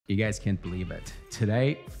You guys can't believe it.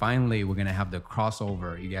 Today, finally, we're gonna have the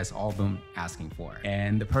crossover you guys all been asking for.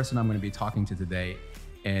 And the person I'm gonna be talking to today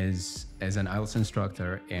is an IELTS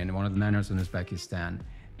instructor in one of the Niners in Uzbekistan.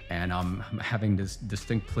 And I'm having this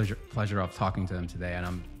distinct pleasure of talking to him today. And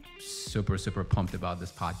I'm super pumped about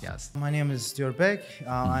this podcast. My name is Diyorbek.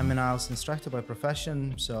 I'm an IELTS instructor by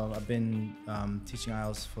profession. So I've been teaching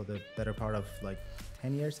IELTS for the better part of like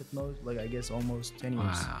 10 years at most. Like I guess almost 10 years.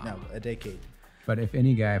 Wow. No, a decade. But if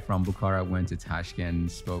any guy from Bukhara went to Tashkent,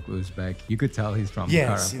 spoke Uzbek, you could tell he's from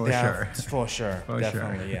Bukhara for sure. For sure. For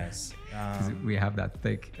Definitely, sure. yes. We have that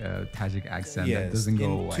thick Tajik accent Yes. that doesn't go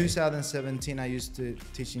in away. 2017, I used to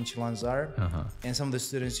teach in Chilanzar, and some of the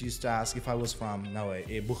students used to ask if I was from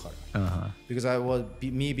Bukhara. Because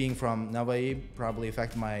me being from Navai probably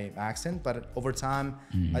affected my accent, but over time,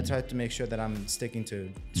 I tried to make sure that I'm sticking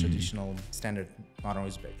to traditional standard modern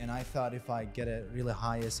Uzbek. And I thought if I get a really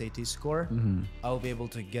high SAT score, I'll be able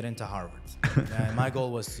to get into Harvard. My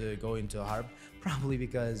goal was to go into Harvard, probably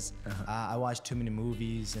because I watched too many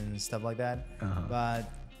movies and stuff like that.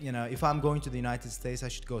 But you know, if I'm going to the United States, I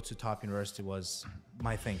should go to top university was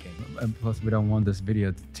my thinking. And plus, we don't want this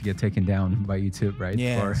video to get taken down by YouTube, right?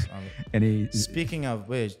 Yes. Any. Speaking of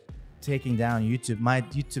which, taking down YouTube, my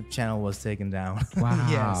YouTube channel was taken down. Wow.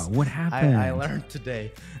 Yes. What happened? I learned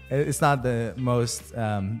today. It's not the most,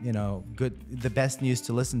 the best news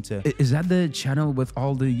to listen to. Is that the channel with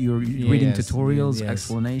all the your reading tutorials, yes,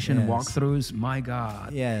 explanation, walkthroughs? My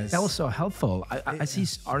God. Yes. That was so helpful. I see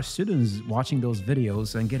our students watching those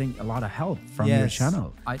videos and getting a lot of help from your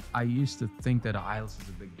channel. I used to think that IELTS is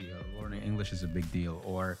a big deal, learning English is a big deal,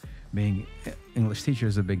 or being English teacher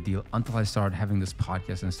is a big deal until I started having this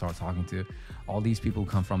podcast and start talking to all these people who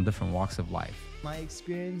come from different walks of life. My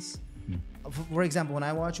experience, for example, when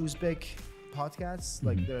I watch Uzbek podcasts,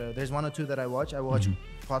 like there's one or two that I watch. I watch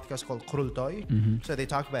podcasts called Kurultoy. So they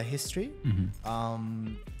talk about history.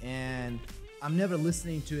 And I'm never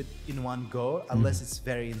listening to it in one go unless it's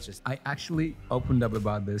very interesting. I actually opened up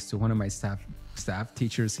about this to one of my staff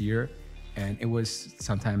teachers here. And it was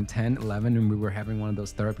sometime 10, 11, and we were having one of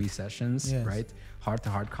those therapy sessions, right?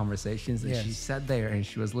 Heart-to-heart conversations. And she sat there and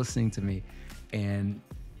she was listening to me, and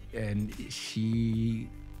she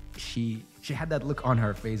had that look on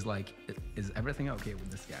her face like, is everything okay with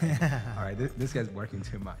this guy? All right, this guy's working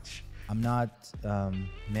too much. I'm not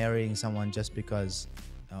marrying someone just because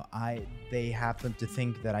they happen to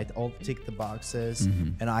think that I all tick the boxes,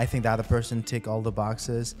 and I think the other person tick all the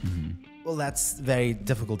boxes. Well, that's very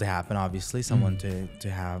difficult to happen. Obviously, someone to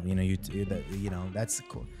have, that's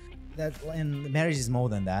cool. And marriage is more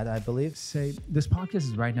than that, I believe. Say this podcast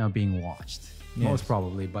is right now being watched, most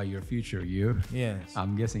probably by your future you. Yes.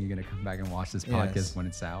 I'm guessing you're gonna come back and watch this podcast when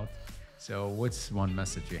it's out. So, what's one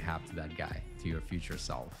message you have to that guy, to your future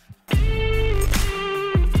self?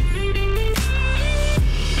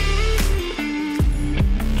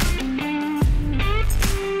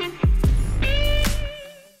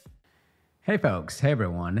 Hey folks, hey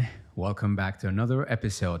everyone. Welcome back to another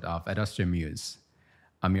episode of Astra Muse.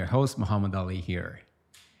 I'm your host, Mukhammadali here.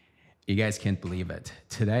 You guys can't believe it.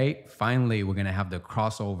 Today, finally, we're gonna have the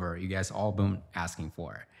crossover you guys all been asking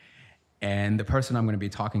for. And the person I'm gonna be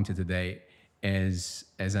talking to today is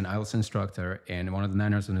an IELTS instructor in one of the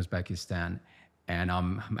Niners in Uzbekistan. And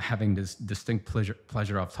I'm having this distinct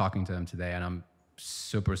pleasure of talking to him today. And I'm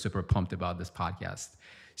super pumped about this podcast.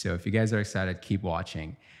 So if you guys are excited, keep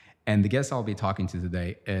watching. And the guest I'll be talking to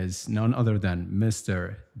today is none other than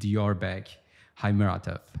Mr. Diyorbek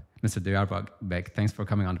Hayitmurodov. Mr. Diyorbek, thanks for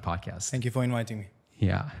coming on the podcast. Thank you for inviting me.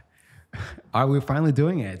 Yeah. Are we finally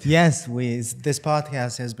doing it? Yes, this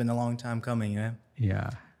podcast has been a long time coming,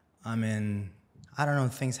 Yeah. I mean, I don't know,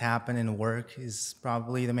 things happen in work is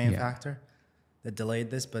probably the main factor that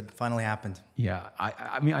delayed this, but finally happened. Yeah,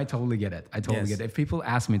 I mean, I totally get it. I totally get it. If people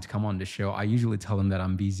ask me to come on the show, I usually tell them that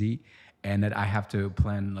I'm busy and that I have to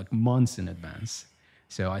plan like months in advance.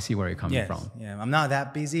 So I see where you're coming from. Yeah, I'm not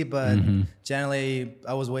that busy, but generally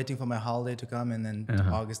I was waiting for my holiday to come, and then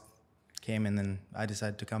August came, and then I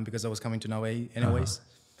decided to come because I was coming to Norway anyways.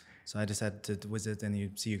 So I decided to visit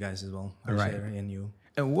and see you guys as well. Right. And you.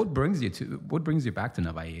 And what brings you back to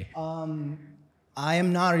Navai? I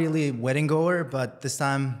am not really a wedding goer, but this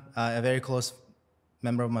time a very close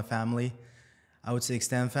member of my family, I would say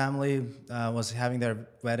extended family, was having their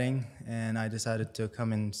wedding, and I decided to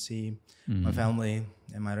come and see my family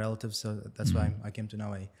and my relatives. So that's why I came to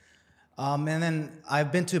Norway. And then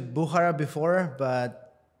I've been to Bukhara before,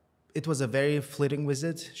 but it was a very fleeting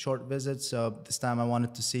visit, short visit. So this time I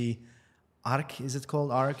wanted to see Ark. Is it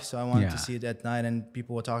called Ark? So I wanted to see it at night, and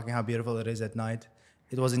people were talking how beautiful it is at night.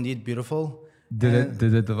 It was indeed beautiful. Did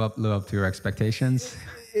it live up to your expectations?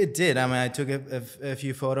 It did. I mean, I took a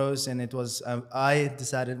few photos, and it was. I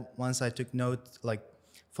decided once I took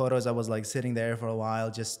photos, I was like sitting there for a while,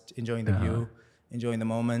 just enjoying the view, enjoying the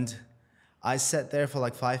moment. I sat there for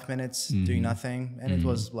like 5 minutes doing nothing, and it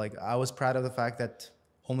was like I was proud of the fact that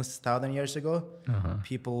almost 1,000 years ago,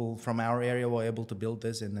 people from our area were able to build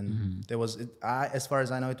this, and then there was, as far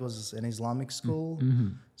as I know, it was an Islamic school.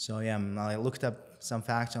 So yeah, I looked up some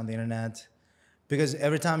facts on the internet. Because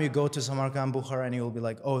every time you go to Samarkand, Bukhara, and you'll be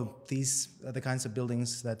like, oh, these are the kinds of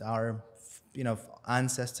buildings that our,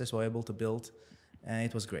 ancestors were able to build, and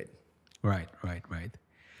it was great. Right.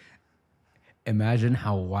 Imagine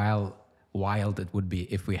how wild it would be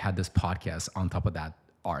if we had this podcast on top of that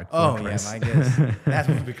art. Oh yeah, I guess that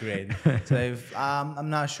would be great. So if, I'm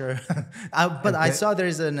not sure, but I saw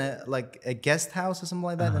there's a guest house or something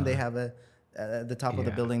like that, and they have at the top of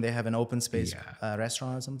the building, they have an open space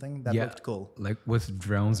restaurant or something. That looked cool. Like with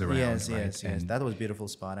drones around. Yes. That was a beautiful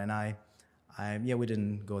spot. And we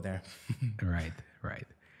didn't go there. Right.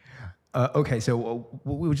 Okay, so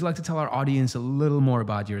would you like to tell our audience a little more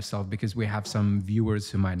about yourself? Because we have some viewers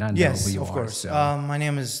who might not know who you are. Yes, of course. So. My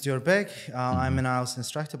name is Diyorbek. I'm an IELTS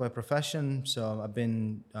instructor by profession. So I've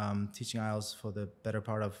been teaching IELTS for the better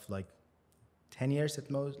part of 10 years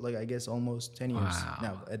at most. I guess almost 10 years. Wow.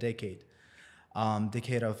 No, a decade.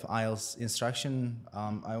 Decade of IELTS instruction.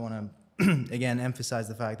 I want to again emphasize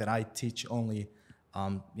the fact that I teach only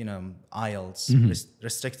IELTS,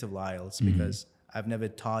 restrictive IELTS, because I've never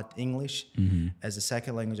taught English as a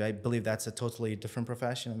second language. I believe that's a totally different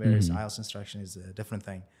profession, whereas IELTS instruction is a different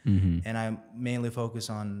thing. And I mainly focus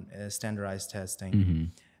on standardized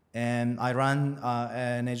testing. And I run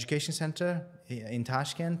an education center in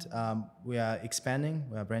Tashkent. We are expanding.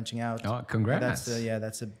 We are branching out. Oh, congrats!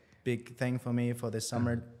 That's a big thing for me for this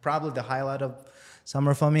summer. Probably the highlight of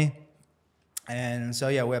summer for me. And so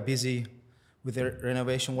we're busy with the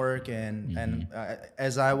renovation work, and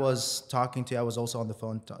as I was talking to you, I was also on the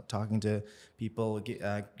phone talking to people,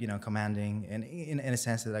 commanding, and in a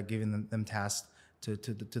sense that I'm giving them tasks to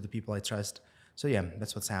the people I trust. So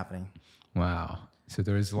that's what's happening. Wow. So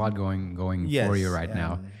there is a lot going for you right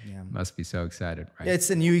now. Must be so excited, right? Yeah, it's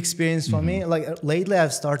a new experience for me. Lately,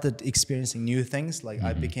 I've started experiencing new things.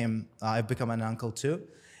 I've become an uncle too.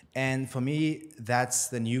 And for me, that's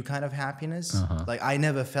the new kind of happiness. I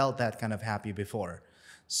never felt that kind of happy before.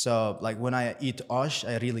 So when I eat osh,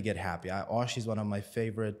 I really get happy. Osh is one of my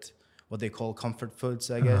favorite, what they call comfort foods,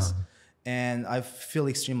 I guess. And I feel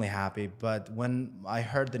extremely happy. But when I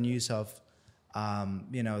heard the news of,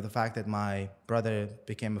 the fact that my brother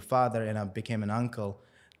became a father and I became an uncle,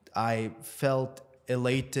 I felt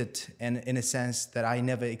elated, and in a sense that I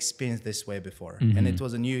never experienced this way before. And it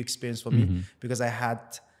was a new experience for me because I had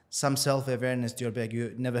some self-awareness. Diyorbek,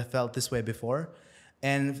 you never felt this way before.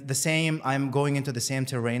 And the same, I'm going into the same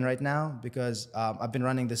terrain right now because I've been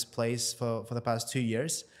running this place for the past 2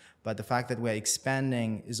 years. But the fact that we're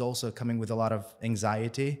expanding is also coming with a lot of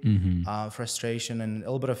anxiety, frustration, and a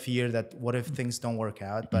little bit of fear that what if things don't work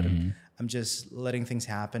out? But I'm just letting things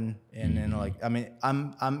happen. And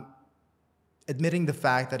I'm admitting the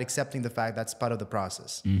fact that, accepting the fact that's part of the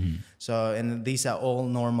process. So, and these are all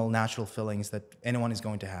normal, natural feelings that anyone is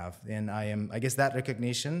going to have. And I guess that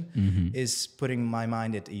recognition is putting my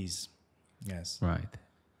mind at ease. Yes. Right.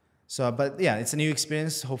 So, but it's a new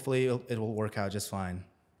experience. Hopefully it will work out just fine.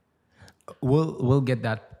 We'll get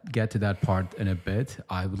to that part in a bit.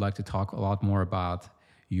 I would like to talk a lot more about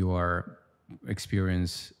your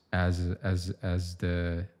experience as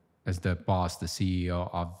the boss, the CEO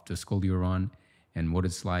of the school you run, and what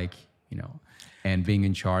it's like, and being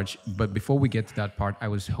in charge. But before we get to that part, I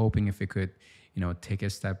was hoping if we could, take a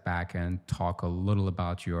step back and talk a little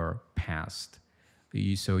about your past.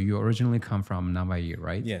 So you originally come from Navai,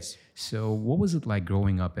 right? Yes. So what was it like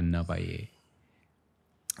growing up in Navai?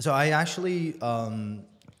 So I actually am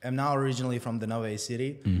now originally from the Navai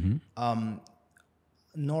city.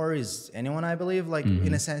 Nor is anyone, I believe.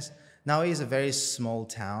 In a sense, Navai is a very small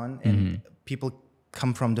town, and people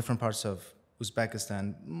come from different parts of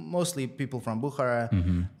Uzbekistan. Mostly people from Bukhara,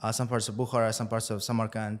 some parts of Bukhara, some parts of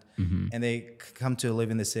Samarkand, and they come to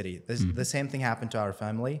live in the city. The same thing happened to our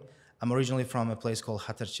family. I'm originally from a place called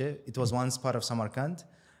Khatarche. It was once part of Samarkand,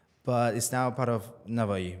 but it's now part of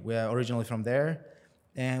Navai. We are originally from there.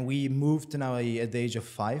 And we moved to Navai at the age of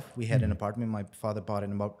 5. We had an apartment. My father bought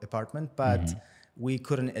an apartment, but we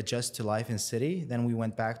couldn't adjust to life in city. Then we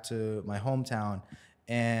went back to my hometown,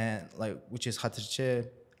 and which is Khatarche.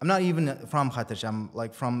 I'm not even from Khatarche.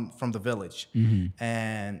 I'm from the village.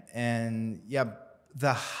 And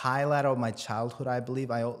the highlight of my childhood, I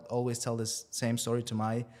believe, I always tell this same story to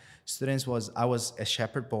my students I was a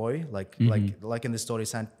shepherd boy, like in the story,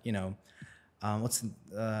 you know, what's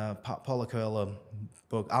Paulo Coelho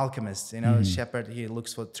book, Alchemist, you know, shepherd, he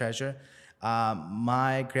looks for treasure.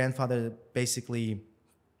 My grandfather basically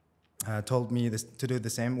told me to do the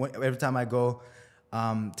same. Every time I go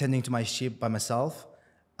tending to my sheep by myself,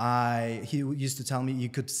 he used to tell me you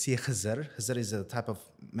could see Khizr. Khizr is a type of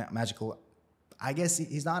magical, I guess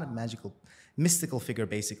he's not a mystical figure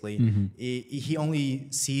basically. He only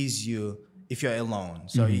sees you if you're alone.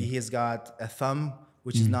 So he has got a thumb,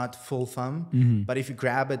 which is not full thumb, but if you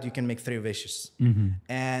grab it, you can make 3 wishes.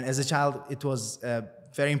 And as a child, it was a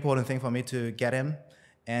very important thing for me to get him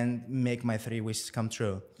and make my 3 wishes come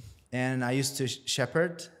true. And I used to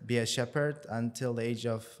be a shepherd until the age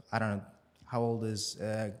of, I don't know, how old is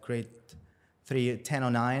grade 3, 10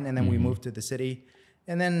 or 9, and then we moved to the city.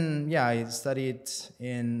 And then, yeah, I studied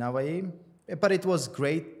in Navai. But it was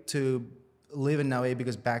great to live in Navai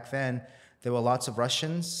because back then there were lots of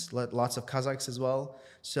Russians, lots of Kazakhs as well.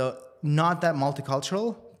 So not that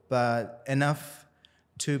multicultural, but enough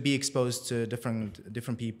to be exposed to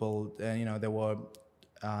different people. You know, there were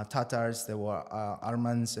Tatars, there were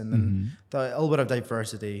Armenians, and then a little bit of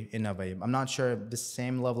diversity in Navai. I'm not sure if the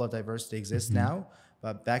same level of diversity exists now,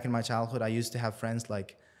 but back in my childhood, I used to have friends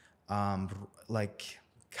like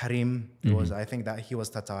Karim. I think that he was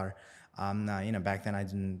Tatar. You know, back then I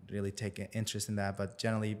didn't really take an interest in that, but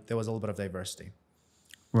generally there was a little bit of diversity.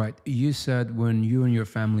 Right. You said when you and your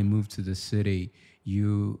family moved to the city,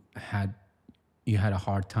 you had a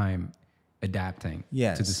hard time adapting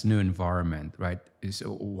to this new environment, right? So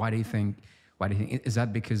why do you think is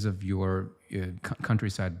that because of your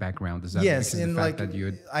countryside background? Is that because of the fact that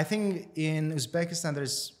you? I think in Uzbekistan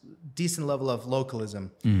there's decent level of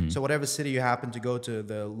localism. So whatever city you happen to go to,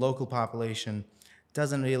 the local population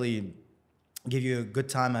doesn't really give you a good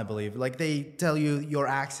time, I believe. Like they tell you your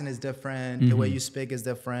accent is different, the way you speak is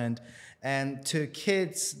different. And to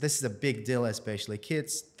kids, this is a big deal, especially.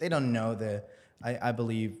 Kids, they don't know I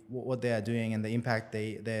believe, what they are doing and the impact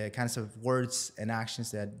the kinds of words and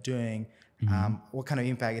actions they are doing, what kind of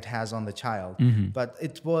impact it has on the child. But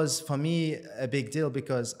it was, for me, a big deal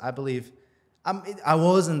because I believe,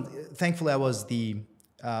 thankfully I was the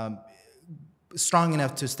strong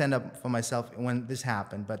enough to stand up for myself when this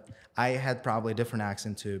happened, but I had probably a different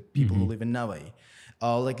accent to people who live in Navai.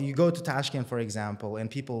 Like you go to Tashkent, for example, and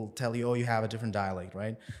people tell you, oh, you have a different dialect,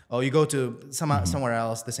 right? Oh, you go to somewhere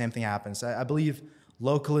else, the same thing happens. I believe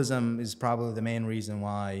localism is probably the main reason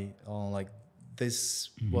why, this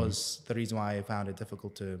was the reason why I found it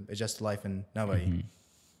difficult to adjust to life in Navai.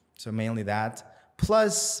 So mainly that.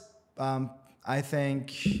 Plus, I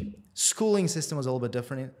think schooling system was a little bit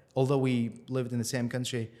different. Although we lived in the same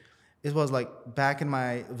country, it was like back in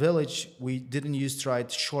my village, we didn't used to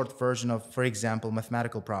write short version of, for example,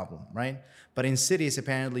 mathematical problem, right? But in cities,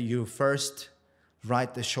 apparently you first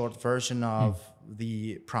write the short version of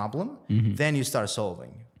the problem, then you start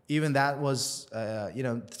solving. Even that was, you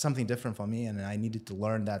know, something different for me, and I needed to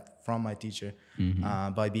learn that from my teacher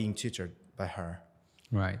by being tutored by her.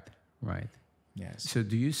 Right, right. Yes. So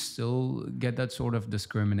do you still get that sort of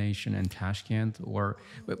discrimination in Tashkent? Or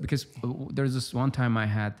because there's this one time I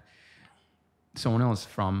had someone else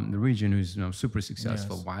from the region who's, you know, super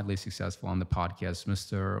successful, widely successful on the podcast,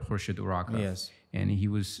 Mr. Khurshid Urakov. Yes. And he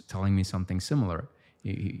was telling me something similar.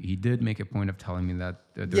 He did make a point of telling me that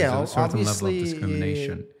there's a certain level of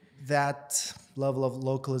discrimination. That level of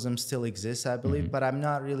localism still exists, I believe, but I'm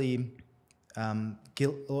not really,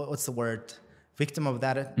 what's the word? Victim of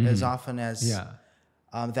that as often as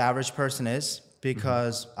the average person is,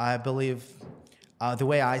 because I believe the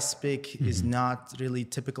way I speak is not really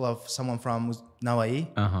typical of someone from Navai.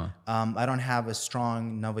 I don't have a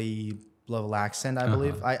strong Navai level accent, I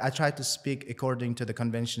believe. I try to speak according to the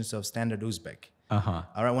conventions of standard Uzbek. All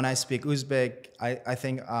right, when I speak Uzbek, I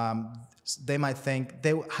think they might think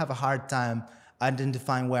they have a hard time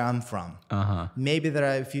identifying where I'm from. Maybe there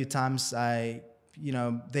are a few times you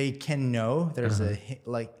know, they can know there's a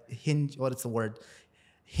hinge. What is the word?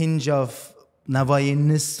 Hinge of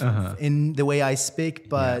Navaianness in the way I speak,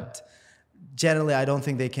 but generally I don't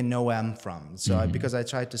think they can know where I'm from. So because I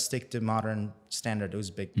try to stick to modern standard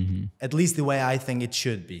Uzbek, at least the way I think it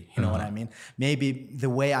should be. You know what I mean? Maybe the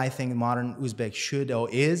way I think modern Uzbek should or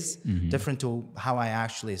is different to how I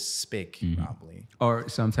actually speak, probably. Or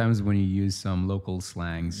sometimes when you use some local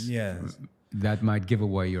slangs. Yes. that might give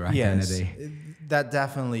away your identity. Yes, that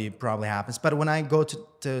definitely probably happens. But when I go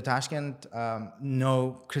to Tashkent,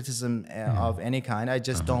 no criticism of any kind. I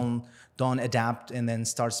just don't adapt and then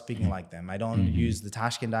start speaking like them. I don't use the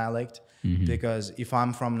Tashkent dialect because if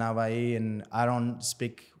I'm from Navai and I don't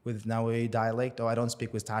speak with Navai dialect, or I don't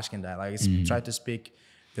speak with Tashkent dialect, I try to speak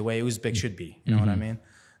the way Uzbek should be. You know what I mean?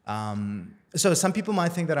 So some people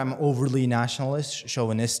might think that I'm overly nationalist,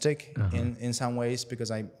 chauvinistic in some ways,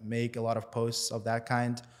 because I make a lot of posts of that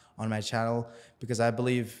kind on my channel, because I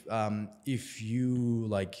believe if you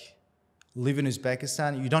like live in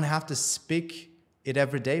Uzbekistan, you don't have to speak it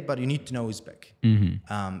every day, but you need to know Uzbek,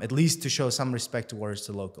 at least to show some respect towards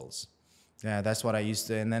the locals. Yeah, that's what I used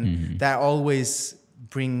to. And then that always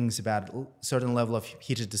brings about a certain level of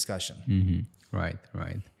heated discussion. Right.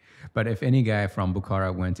 But if any guy from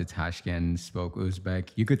Bukhara went to Tashkent, spoke Uzbek,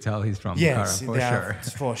 you could tell he's from Bukhara for sure.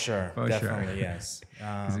 For sure. For Definitely, sure. yes.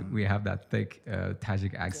 'Cause we have that thick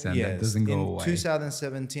Tajik accent that doesn't go away. In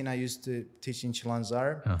 2017, I used to teach in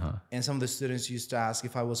Chilanzar, and some of the students used to ask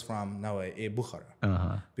if I was from Navai,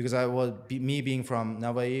 Bukhara. Because me being from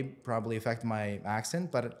Navai probably affected my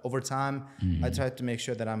accent, but over time, I tried to make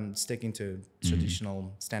sure that I'm sticking to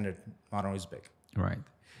traditional, standard, modern Uzbek. Right.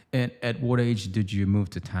 And at what age did you move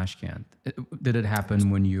to Tashkent? Did it happen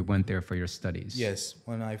when you went there for your studies? Yes,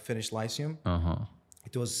 when I finished Lyceum.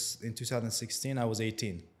 It was in 2016. I was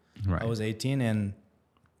 18. Right. I was 18, and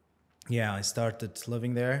yeah, I started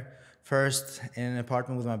living there. First in an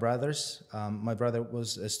apartment with my brothers. My brother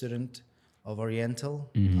was a student of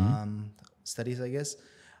Oriental studies, I guess.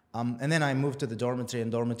 And then I moved to the dormitory,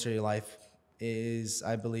 and dormitory life is,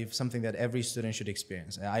 I believe, something that every student should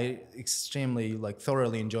experience. I extremely,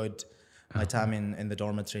 thoroughly enjoyed my time in the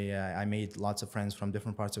dormitory. I made lots of friends from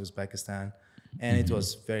different parts of Uzbekistan, and it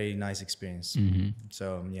was very nice experience.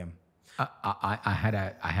 So yeah. I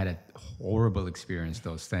had a horrible experience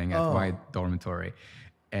though, staying at White Dormitory.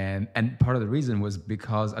 And part of the reason was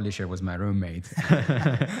because Alisher was my roommate.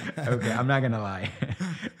 Okay, I'm not gonna lie.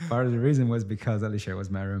 Part of the reason was because Alisher was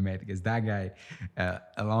my roommate, because that guy,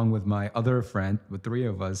 along with my other friend, with three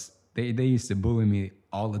of us, they used to bully me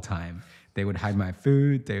all the time. They would hide my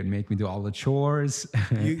food. They would make me do all the chores.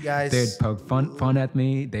 You guys, they'd poke fun at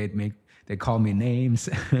me. They'd call me names.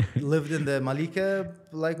 Lived in the Malika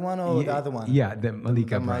one or the other one? Yeah, the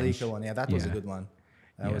Malika the branch. Malika one. Yeah, that was a good one.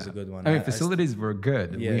 That was a good one. I mean, facilities were good.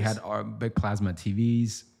 Yes. We had our big plasma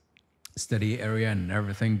TVs, study area and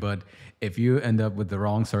everything. But if you end up with the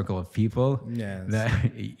wrong circle of people,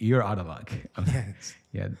 you're out of luck. Yes.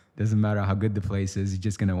 Yeah, doesn't matter how good the place is, you're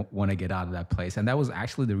just gonna want to get out of that place. And that was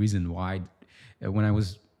actually the reason why, when I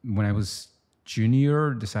was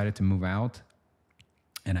junior, decided to move out,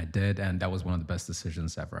 and I did, and that was one of the best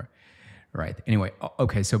decisions ever. Right. Anyway,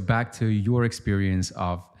 okay. So back to your experience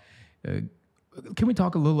of. Can we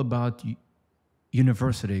talk a little about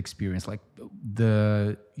university experience? Like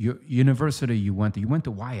your university you went to? You went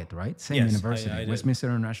to Wyatt, right? Same university, I Westminster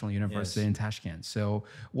International University in Tashkent. So,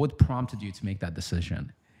 what prompted you to make that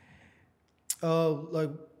decision?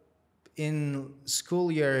 In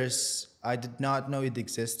school years, I did not know it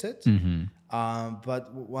existed.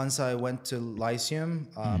 But once I went to Lyceum,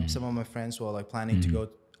 some of my friends were planning to go.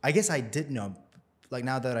 I guess I did know.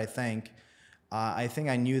 Now that I think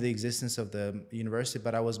I knew the existence of the university,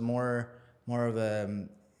 but I was more of a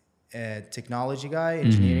technology guy,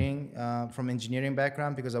 engineering, from engineering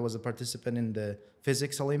background, because I was a participant in the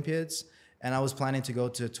physics Olympiads, and I was planning to go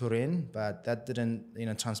to Turin, but that didn't,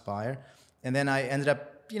 transpire. And then I ended up,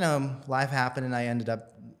 life happened, and I ended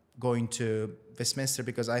up going to Westminster,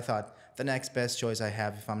 because I thought the next best choice I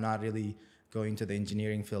have, if I'm not really going to the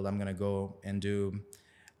engineering field, I'm gonna go and do.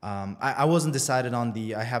 I wasn't decided on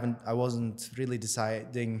I wasn't really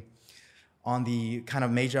deciding on the kind of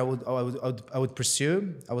major I would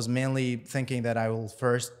pursue. I was mainly thinking that I will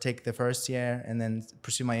first take the first year and then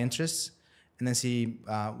pursue my interests and then see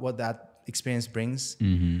what that experience brings.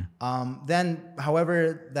 Then,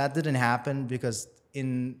 however, that didn't happen, because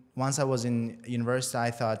once I was in university, I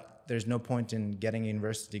thought there's no point in getting a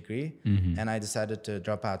university degree, and I decided to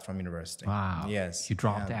drop out from university. Wow. Yes. You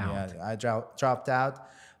dropped out. Yeah, I dropped out.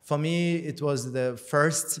 For me, it was the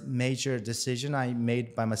first major decision I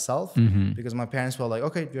made by myself, because my parents were like,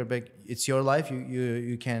 "Okay, it's your life.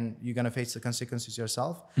 You're gonna face the consequences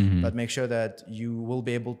yourself, but make sure that you will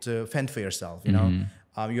be able to fend for yourself.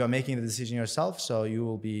 You are making the decision yourself, so you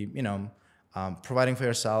will be, providing for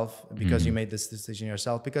yourself because you made this decision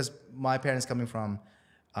yourself." Because my parents, coming from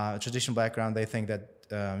a traditional background, they think that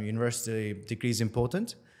university degree is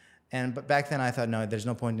important. But back then I thought, no, there's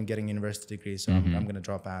no point in getting a university degree, so I'm going to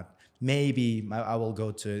drop out. Maybe I will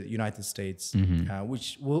go to United States,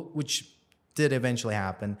 which did eventually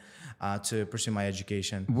happen to pursue my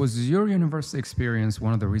education. Was your university experience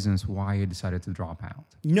one of the reasons why you decided to drop out?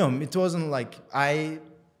 No, it wasn't like I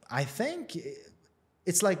think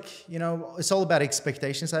it's like, you know, it's all about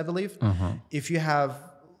expectations, I believe. If you have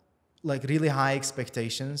like really high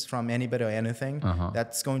expectations from anybody or anything,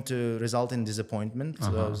 that's going to result in disappointment.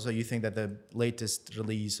 So you think that the latest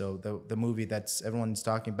release or the movie that's everyone's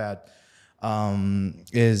talking about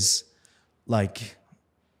is like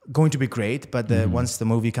going to be great, but once the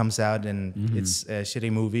movie comes out and it's a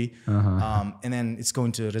shitty movie, and then it's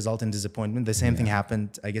going to result in disappointment. The same thing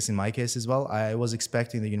happened, I guess, in my case as well. I was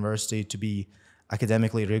expecting the university to be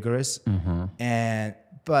academically rigorous,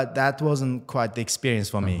 but that wasn't quite the experience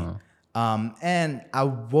for me. And I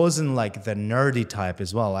wasn't like the nerdy type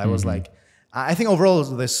as well. I was like, I think overall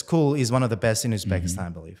the school is one of the best in Uzbekistan, I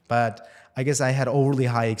believe. But I guess I had overly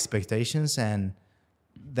high expectations, and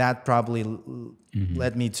that probably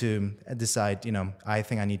led me to decide, you know, I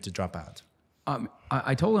think I need to drop out.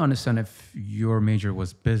 I totally understand if your major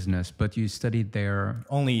was business, but you studied there.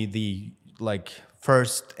 Only the like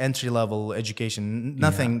first entry level education,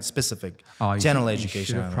 nothing specific, general education. You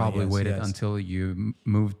should have probably waited until you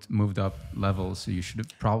moved up levels. So you should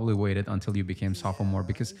have probably waited until you became sophomore,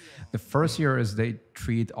 because the first year is they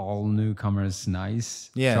treat all newcomers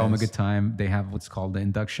nice, show them a good time. They have what's called the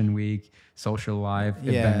induction week, social life,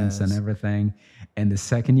 events and everything. And the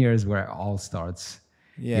second year is where it all starts.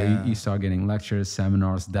 You start getting lectures,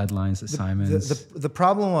 seminars, deadlines, assignments. The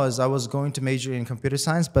problem was I was going to major in computer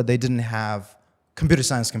science, but they didn't have computer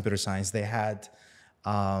science. They had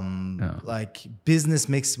like business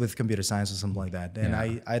mixed with computer science or something like that. And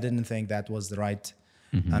I didn't think that was the right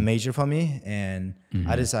major for me. And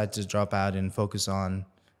I decided to drop out and focus on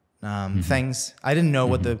things. I didn't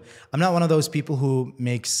know I'm not one of those people who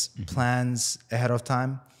makes plans ahead of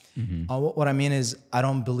time. What I mean is, I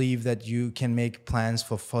don't believe that you can make plans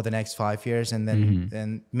for the next 5 years, and then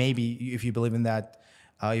and maybe if you believe in that,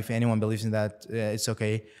 if anyone believes in that, it's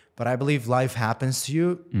okay. But I believe life happens to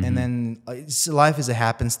you, and then life is a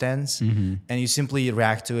happenstance, and you simply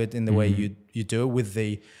react to it in the way you do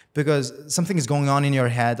because something is going on in your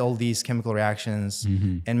head, all these chemical reactions,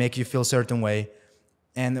 and make you feel a certain way.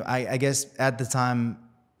 And I guess at the time,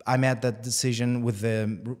 I made that decision with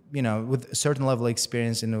with a certain level of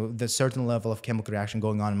experience and the certain level of chemical reaction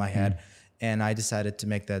going on in my head, and I decided to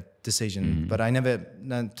make that decision. But I never,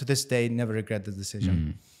 to this day, never regret the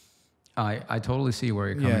decision. I totally see where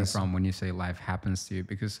you're coming from when you say life happens to you,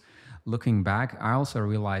 because looking back, I also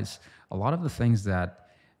realized a lot of the things that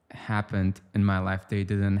happened in my life, they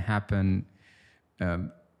didn't happen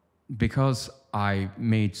because I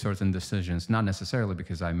made certain decisions, not necessarily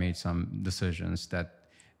because I made some decisions that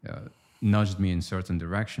nudged me in certain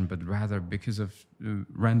direction, but rather because of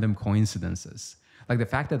random coincidences. Like the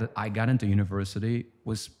fact that I got into university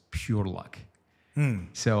was pure luck.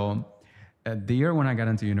 So the year when I got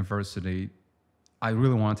into university, I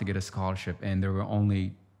really wanted to get a scholarship, and there were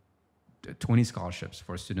only 20 scholarships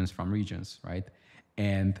for students from regions, right?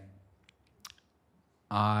 And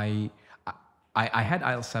I had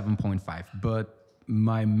IELTS 7.5, but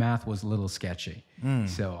my math was a little sketchy.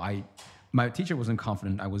 So my teacher wasn't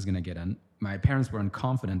confident I was going to get in. My parents weren't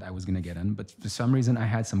confident I was going to get in, but for some reason I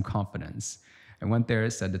had some confidence. I went there,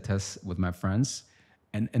 said the test with my friends,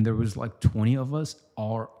 and there was like 20 of us,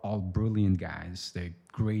 all brilliant guys. They're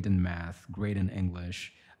great in math, great in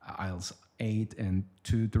English, IELTS 8 and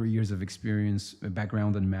 2-3 years of experience,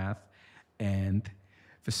 background in math. And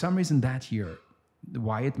for some reason that year, the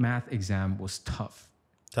Wyatt math exam was tough.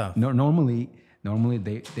 Normally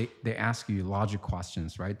they ask you logic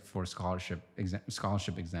questions, right, for scholarship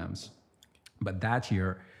exams. But that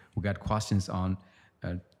year we got questions on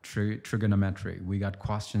trigonometry. We got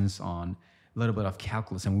questions on a little bit of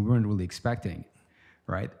calculus, and we weren't really expecting,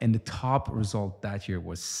 right? And the top result that year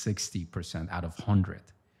was 60% out of 100.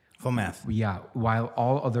 For math. Yeah, while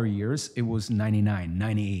all other years it was 99,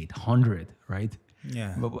 98, 100, right?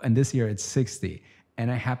 Yeah. And this year it's 60.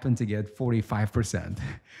 And I happened to get 45%,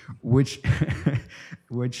 which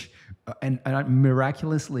I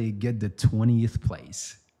miraculously get the 20th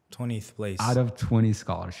place. 20th place. Out of 20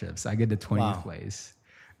 scholarships, I get the 20th place,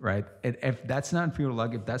 right? And if that's not pure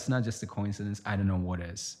luck, if that's not just a coincidence, I don't know what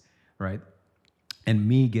is, right? And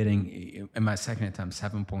me getting, in my second attempt,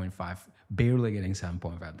 7.5, barely getting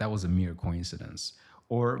 7.5, that was a mere coincidence.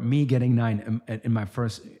 Or me getting 9 in my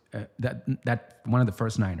first, that one of the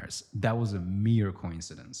first 9ers, that was a mere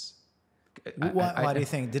coincidence. Why do you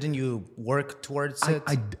think? Didn't you work towards it?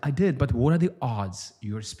 I did, but what are the odds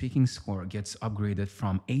your speaking score gets upgraded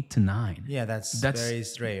from 8 to 9? Yeah, that's very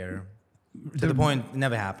rare. to the point it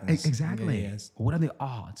never happens. Exactly. Yes. What are the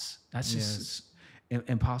odds? That's just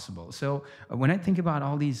impossible. So when I think about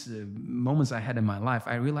all these moments I had in my life,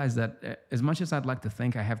 I realized that as much as I'd like to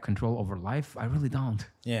think I have control over life, I really don't.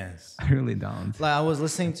 Yes. I really don't. Like I was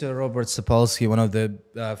listening to Robert Sapolsky, one of the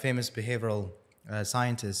famous behavioral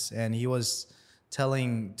scientists, and he was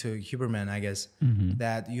telling to Huberman, I guess,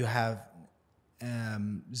 that you have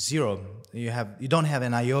zero. You don't have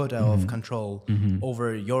an iota of control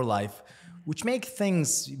over your life, which make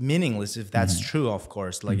things meaningless if that's true, of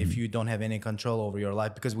course. Like if you don't have any control over your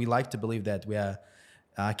life, because we like to believe that we are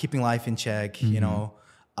keeping life in check, you know.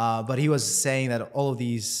 But he was saying that all of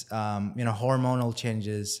these, hormonal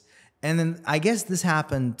changes, and then I guess this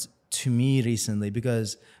happened to me recently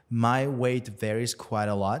because my weight varies quite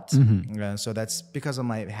a lot. So that's because of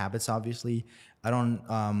my habits, obviously. I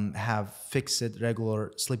don't have fixed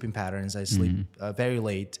regular sleeping patterns. I sleep very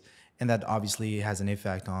late, and that obviously has an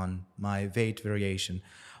effect on my weight variation.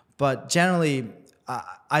 But generally,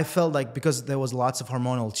 I felt like because there was lots of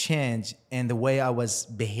hormonal change and the way I was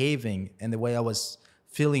behaving and the way I was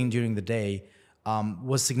feeling during the day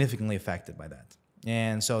was significantly affected by that.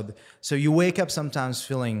 And so you wake up sometimes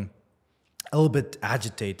feeling a little bit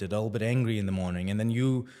agitated, a little bit angry in the morning, and then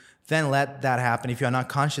you let that happen. If you're not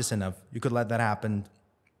conscious enough, you could let that happen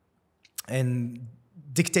and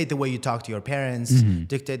dictate the way you talk to your parents,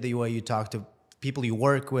 dictate the way you talk to people you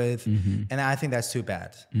work with, and I think that's too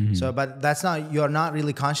bad. So, but that's not, you're not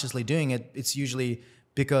really consciously doing it. It's usually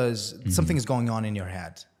because something is going on in your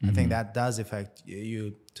head. I think that does affect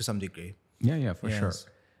you to some degree. Yeah, for sure.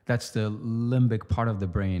 That's the limbic part of the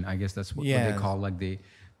brain. I guess that's what they call like the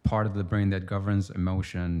part of the brain that governs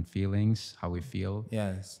emotion, feelings, how we feel.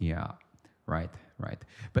 Yes. Yeah, right.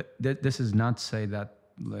 But this is not to say that,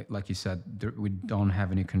 like you said, we don't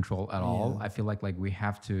have any control at all. I feel like we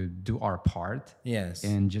have to do our part. Yes.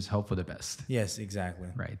 And just hope for the best. Yes, exactly.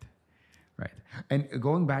 Right. And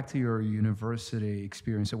going back to your university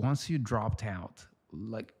experience, so once you dropped out,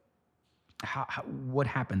 like, how what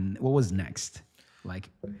happened? What was next? Like,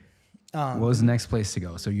 what was the next place to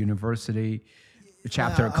go? So university. The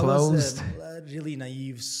chapter closed. I was a really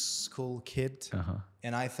naive school kid,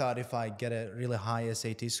 and I thought if I get a really high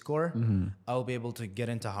SAT score, I'll be able to get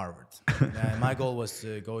into Harvard. My goal was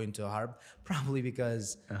to go into Harvard, probably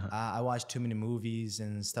because I watched too many movies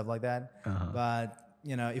and stuff like that. But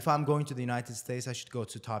if I'm going to the United States, I should go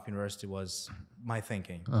to top university was my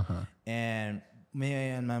thinking. And me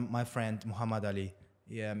and my friend Mukhammadali.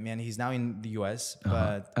 Yeah, man, he's now in the U.S.,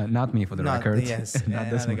 but not me for the record. Yes, not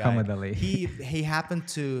this Mukhammadali. He happened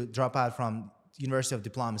to drop out from University of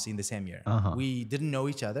Diplomacy in the same year. We didn't know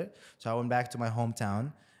each other, so I went back to my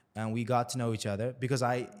hometown, and we got to know each other because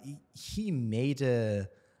he made a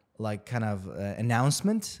kind of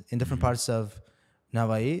announcement in different parts of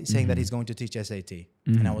Navai saying that he's going to teach SAT,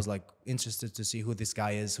 and I was like interested to see who this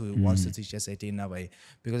guy is who wants to teach SAT in Navai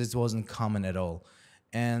because it wasn't common at all.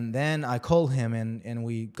 And then I called him and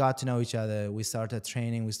we got to know each other. We started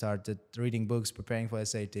training. We started reading books, preparing for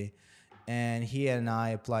SAT. And he and I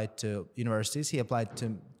applied to universities. He applied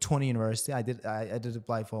to 20 universities. I did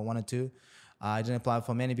apply for one or two. I didn't apply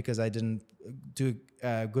for many because I didn't do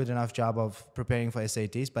a good enough job of preparing for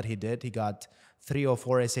SATs, but he did. He got 3 or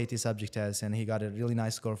 4 SAT subject tests, and he got a really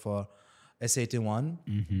nice score for SAT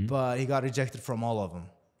 1. But he got rejected from all of them.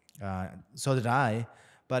 So did I.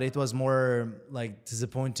 But it was more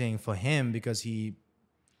disappointing for him because he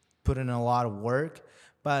put in a lot of work.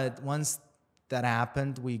 But once that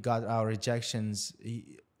happened, we got our rejections,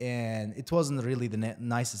 and it wasn't really the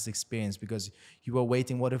nicest experience because you were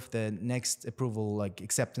waiting. What if the next approval,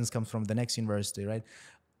 acceptance, comes from the next university, right?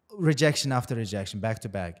 Rejection after rejection, back to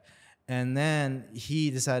back. And then he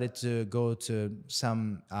decided to go to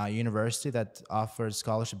some university that offered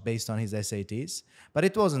scholarship based on his SATs. But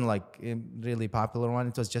it wasn't a really popular one.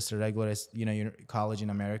 It was just a regular, college in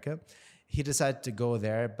America. He decided to go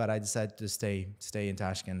there, but I decided to stay in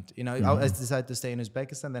Tashkent. I decided to stay in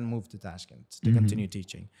Uzbekistan, then move to Tashkent to continue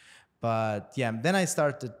teaching. But yeah, then I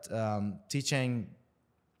started teaching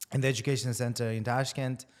in the education center in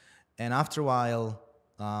Tashkent. And after a while,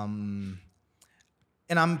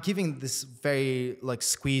 and I'm giving this very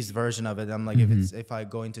squeezed version of it. I'm if I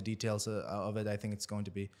go into details of it, I think it's going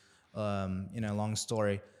to be a long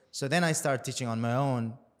story. So then I started teaching on my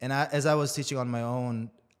own, and as I was teaching on my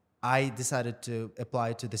own, I decided to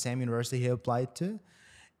apply to the same university he applied to,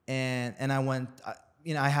 and I went.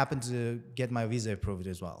 I happened to get my visa approved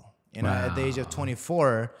as well. At the age of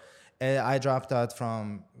 24, I dropped out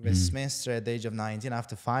from Westminster at the age of 19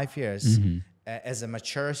 after 5 years as a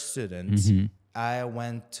mature student. I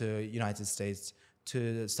went to United States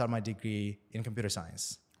to start my degree in computer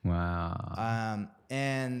science. Wow.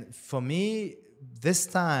 And for me, this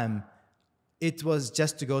time, it was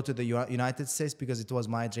just to go to the United States because it was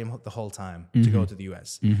my dream the whole time to go to the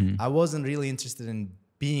US. I wasn't really interested in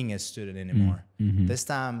being a student anymore. This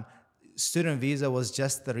time, student visa was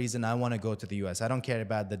just the reason I want to go to the US. I don't care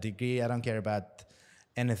about the degree. I don't care about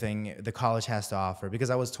anything the college has to offer, because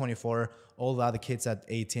I was 24, all the other kids at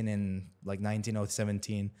 18 and like 19 or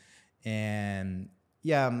 17. And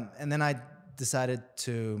yeah, and then I decided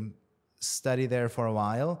to study there for a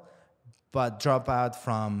while, but drop out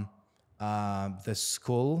from the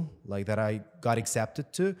school like that I got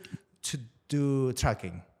accepted to do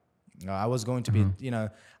trucking. I was going to be,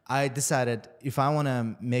 I decided if I want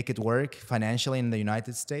to make it work financially in the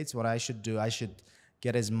United States, what I should do, I should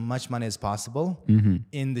get as much money as possible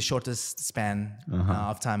in the shortest span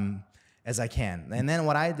of time as I can. And then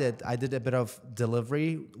what I did a bit of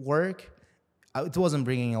delivery work. It wasn't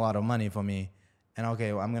bringing a lot of money for me. And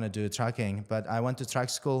okay, well, I'm going to do trucking. But I went to truck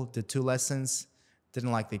school, did 2 lessons,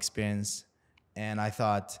 didn't like the experience. And I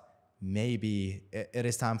thought maybe it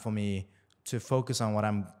is time for me to focus on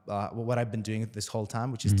what I've been doing this whole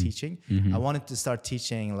time, which is teaching. I wanted to start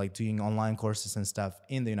teaching, like doing online courses and stuff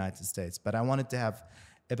in the United States. But I wanted to have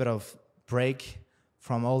a bit of break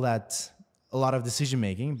from all that, a lot of decision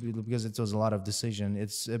making, because it was a lot of decision.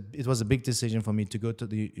 It was a big decision for me to go to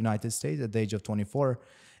the United States at the age of 24,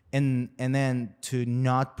 and then to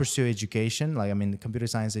not pursue education, like computer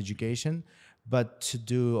science education, but to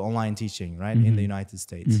do online teaching, right, in the United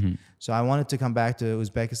States. So I wanted to come back to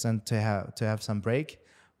Uzbekistan to have some break,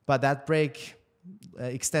 but that break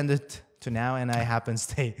extended to now, and I happen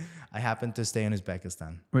to stay in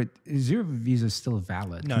Uzbekistan. Right? Is your visa still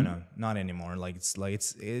valid? No, not anymore.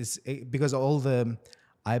 Because all the,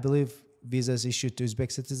 I believe, visas issued to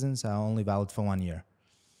Uzbek citizens are only valid for 1 year.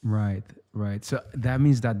 Right. So that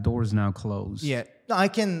means that door is now closed. Yeah, no, I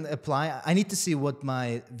can apply. I need to see what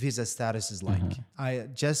my visa status is like. I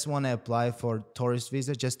just want to apply for tourist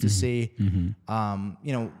visa just to see,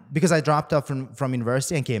 because I dropped out from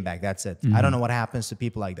university and came back. That's it. I don't know what happens to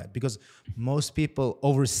people like that, because most people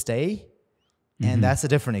overstay, and that's a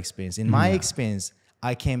different experience. In my experience,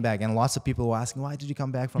 I came back, and lots of people were asking, why did you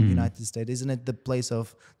come back from the United States? Isn't it the place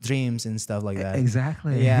of dreams and stuff like that?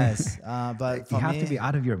 Exactly. Yes. But you have to be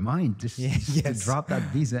out of your mind just to Yes. drop that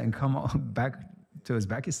visa and come back to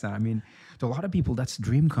Uzbekistan. To a lot of people, that's a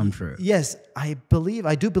dream come true. Yes, I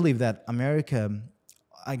do believe that America,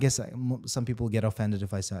 I guess some people get offended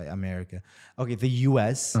if I say America. Okay, the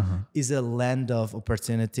US is a land of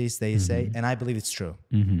opportunities, they say, and I believe it's true.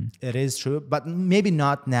 It is true, but maybe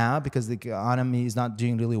not now, because the economy is not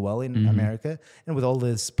doing really well in America, and with all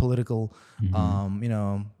this political,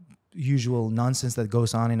 usual nonsense that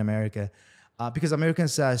goes on in America. Because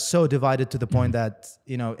Americans are so divided to the point that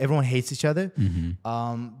everyone hates each other.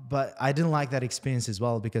 But I didn't like that experience as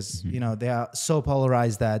well, because they are so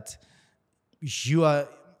polarized that you are,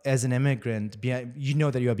 as an immigrant, you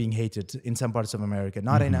know that you are being hated in some parts of America,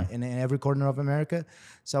 not in every corner of America.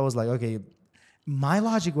 So I was like, okay, my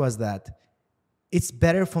logic was that it's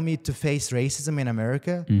better for me to face racism in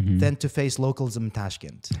America than to face localism in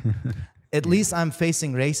Tashkent. At least I'm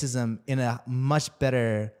facing racism in a much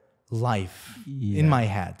better life in my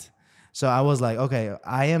head. So I was like, okay,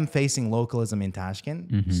 I am facing localism in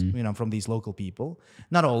Tashkent, from these local people.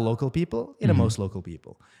 Not all local people, most local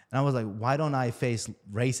people. And I was like, why don't I face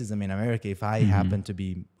racism in America if I happen to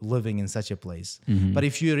be living in such a place? But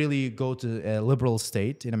if you really go to a liberal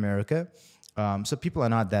state in America, so people are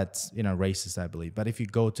not that, racist, I believe. But if you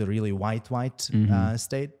go to really white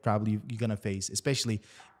state, probably you're going to face, especially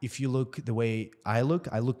if you look the way I look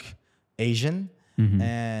Asian.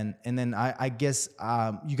 And then I guess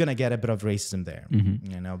you're gonna get a bit of racism there,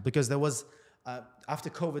 because there was after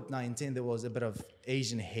COVID-19 there was a bit of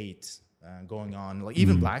Asian hate going on, like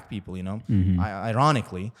even black people,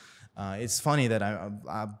 ironically, it's funny that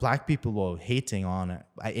black people were hating on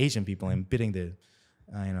Asian people and beating the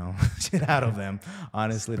shit out of them.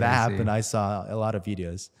 Honestly, that happened. I saw a lot of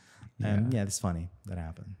videos, and it's funny that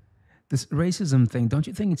happened. This racism thing, don't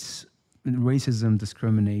you think it's racism,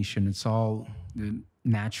 discrimination, it's all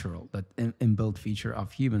natural, that inbuilt feature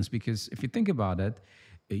of humans? Because if you think about it,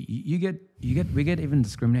 we get even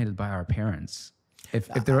discriminated by our parents.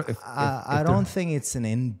 I don't think it's an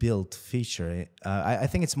inbuilt feature. I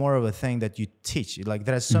think it's more of a thing that you teach. Like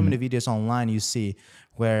there are so many videos online you see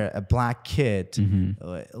where a black kid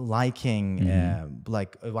liking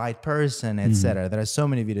like a white person, etc. There are so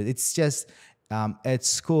many videos. It's just at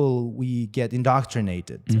school we get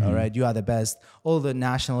indoctrinated. All right, you are the best. All the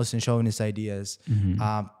nationalist and chauvinist ideas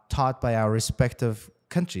taught by our respective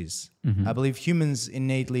countries. I believe humans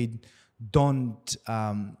innately don't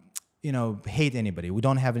hate anybody. We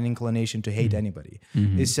don't have an inclination to hate anybody.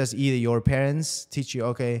 It's just either your parents teach you,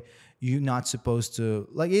 okay, you're not supposed to,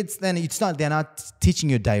 like, they're not teaching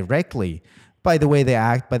you directly. By the way they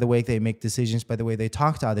act, by the way they make decisions, by the way they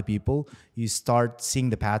talk to other people, you start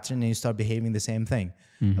seeing the pattern and you start behaving the same thing,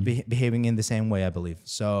 behaving in the same way, I believe.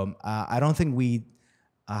 So I don't think we,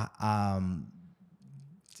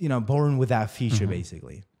 born with that feature,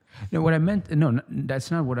 basically. No, what I meant, no,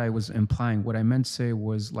 that's not what I was implying. What I meant to say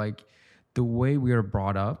was like the way we are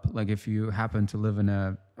brought up, like if you happen to live in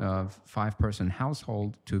a 5-person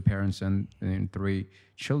household, 2 parents and 3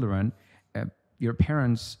 children, your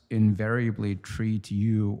parents invariably treat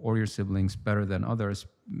you or your siblings better than others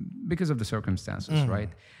because of the circumstances, right?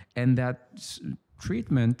 And that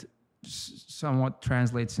treatment somewhat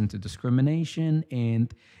translates into discrimination,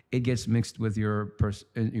 and it gets mixed with your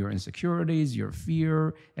insecurities, your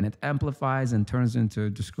fear, and it amplifies and turns into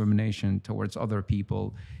discrimination towards other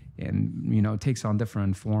people, and takes on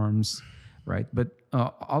different forms, right? But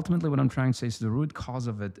ultimately, what I'm trying to say is the root cause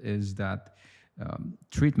of it is that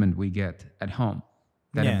treatment we get at home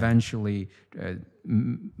that eventually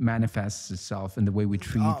manifests itself in the way we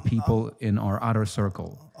treat people in our outer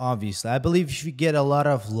circle. Obviously, I believe if you get a lot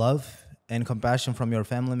of love and compassion from your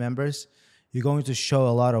family members, you're going to show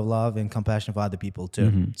a lot of love and compassion for other people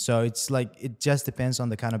too. So it's like, it just depends on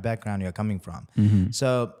the kind of background you're coming from.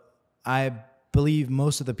 So I believe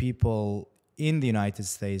most of the people in the United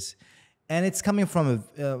States, and it's coming from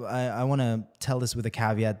I want to tell this with a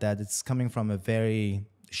caveat that it's coming from a very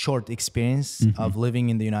short experience of living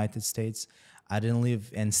in the United States. I didn't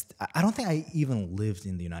live, and I don't think I even lived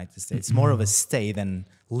in the United States. It's more of a stay than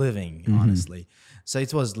living, honestly. So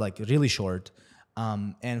it was like really short.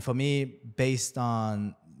 And for me, based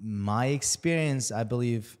on my experience, I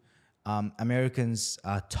believe Americans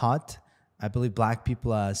are taught, I believe black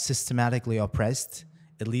people are systematically oppressed.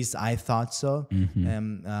 At least I thought so.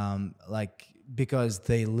 Because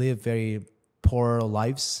they live very poor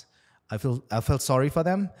lives. I felt sorry for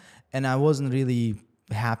them, and I wasn't really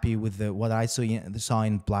happy with what I saw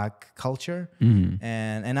in black culture.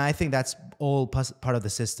 And I think that's all part of the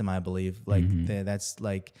system, I believe. Like that's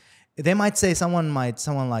like, they might say someone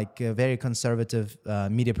like very conservative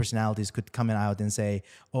media personalities could come out and say,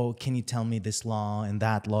 oh, can you tell me this law and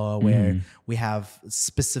that law where we have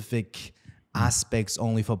specific aspects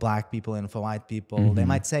only for black people and for white people. They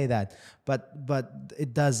might say that, but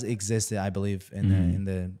it does exist, I believe, in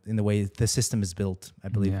the way the system is built. I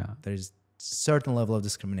believe there's certain level of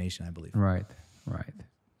discrimination, I believe. Right.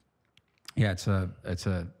 Yeah, it's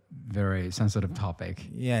a very sensitive topic.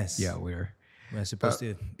 Yes. Yeah, we're supposed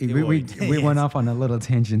to. We went off on a little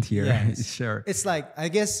tangent here. Yes. Sure. It's like, I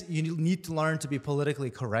guess you need to learn to be politically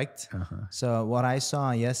correct. So what I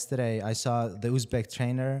saw yesterday, I saw the Uzbek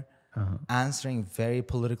trainer answering very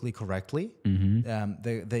politically correctly.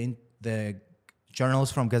 The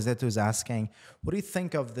journalist from Gazette was asking, what do you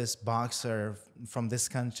think of this boxer from this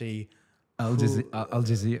country?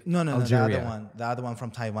 Algeria. No, the other one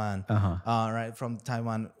from Taiwan. Right, from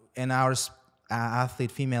Taiwan. And our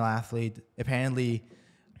female athlete, apparently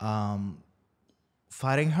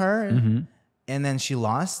fighting her, and then she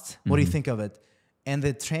lost. What do you think of it? And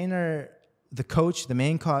the trainer, the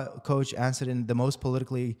main coach answered in the most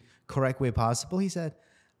politically correct way possible. He said,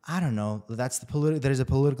 I don't know, there's a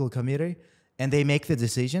political committee and they make the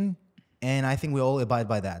decision, and I think we all abide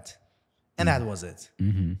by that. And that was it.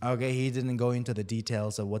 Okay, he didn't go into the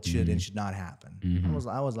details of what should and should not happen. I was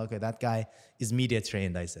like, okay, that guy is media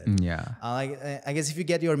trained, I said. I guess if you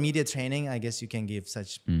get your media training, I guess you can give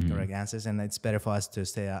such correct answers, and it's better for us to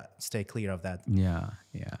stay clear of that.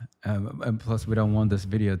 And plus, we don't want this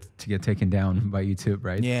video to get taken down by YouTube,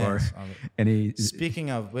 right? Yes. Speaking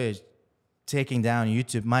of which, taking down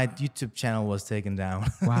YouTube, my YouTube channel was taken down.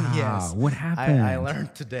 Wow. Yes. What happened? I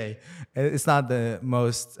learned today. It's not the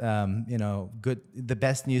most the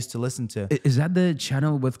best news to listen to. Is that the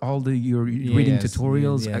channel with all your reading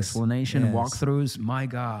tutorials, explanation, walkthroughs? My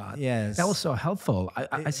God. Yes. That was so helpful.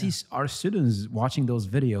 I see our students watching those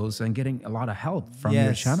videos and getting a lot of help from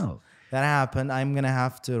your channel. That happened. I'm going to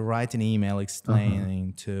have to write an email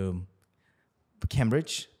explaining to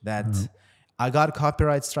Cambridge that I got a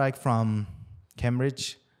copyright strike from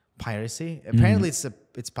Cambridge. Piracy. Apparently,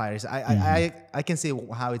 it's piracy. I can see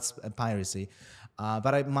how it's piracy,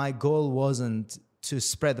 but my goal wasn't to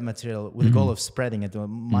spread the material with the goal of spreading it.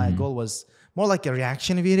 My goal was more like a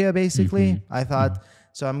reaction video, basically. I thought,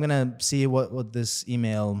 so I'm gonna see what this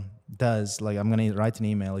email does. Like, I'm gonna write an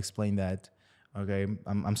email, explain that. Okay,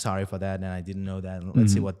 I'm sorry for that, and I didn't know that.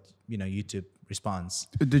 Let's see what YouTube response.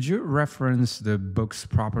 Did you reference the books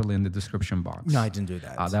properly in the description box? No, I didn't do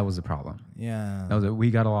that. That was the problem. Yeah. We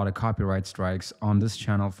got a lot of copyright strikes on this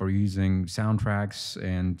channel for using soundtracks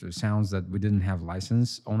and sounds that we didn't have license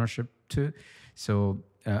ownership to. So,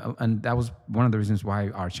 and that was one of the reasons why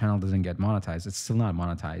our channel doesn't get monetized. It's still not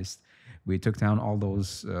monetized. We took down all those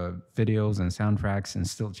videos and soundtracks, and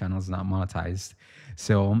still channel's not monetized.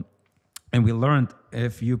 So, and we learned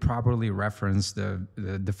if you properly reference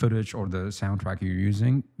the footage or the soundtrack you're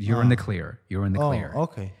using, you're in the clear. You're in the clear.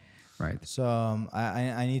 Okay. Right. So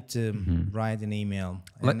I need to write an email.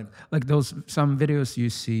 Like those some videos you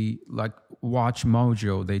see, like Watch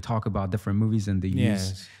Mojo, they talk about different movies and they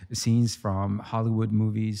use scenes from Hollywood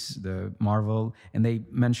movies, the Marvel, and they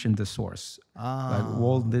mention the source, like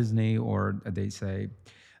Walt Disney, or they say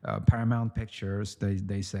Paramount Pictures,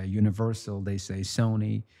 they say Universal, they say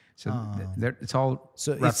Sony. So it's all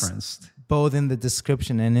referenced. It's both in the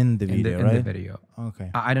description and in the video, right? In the video.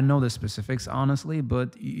 Okay. I don't know the specifics, honestly,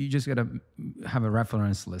 but you just gotta have a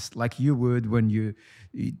reference list, like you would when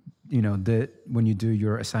when you do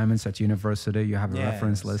your assignments at university. You have a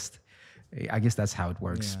reference list. I guess that's how it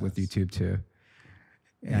works with YouTube too.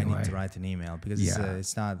 Yeah, anyway. I need to write an email because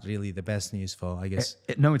it's not really the best news for, I guess.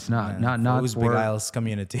 No, it's not. Not Uzbek IELTS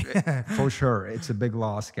community. For sure, it's a big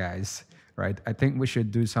loss, guys. Right? I think we should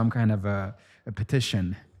do some kind of a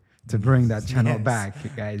petition to bring that channel back,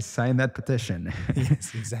 guys. Sign that petition.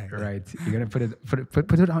 Yes, exactly. Right? You're gonna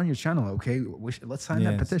put it on your channel, okay? Let's sign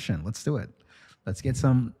that petition. Let's do it. Let's get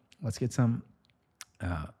some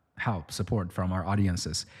help, support from our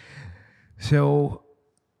audiences. So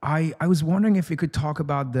I was wondering if you could talk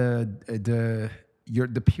about the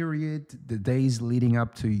period, the days leading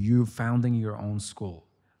up to you founding your own school.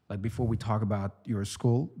 Like before we talk about your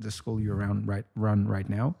school, the school you run right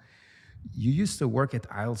now, you used to work at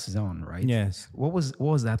IELTS Zone, right? Yes. What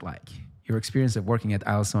was that like? Your experience of working at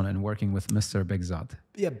IELTS Zone and working with Mr. Begzat?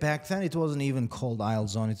 Yeah, back then it wasn't even called IELTS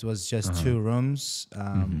Zone. It was just 2 rooms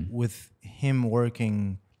with him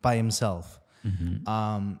working by himself.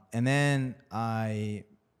 And then I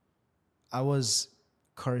was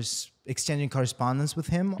exchanging correspondence with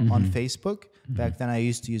him on Facebook. Back then I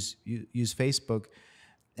used to use Facebook.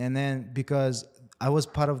 And then because I was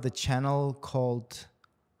part of the channel called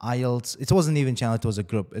IELTS, it wasn't even channel, it was a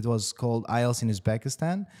group. It was called IELTS in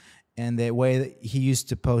Uzbekistan. And the way that he used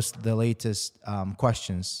to post the latest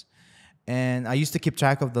questions. And I used to keep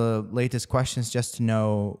track of the latest questions just to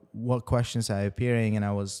know what questions are appearing, and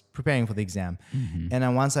I was preparing for the exam. And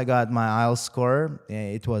then once I got my IELTS score,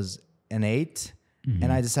 it was an 8.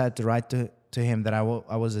 And I decided to write to him that I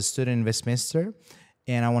was a student in Westminster,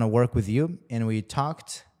 and I want to work with you. And we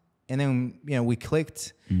talked, and then we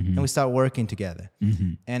clicked, and we started working together.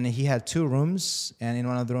 And he had 2 rooms, and in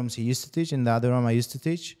one of the rooms he used to teach, in the other room I used to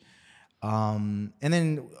teach. And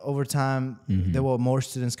then over time there were more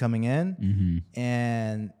students coming in,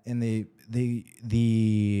 and in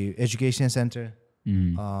the education center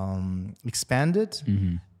expanded,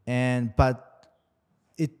 but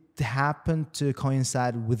it happened to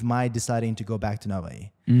coincide with my deciding to go back to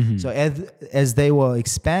Navai. So as they were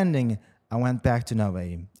expanding, I went back to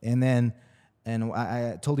Navai, and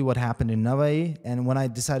I told you what happened in Navai. And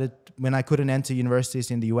when I couldn't enter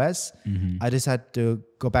universities in the US, I decided to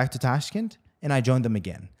go back to Tashkent, and I joined them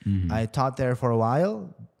again. I taught there for a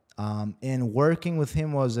while, and working with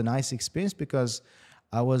him was a nice experience because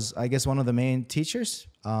I was, I guess, one of the main teachers,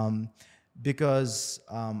 because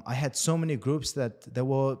I had so many groups that there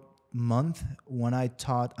were months when I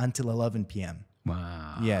taught until 11 p.m.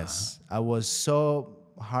 Wow. Yes, I was so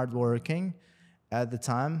hardworking at the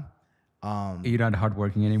time. You're not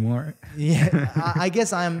hardworking anymore. Yeah, I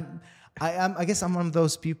guess I'm one of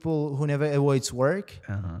those people who never avoids work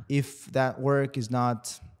if that work is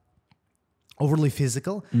not overly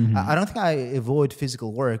physical. I don't think I avoid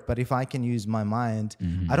physical work, but if I can use my mind,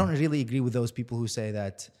 I don't really agree with those people who say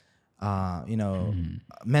that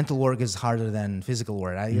mental work is harder than physical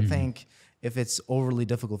work. I think if it's overly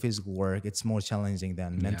difficult physical work, it's more challenging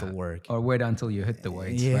than mental work. Or wait until you hit the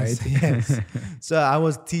weights, right? Yes. So I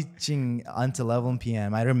was teaching until 11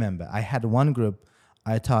 p.m. I remember I had one group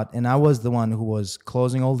I taught, and I was the one who was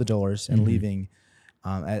closing all the doors and leaving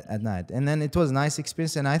at night. And then it was a nice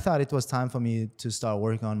experience, and I thought it was time for me to start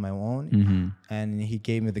working on my own. And he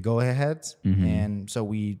gave me the go-ahead, and so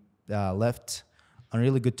we left on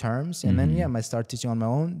really good terms. And then, I started teaching on my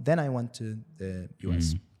own. Then I went to the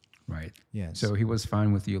US. Right. Yes. So he was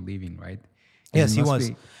fine with you leaving, right? Yes, he was.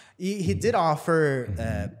 He did offer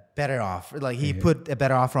better offer. Like he put a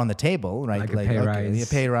better offer on the table, right? Like a pay rise,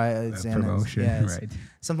 pay rise, and promotion, right?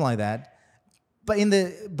 Something like that. But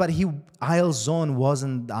IELTS Zone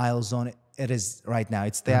wasn't the IELTS Zone it is right now.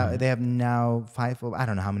 It's they have now 5. I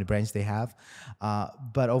don't know how many branches they have,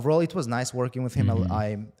 but overall it was nice working with him.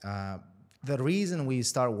 The reason we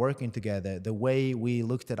started working together, the way we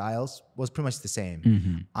looked at IELTS was pretty much the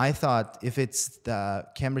same. I thought if it's the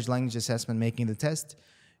Cambridge Language Assessment making the test,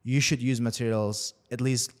 you should use materials, at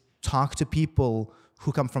least talk to people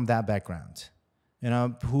who come from that background,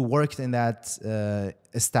 who worked in that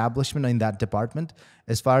establishment, in that department.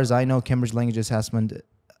 As far as I know, Cambridge Language Assessment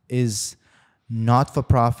is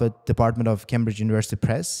not-for-profit department of Cambridge University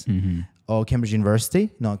Press or Cambridge University.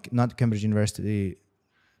 No, not Cambridge University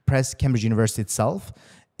Press, Cambridge University itself.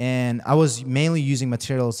 And I was mainly using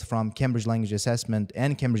materials from Cambridge Language Assessment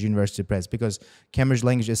and Cambridge University Press, because Cambridge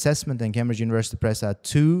Language Assessment and Cambridge University Press are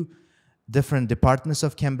 2 different departments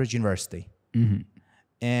of Cambridge University.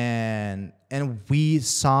 And we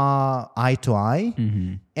saw eye to eye,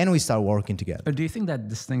 and we started working together. But do you think that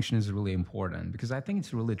distinction is really important? Because I think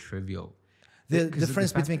it's really trivial. The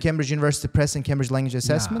difference between Cambridge University Press and Cambridge Language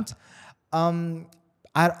Assessment?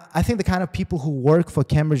 I think the kind of people who work for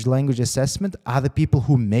Cambridge Language Assessment are the people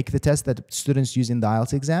who make the test that students use in the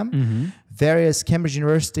IELTS exam. Whereas Cambridge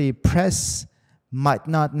University Press might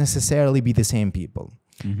not necessarily be the same people.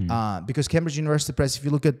 Because Cambridge University Press, if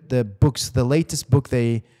you look at the books, the latest book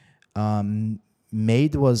they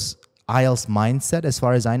made was IELTS Mindset, as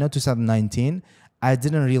far as I know, 2019. I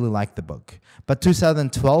didn't really like the book. But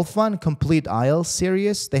 2012 one, Complete IELTS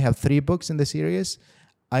series, they have 3 books in the series.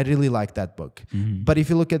 I really like that book. But if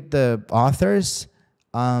you look at the authors,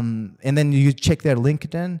 and then you check their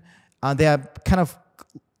LinkedIn, they are kind of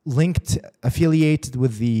linked, affiliated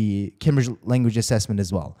with the Cambridge Language Assessment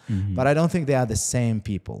as well. But I don't think they are the same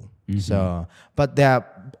people. So, but they are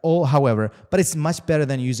all, however, but it's much better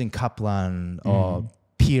than using Kaplan or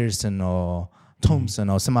Pearson or Thompson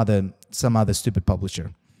or some other stupid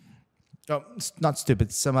publisher. Oh, not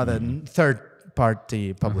stupid, some other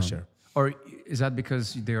third-party publisher. Or is that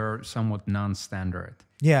because they're somewhat non-standard?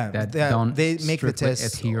 Yeah, that they make the test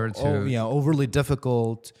adhere to overly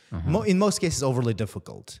difficult. In most cases, overly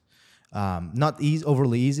difficult. Not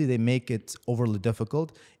overly easy. They make it overly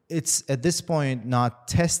difficult. It's at this point not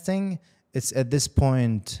testing. It's at this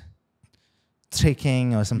point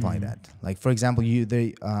tricking or something like that. Like for example,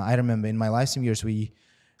 I remember in my lifetime years we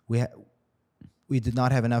did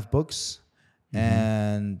not have enough books,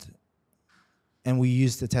 and we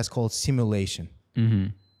used a test called simulation.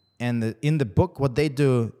 And in the book, what they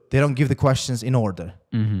do, they don't give the questions in order.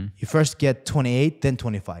 You first get 28, then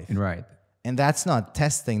 25. Right. And that's not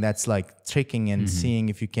testing. That's like tricking and seeing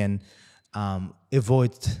if you can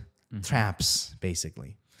avoid traps,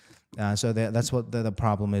 basically. So that's what the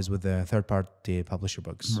problem is with the third-party publisher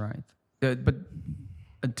books. Right.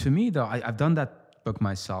 But to me, though, I've done that book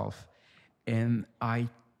myself, and I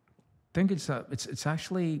think it's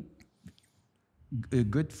actually a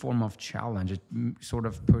good form of challenge. It sort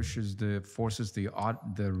of forces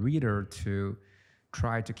the reader to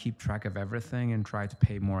try to keep track of everything and try to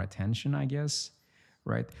pay more attention, I guess.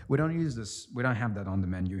 Right? We don't use this. We don't have that on the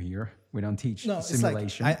menu here. We don't teach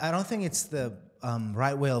simulation. It's like, I don't think it's the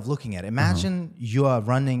right way of looking at it. Imagine you are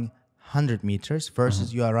running 100 meters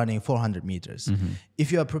versus you are running 400 meters.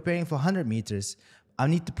 If you are preparing for 100 meters, I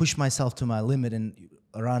need to push myself to my limit and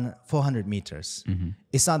run 400 meters.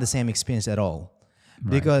 It's not the same experience at all.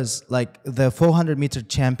 Right. Because like the 400-meter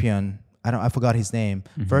champion, I forgot his name,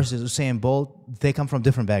 versus Usain Bolt, they come from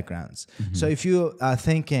different backgrounds. So if you are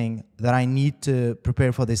thinking that I need to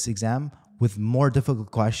prepare for this exam with more difficult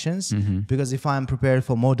questions, because if I'm prepared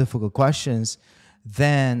for more difficult questions,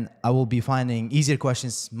 then I will be finding easier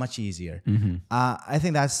questions much easier. I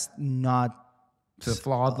think that's not... It's a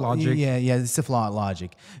flawed logic. Yeah, it's a flawed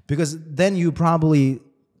logic. Because then you probably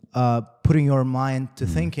putting your mind to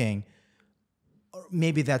thinking,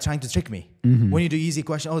 maybe they're trying to trick me. When you do easy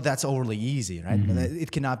question, that's overly easy, right? But it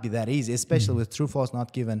cannot be that easy, especially with true, false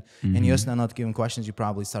not given and yes, no, not given questions. You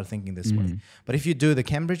probably start thinking this way. But if you do the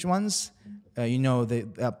Cambridge ones, they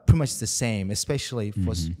are pretty much the same, especially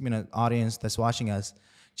for audience that's watching us.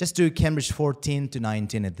 Just do Cambridge 14 to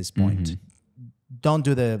 19 at this point. Don't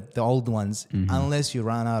do the old ones unless you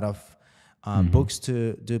run out of books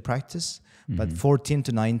to do practice. But 14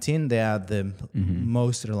 to 19, they are the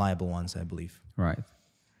most reliable ones, I believe. Right.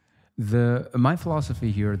 My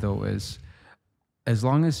philosophy here, though, is as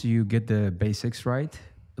long as you get the basics right,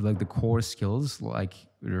 like the core skills, like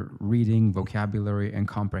reading, vocabulary, and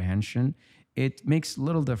comprehension, it makes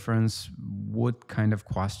little difference what kind of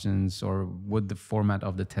questions or what the format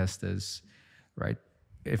of the test is, right?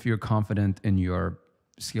 If you're confident in your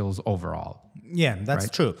skills overall. Yeah, that's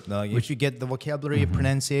true. If you get the vocabulary,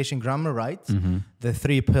 pronunciation, grammar right, the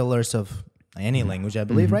 3 pillars of any language, I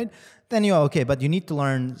believe, right? Then you're okay. But you need to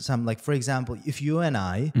learn some, like, for example, if you and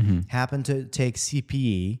I happen to take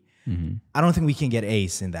CPE, I don't think we can get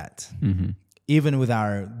Ace in that, even with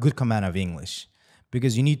our good command of English,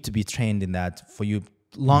 because you need to be trained in that for you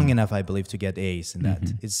long enough, I believe, to get Ace in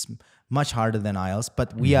that. It's much harder than IELTS,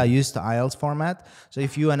 but we are used to IELTS format. So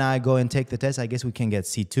if you and I go and take the test, I guess we can get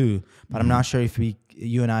C2, but I'm not sure if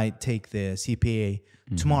you and I take the CPA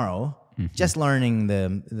tomorrow, just learning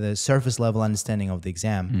the surface level understanding of the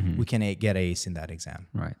exam, we can get Ace in that exam.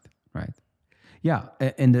 Right. Yeah,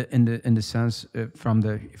 in the sense from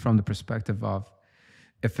the perspective of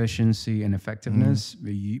efficiency and effectiveness,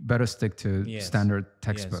 you better stick to standard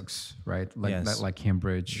textbooks, right? Like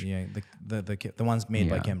Cambridge. Yeah, the ones made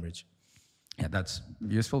by Cambridge. Yeah, that's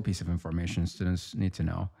a useful piece of information students need to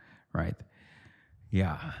know, right?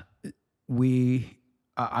 Yeah,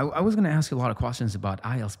 I was going to ask you a lot of questions about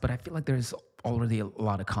IELTS, but I feel like there's already a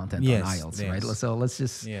lot of content on IELTS, right? So let's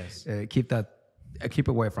just keep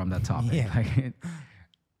away from that topic. Yeah.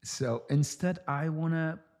 So instead, I want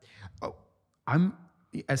to,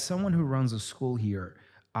 as someone who runs a school here,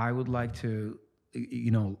 I would like to,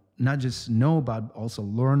 not just know about, also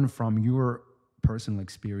learn from your personal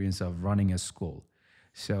experience of running a school.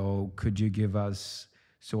 So could you give us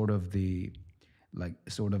sort of the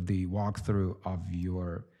walkthrough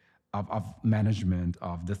of management,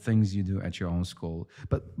 of the things you do at your own school?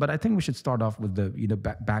 But I think we should start off with the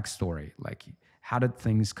backstory. Like, how did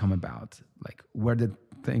things come about? Like, where did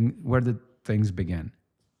things begin?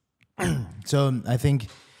 So I think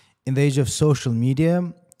in the age of social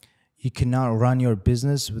media, you cannot run your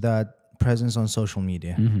business without presence on social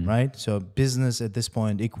media, right? So business at this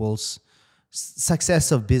point equals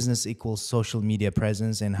success of business equals social media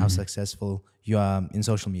presence and how successful you are in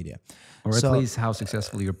social media. Or at least how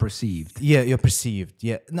successful you're perceived. Yeah, you're perceived.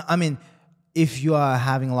 Yeah. No, I mean, if you are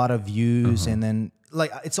having a lot of views and then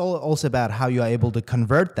like it's also about how you are able to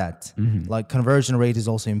convert that. Like conversion rate is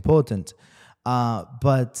also important.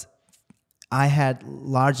 But I had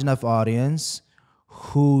large enough audience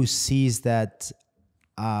who sees that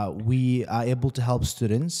we are able to help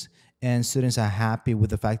students, and students are happy with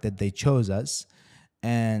the fact that they chose us,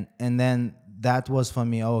 and then that was for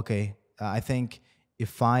me. I think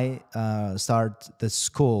if I start the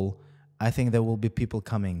school, I think there will be people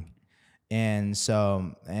coming, and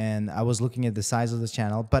I was looking at the size of the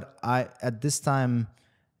channel, but at this time,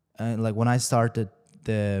 like when I started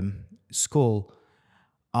the school,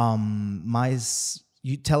 my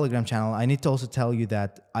Telegram channel, I need to also tell you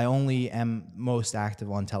that I only am most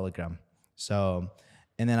active on Telegram. So,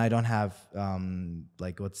 and then I don't have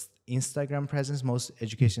what's Instagram presence. Most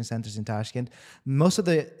education centers in Tashkent, most of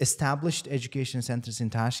the established education centers in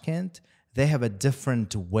Tashkent, they have a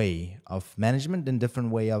different way of management and different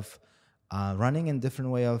way of running and different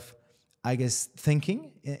way of, I guess,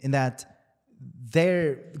 thinking, in that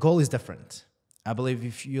their goal is different. I believe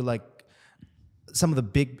if you like some of the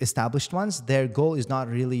big established ones, their goal is not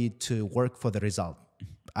really to work for the result.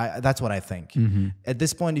 That's what I think. At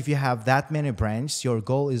this point, if you have that many branches, your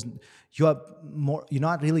goal is you're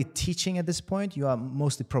not really teaching at this point. You are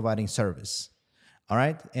mostly providing service. All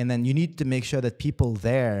right. And then you need to make sure that people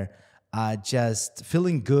there are just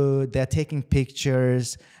feeling good. They're taking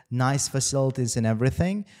pictures, nice facilities and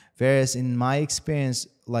everything. Whereas in my experience,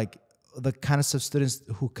 like the kinds of students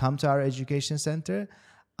who come to our education center,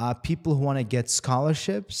 people who want to get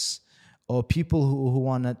scholarships or people who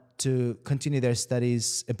want to continue their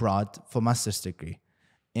studies abroad for master's degree.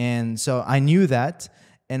 And so I knew that.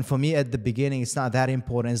 And for me at the beginning, it's not that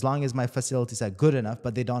important as long as my facilities are good enough,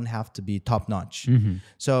 but they don't have to be top notch.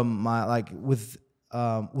 So with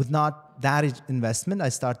not that investment, I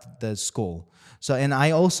started the school. So, and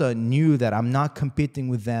I also knew that I'm not competing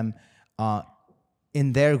with them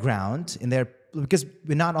in their ground, because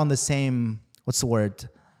we're not on the same,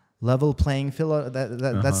 level playing field.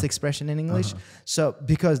 That's the expression in English. So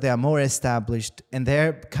because they are more established and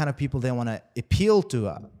they're kind of people they want to appeal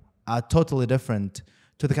to are totally different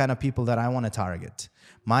to the kind of people that I want to target.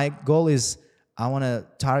 My goal is I want to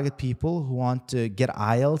target people who want to get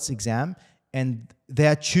IELTS exam, and they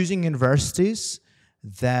are choosing universities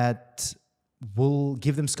that will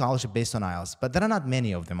give them scholarship based on IELTS, but there are not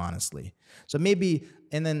many of them, honestly. So maybe,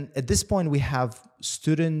 and then at this point we have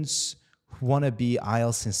students who want to be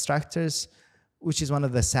IELTS instructors, which is one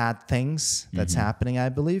of the sad things that's happening, I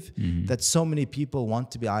believe, that so many people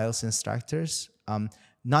want to be IELTS instructors.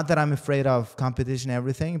 Not that I'm afraid of competition and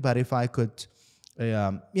everything, but if I could,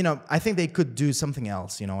 I think they could do something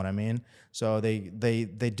else, you know what I mean? So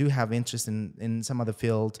they do have interest in some other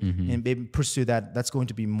field and maybe pursue that. That's going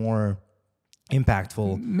to be more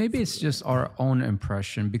impactful. Maybe it's just our own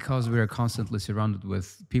impression because we are constantly surrounded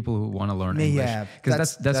with people who want to learn English. Yeah,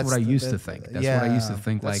 because that's what I used to think. That's what I used to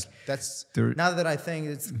think. That's now that I think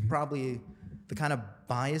it's probably the kind of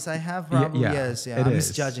bias I have. Probably yes. Yeah, I'm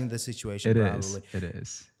misjudging the situation. It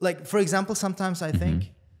is. Like for example, sometimes I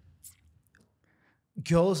think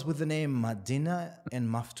girls with the name Madina and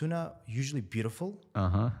Maftuna usually beautiful.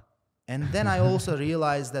 And then I also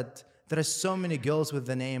realized that there are so many girls with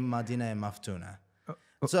the name Madina and Maftuna.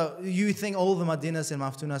 So you think all the Madinas and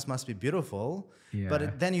Maftunas must be beautiful,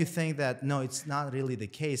 but then you think that, no, it's not really the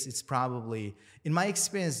case. It's probably, in my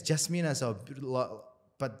experience, Jasminas are,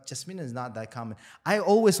 but Jasmina is not that common. I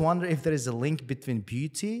always wonder if there is a link between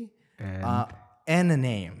beauty and a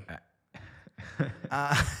name.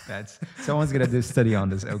 That's someone's gonna do a study on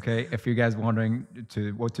this. Okay, if you guys wondering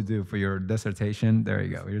what to do for your dissertation, there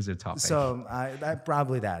you go. Here's your topic. So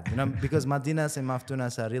probably that, because Madinas and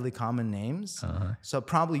Maftunas are really common names. So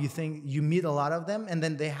probably you think you meet a lot of them, and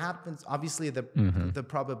then they happen. Obviously, the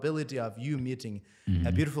probability of you meeting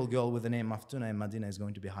a beautiful girl with the name Maftuna and Madina is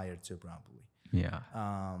going to be higher too, probably. Yeah.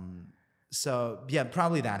 So yeah,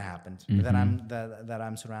 probably that happened. That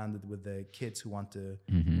I'm surrounded with the kids who want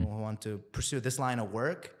to pursue this line of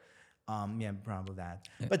work. Yeah, probably that.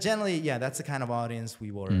 But generally, yeah, that's the kind of audience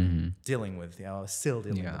we were dealing with. Still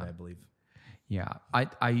dealing with, I believe. Yeah,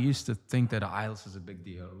 I used to think that IELTS is a big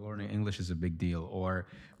deal, learning English is a big deal, or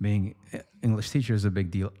being English teacher is a big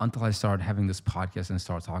deal until I started having this podcast and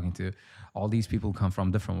started talking to all these people who come from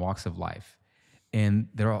different walks of life, and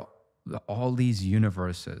there are all these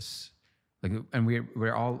universes. And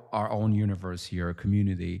we're all our own universe here, a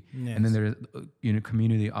community, and then there's a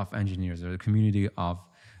community of engineers, there's a community of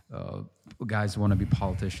guys who want to be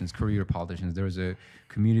politicians, career politicians. There's a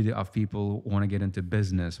community of people who want to get into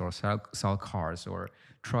business or sell cars or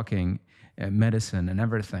trucking, medicine, and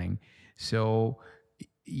everything. So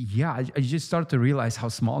yeah, I just started to realize how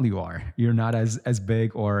small you are. You're not as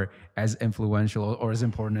big or as influential or as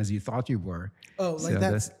important as you thought you were. Oh, like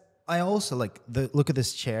that's. I also look at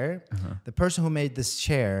this chair. The person who made this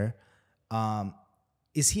chair,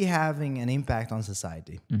 is he having an impact on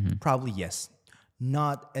society? Probably yes.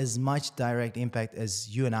 Not as much direct impact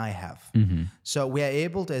as you and I have. So we are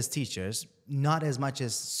able to, as teachers, not as much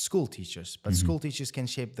as school teachers, but school teachers can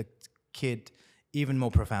shape the kid even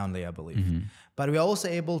more profoundly, I believe. But we are also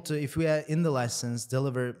able to, if we are in the lessons,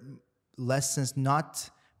 deliver lessons not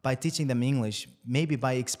by teaching them English, maybe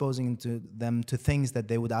by exposing them to things that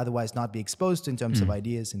they would otherwise not be exposed to in terms of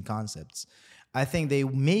ideas and concepts. I think they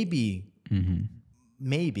maybe,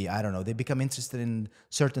 I don't know, they become interested in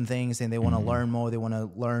certain things and they want to learn more, they want to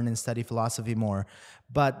learn and study philosophy more.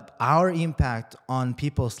 But our impact on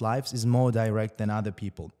people's lives is more direct than other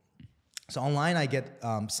people. So online I get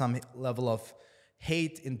some level of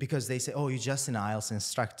hate because they say, oh, you're just an IELTS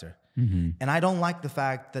instructor. And I don't like the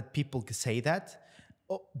fact that people say that.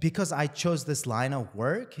 Because I chose this line of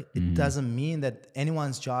work, it doesn't mean that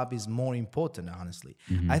anyone's job is more important, honestly.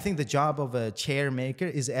 I think the job of a chair maker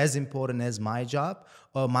is as important as my job,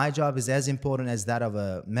 or my job is as important as that of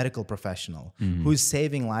a medical professional who's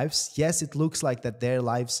saving lives. Yes, it looks like that their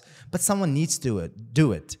lives, but someone needs to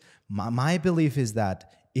do it. My belief is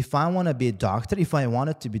that if I want to be a doctor, if I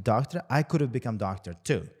wanted to be a doctor, I could have become doctor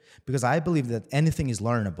too, because I believe that anything is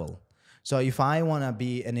learnable. So if I want to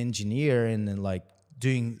be an engineer and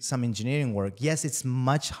doing some engineering work, yes, it's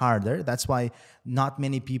much harder. That's why not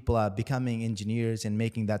many people are becoming engineers and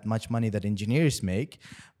making that much money that engineers make.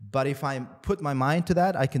 But if I put my mind to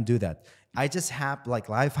that, I can do that. I just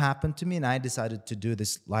life happened to me and I decided to do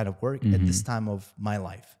this line of work at this time of my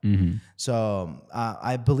life. So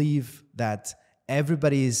I believe that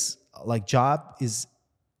everybody's job is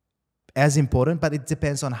as important, but it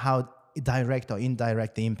depends on how direct or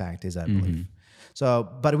indirect the impact is, I believe. So,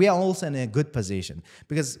 but we are also in a good position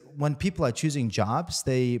because when people are choosing jobs,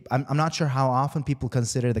 I'm not sure how often people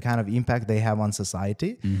consider the kind of impact they have on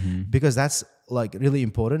society, because that's really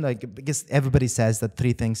important. Because everybody says that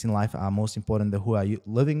 3 things in life are most important: who are you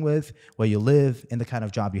living with, where you live, and the kind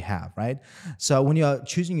of job you have, right? So when you're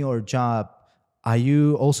choosing your job, are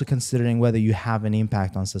you also considering whether you have an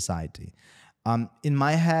impact on society? In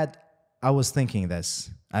my head, I was thinking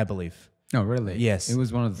this, I believe. Oh, really? Yes. It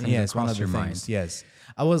was one of the things that crossed your mind. Yes.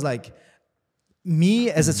 I was like, me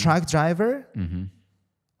as a truck driver,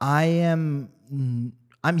 I'm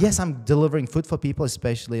delivering food for people,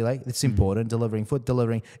 especially it's important, delivering food,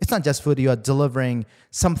 it's not just food, you are delivering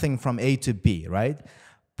something from A to B, right?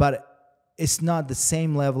 But it's not the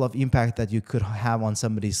same level of impact that you could have on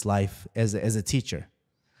somebody's life as a teacher.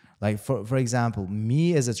 For example,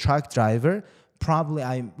 me as a truck driver, probably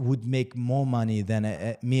I would make more money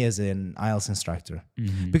than me as an IELTS instructor.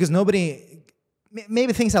 Because nobody,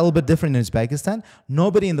 maybe things are a little bit different in Uzbekistan.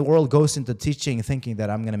 Nobody in the world goes into teaching thinking that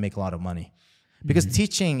I'm going to make a lot of money. Because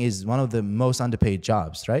teaching is one of the most underpaid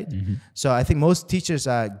jobs, right? So I think most teachers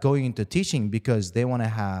are going into teaching because they want to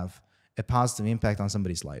have a positive impact on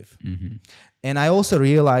somebody's life. And I also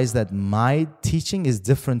realized that my teaching is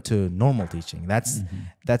different to normal teaching. That's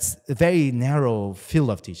a very narrow field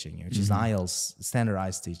of teaching, which is IELTS,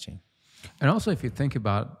 standardized teaching. And also, if you think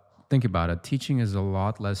about it, teaching is a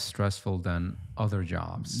lot less stressful than other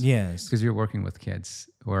jobs. Yes. Because you're working with kids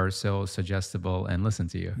who are so suggestible and listen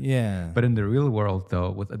to you. Yeah. But in the real world,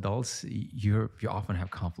 though, with adults, you often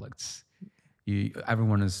have conflicts.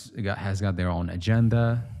 Everyone has got their own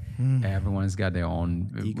agenda. Everyone's got their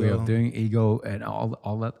own way of doing ego and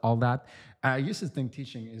all that. I used to think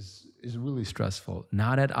teaching is really stressful.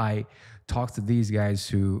 Now that I talk to these guys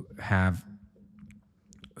who have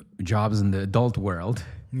jobs in the adult world,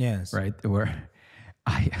 yes, right, where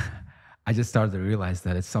I just started to realize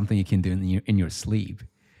that it's something you can do in your sleep.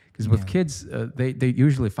 Because with kids, they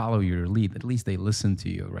usually follow your lead. At least they listen to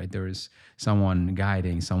you, right? There is someone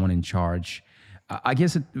guiding, someone in charge. I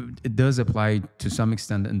guess it does apply to some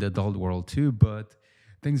extent in the adult world too, but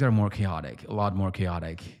things are more chaotic, a lot more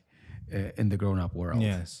chaotic in the grown-up world.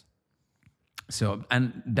 Yes. So,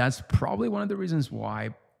 and that's probably one of the reasons why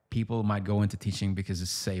people might go into teaching, because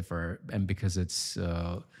it's safer and because it's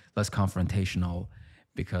less confrontational,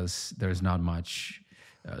 because there's not much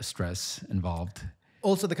stress involved.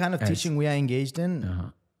 Also, the kind of teaching we are engaged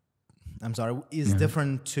in, is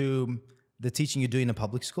different to the teaching you do in a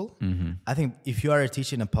public school. I think if you are a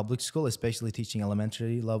teacher in a public school, especially teaching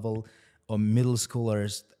elementary level or middle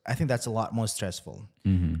schoolers, I think that's a lot more stressful.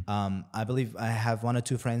 I believe I have one or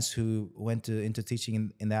two friends who went into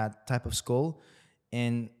teaching in that type of school,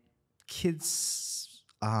 and kids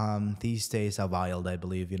these days are wild, I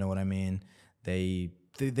believe. You know what I mean? They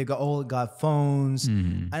all got phones.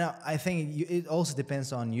 I think it also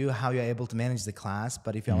depends on you, how you're able to manage the class.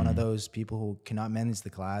 But if you're one of those people who cannot manage the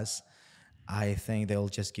class, I think they'll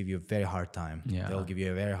just give you a very hard time. Yeah. They'll give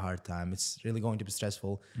you a very hard time. It's really going to be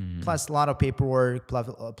stressful. Plus a lot of paperwork,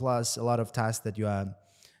 plus a lot of tasks that you are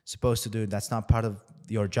supposed to do that's not part of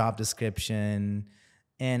your job description.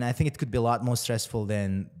 And I think it could be a lot more stressful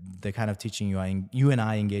than the kind of teaching you and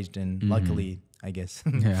I engaged in, luckily, I guess.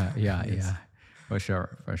 Yeah. For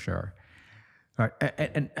sure. All right.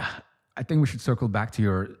 And I think we should circle back to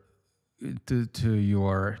your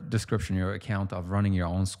description, your account of running your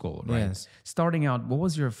own school, right? Yes. Starting out, what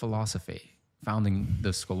was your philosophy founding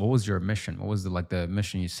the school? What was your mission? What was the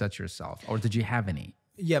mission you set yourself? Or did you have any?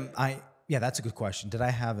 Yeah, that's a good question. Did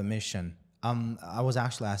I have a mission? I was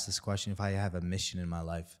actually asked this question, if I have a mission in my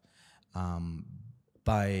life,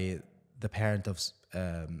 by the parent of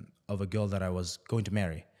a girl that I was going to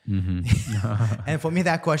marry. And for me,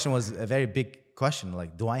 that question was a very big question.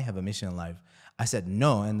 Like, do I have a mission in life? I said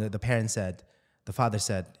no, and the father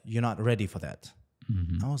said, "You're not ready for that."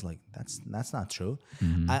 I was like, "That's not true."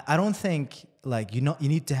 I don't think like you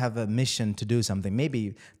need to have a mission to do something.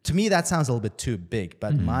 Maybe to me that sounds a little bit too big,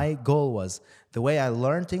 but my goal was, the way I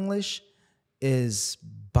learned English is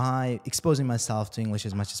by exposing myself to English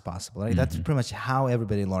as much as possible. Right? That's pretty much how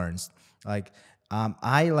everybody learns. Like,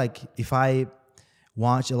 if I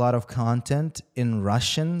watch a lot of content in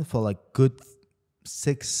Russian for like good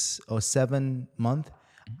 6 or 7 months,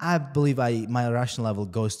 I believe my Russian level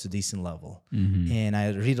goes to decent level. And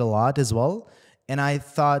I read a lot as well. And I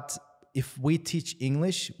thought, if we teach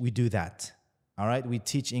English, we do that. All right, we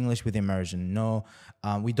teach English with immersion. No,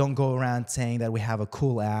 we don't go around saying that we have a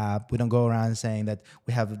cool app. We don't go around saying that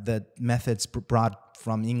we have the methods brought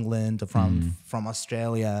from England or from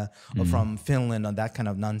Australia or from Finland, or that kind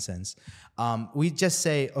of nonsense. We just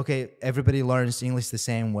say, okay, everybody learns English the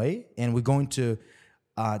same way, and we're going to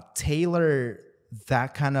tailor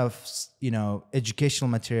that kind of educational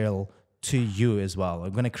material to you as well. We're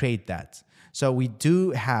going to create that. So we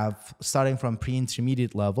do have, starting from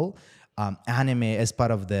pre-intermediate level, anime as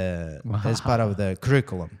part of the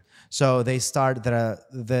curriculum. So they start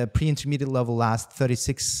the pre-intermediate level lasts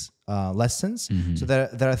 36 lessons. So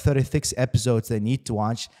there are 36 episodes they need to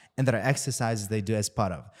watch, and there are exercises they do as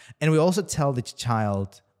part of. And we also tell the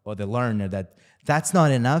child or the learner that that's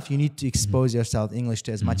not enough. You need to expose yourself to English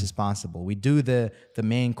to as much as possible. We do the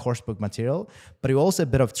main course book material, but we also a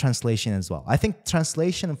bit of translation as well. I think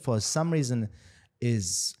translation, for some reason,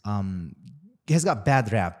 has got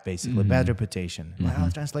bad rap, basically, bad reputation.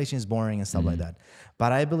 Like, translation is boring and stuff like that.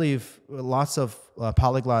 But I believe lots of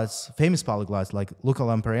famous polyglots like Luca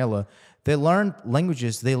Lamparello, they learn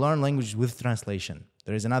language with translation.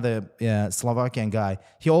 There is another Slovakian guy.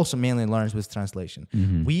 He also mainly learns with translation.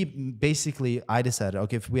 We basically, I decided,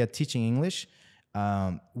 okay, if we are teaching English,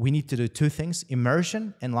 we need to do two things: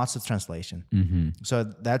 immersion and lots of translation. So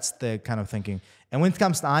that's the kind of thinking. And when it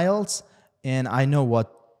comes to IELTS, and I know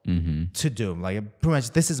what to do. Like pretty much,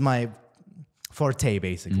 this is my forte,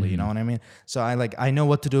 basically. You know what I mean? So I know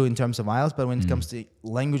what to do in terms of IELTS, but when it comes to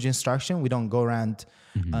language instruction, we don't go around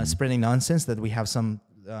spreading nonsense that we have some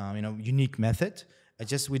unique method.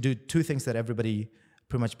 We do two things that everybody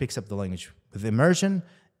pretty much picks up the language with: immersion,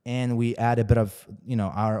 and we add a bit of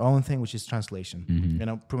our own thing, which is translation.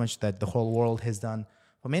 Pretty much that the whole world has done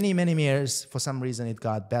for many, many years. For some reason, it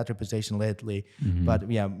got bad reputation lately, but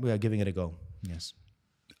yeah, we are giving it a go. Yes.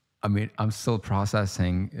 I mean, I'm still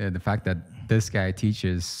processing the fact that this guy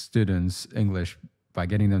teaches students English by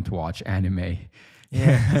getting them to watch anime.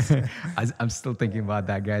 Yeah, I'm still thinking about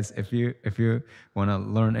that, guys. If you want to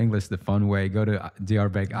learn English the fun way, go to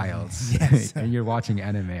Diyorbek IELTS. Yes. And you're watching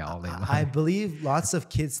anime all day long. I believe lots of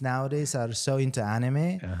kids nowadays are so into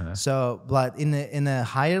anime. So, but in a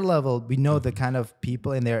higher level, we know the kind of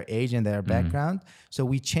people in their age and their background. So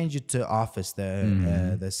we change it to Office,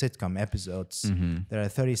 the sitcom episodes. There are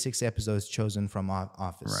 36 episodes chosen from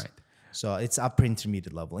Office. Right. So it's upper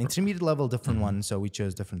intermediate level. Intermediate level, different one. So we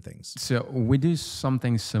chose different things. So we do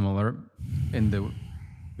something similar in the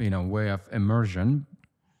way of immersion,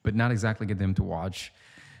 but not exactly get them to watch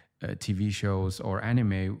TV shows or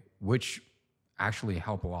anime, which actually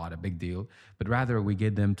help a lot, a big deal. But rather we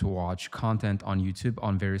get them to watch content on YouTube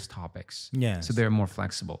on various topics. Yeah. So they're more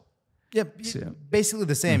flexible. Yep. So, basically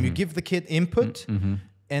the same. You give the kid input.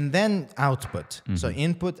 And then output. So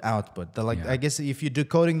input, output. I guess if you do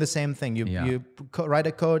coding, the same thing. You write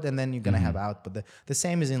a code and then you're gonna have output. The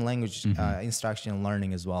same is in language instruction and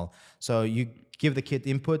learning as well. So you give the kid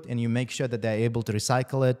input and you make sure that they're able to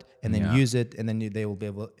recycle it and then use it, and then they will be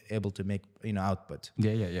able to make output.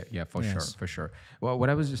 Yeah. For sure. Well, what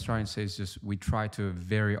I was just trying to say is just we try to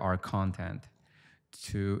vary our content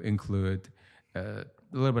to include a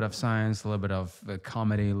little bit of science, a little bit of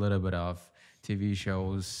comedy, a little bit of TV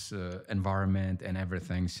shows, environment, and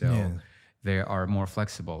everything. So they are more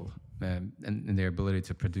flexible in their ability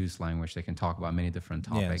to produce language. They can talk about many different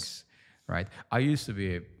topics, right? I used to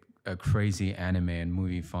be a crazy anime and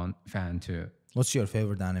movie fan too. What's your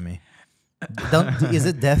favorite anime? Is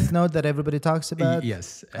it Death Note that everybody talks about?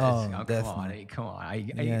 Yes. Come on.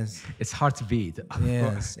 Yes. It's hard to beat.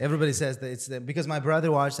 Yes. Everybody says that it's because my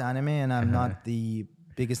brother watched anime and I'm not the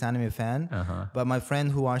biggest anime fan, but my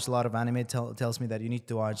friend who watched a lot of anime tells me that you need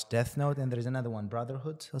to watch Death Note, and there's another one,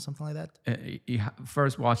 Brotherhood or something like that. You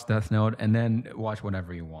first watch Death Note and then watch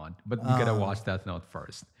whatever you want, but you gotta watch Death Note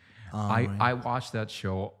first. I watched that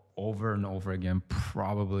show over and over again,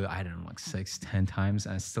 probably, I don't know, like 6-10 times,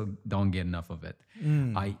 and I still don't get enough of it.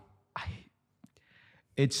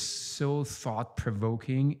 It's so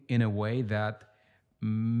thought-provoking in a way that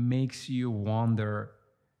makes you wonder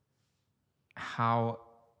how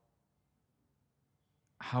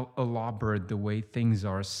elaborate the way things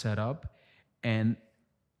are set up, and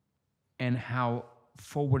how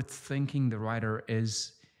forward-thinking the writer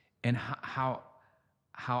is, and how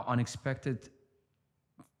unexpected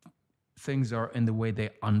things are in the way they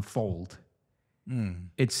unfold.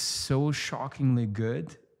 It's so shockingly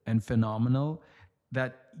good and phenomenal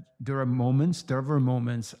that there were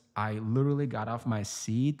moments I literally got off my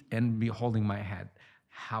seat and be holding my head.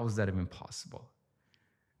 How is that even possible?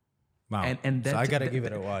 Wow. And so I gotta give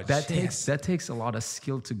it a watch. That takes a lot of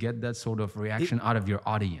skill to get that sort of reaction out of your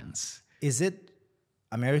audience. Is it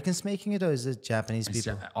Americans making it, or is it Japanese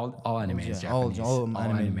people? All anime is Japanese. All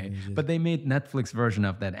anime. But they made Netflix version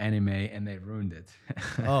of that anime and they ruined it.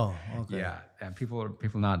 Oh, okay. Yeah, and people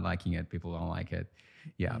not liking it. People don't like it.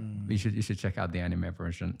 Yeah, you should check out the anime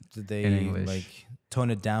version. Did they in English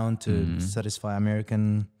tone it down to satisfy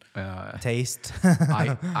American taste?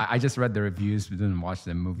 I just read the reviews, but didn't watch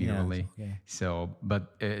the movie really. Okay. So,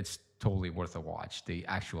 but it's totally worth a watch. The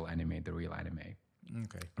actual anime, the real anime.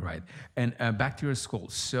 Okay. Right. And back to your school.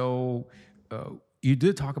 So you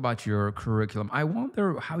did talk about your curriculum. I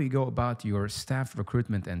wonder how you go about your staff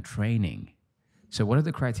recruitment and training. So what are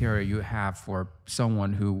the criteria you have for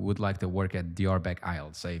someone who would like to work at Diyorbek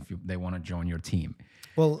IELTS, say if they want to join your team?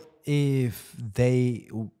 Well, if they,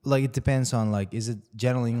 it depends on, is it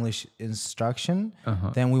general English instruction?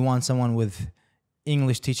 Then we want someone with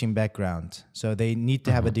English teaching background. So they need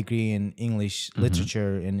to have a degree in English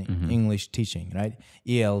literature and English teaching, right?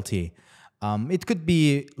 ELT. It could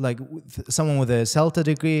be someone with a CELTA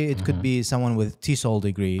degree. It could be someone with TESOL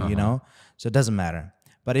degree, so it doesn't matter.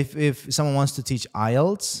 But if someone wants to teach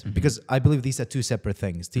IELTS, because I believe these are two separate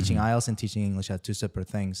things, teaching IELTS and teaching English are two separate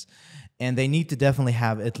things, and they need to definitely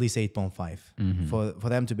have at least 8.5 for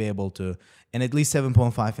them to be able to, and at least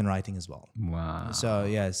 7.5 in writing as well. Wow. So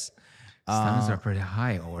yes, standards are pretty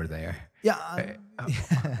high over there. yeah.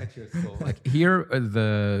 At your school. Like here,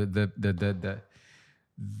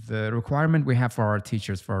 the requirement we have for our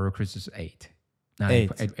teachers, for our recruits, is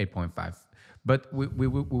 8.5. But we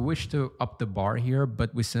wish to up the bar here,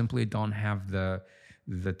 but we simply don't have the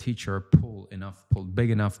teacher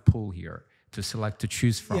big enough pool here to select, to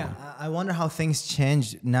choose from. Yeah, I wonder how things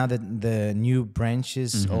change now that the new branch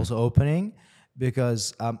is also opening,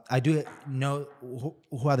 because I do know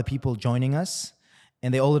who are the people joining us,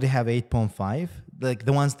 and they already have 8.5, like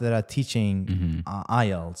the ones that are teaching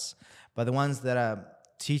IELTS, but the ones that are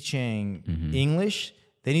teaching English,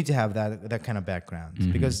 they need to have that kind of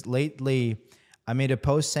background. Because lately I made a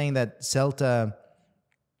post saying that CELTA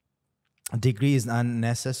degree is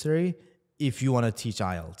unnecessary if you want to teach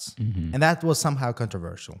IELTS. And that was somehow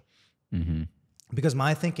controversial. Because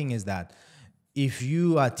my thinking is that if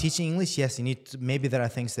you are teaching English, yes, you need to, maybe there are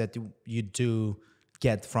things that you do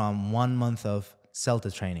get from 1 month of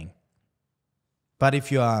CELTA training. But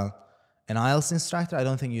if you are an IELTS instructor, I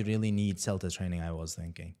don't think you really need CELTA training, I was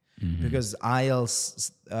thinking. Because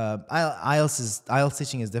IELTS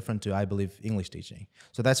teaching is different to, I believe, English teaching.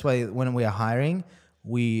 So that's why when we are hiring,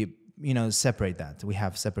 we separate that. We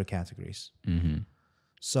have separate categories.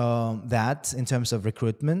 So that in terms of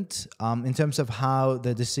recruitment, in terms of how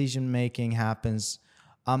the decision making happens,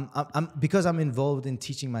 because I'm involved in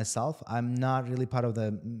teaching myself, I'm not really part of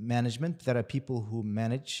the management. There are people who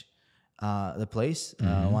manage the place.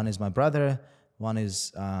 One is my brother. One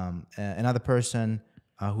is another person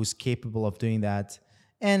who's capable of doing that.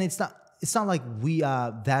 And it's not like we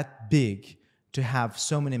are that big to have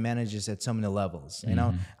so many managers at so many levels. You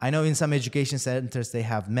know, I know in some education centers they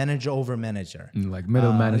have manager over manager, like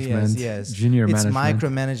middle management, yes, junior management. It's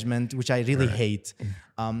micromanagement, which I really hate.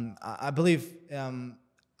 I believe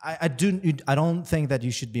I don't think that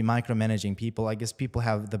you should be micromanaging people. I guess people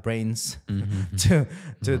have the brains to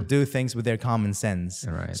do things with their common sense.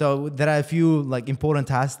 Right. So there are a few like important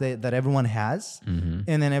tasks that everyone has,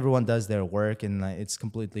 and then everyone does their work, and it's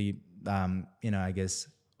completely I guess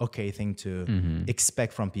okay thing to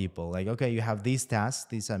expect from people. Like, okay, you have these tasks,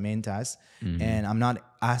 these are main tasks, and I'm not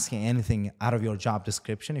asking anything out of your job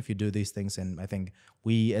description if you do these things. And I think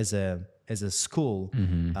we as a school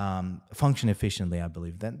function efficiently, I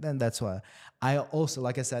believe. Then that's why I also,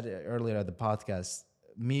 like I said earlier at the podcast,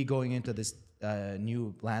 me going into this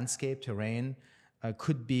new landscape terrain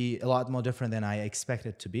could be a lot more different than I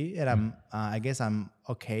expected to be, and I guess I'm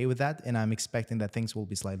okay with that, and I'm expecting that things will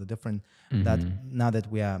be slightly different that now that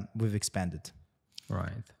we've expanded.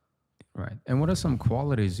 Right. And what are some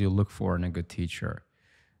qualities you look for in a good teacher?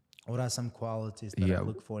 What are some qualities that I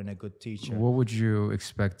look for in a good teacher? What would you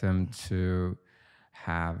expect them to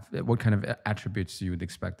have? What kind of attributes you would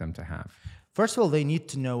expect them to have? First of all, they need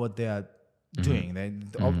to know what they are doing. They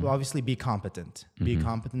obviously be competent. Be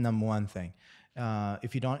competent, number one thing.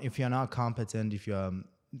 If you're not competent,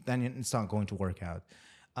 then it's not going to work out.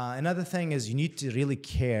 Another thing is you need to really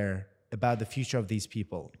care about the future of these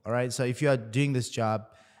people. All right. So if you are doing this job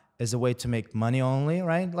as a way to make money only,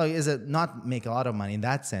 right? Like, is it not make a lot of money in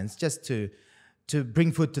that sense, just to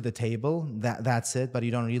bring food to the table? That's it. But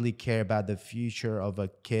you don't really care about the future of a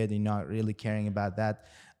kid. You're not really caring about that.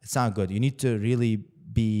 It's not good. You need to really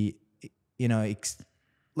be,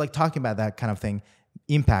 like talking about that kind of thing.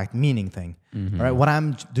 Impact, meaning thing. All right, what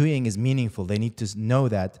I'm doing is meaningful. They need to know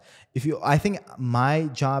that. I think my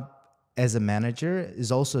job as a manager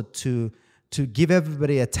is also to give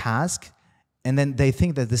everybody a task, and then they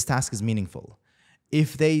think that this task is meaningful.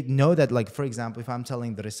 If they know that, like for example, if I'm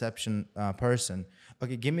telling the reception person,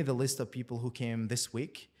 okay, give me the list of people who came this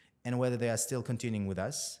week and whether they are still continuing with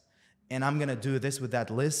us, and I'm gonna do this with that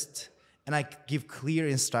list, and I give clear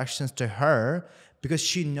instructions to her. Because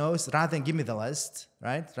she knows, rather than give me the list,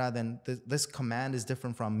 right? Rather than this command is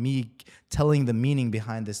different from me telling the meaning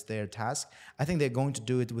behind their task. I think they're going to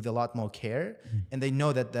do it with a lot more care, and they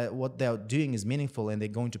know that what they're doing is meaningful, and they're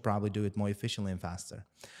going to probably do it more efficiently and faster.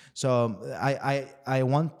 So I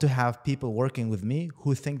want to have people working with me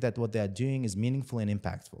who think that what they're doing is meaningful and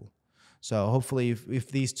impactful. So hopefully,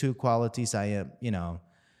 if these two qualities are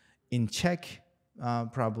in check.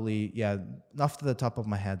 Probably, off the top of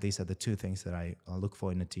my head, these are the two things that I look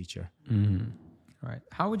for in a teacher. Right.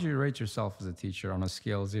 How would you rate yourself as a teacher on a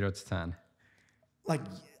scale 0 to 10? Like,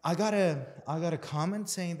 I got a comment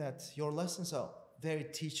saying that your lessons are very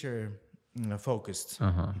teacher focused.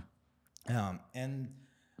 And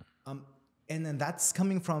And then that's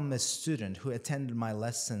coming from a student who attended my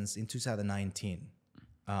lessons in 2019,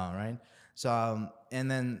 right? So,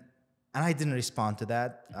 and I didn't respond to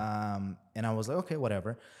that. And I was like, okay,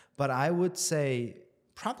 whatever. But I would say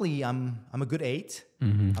probably I'm a good 8.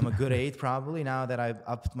 I'm a good 8 probably now that I've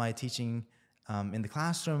upped my teaching in the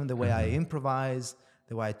classroom, the way I improvise,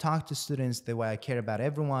 the way I talk to students, the way I care about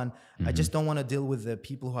everyone. I just don't want to deal with the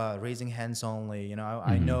people who are raising hands only. You know,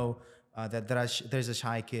 I know that there's a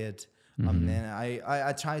shy kid. And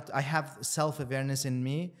I have self-awareness in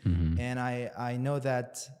me, and I know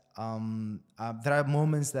that there are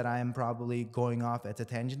moments that I am probably going off at a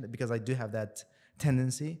tangent because I do have that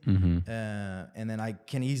tendency, and then I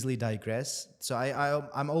can easily digress. So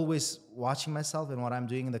I'm always watching myself and what I'm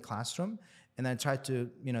doing in the classroom, and I try to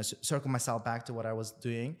circle myself back to what I was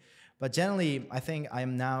doing. But generally, I think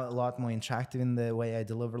I'm now a lot more interactive in the way I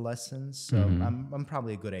deliver lessons. So I'm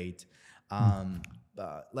probably a good 8.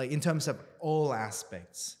 Like in terms of all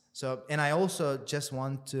aspects. So, and I also just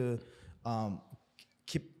want to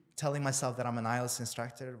keep telling myself that I'm an IELTS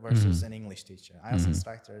instructor versus an English teacher. IELTS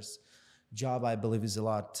instructor's job, I believe, is a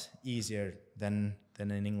lot easier than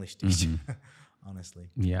an English teacher, honestly.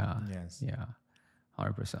 Yeah. Yes. Yeah.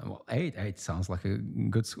 100%. Well, 8 sounds like a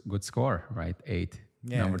good score, right? 8,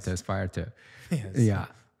 number to aspire to. Yes. Yeah.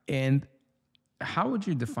 And how would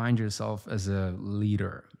you define yourself as a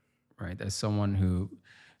leader? Right, as someone who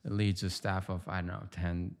leads a staff of, I don't know,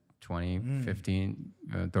 10, 20, 15,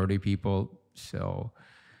 30 people. So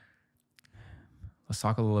let's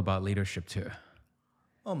talk a little about leadership too.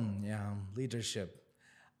 Leadership.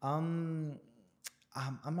 I'm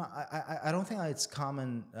not. I don't think it's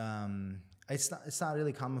common. It's not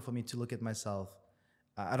really common for me to look at myself.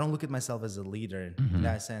 I don't look at myself as a leader in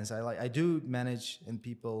that sense. I do manage in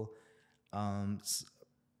people.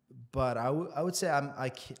 But I would say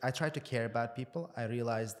I try to care about people. I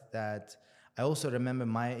realized that I also remember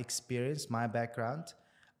my experience, my background,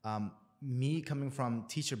 me coming from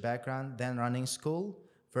teacher background, then running school,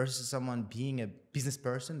 versus someone being a business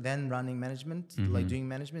person, then running management, like doing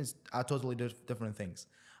management, are totally different things.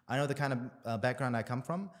 I know the kind of background I come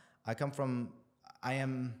from. I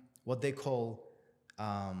am what they call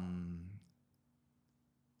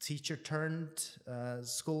teacher turned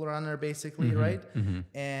school runner, basically, right?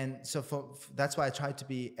 And so that's why I try to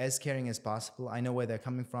be as caring as possible. I know where they're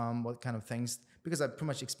coming from, what kind of things, because I pretty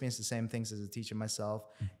much experienced the same things as a teacher myself,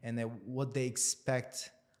 and what they expect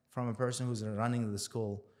from a person who's running the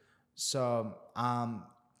school. So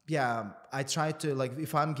I try to, like,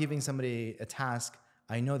 if I'm giving somebody a task,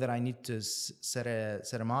 I know that I need to set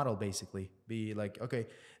a model, basically. Be like, okay,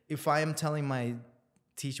 if I am telling my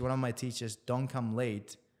teacher, one of my teachers, don't come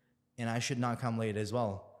late, and I should not come late as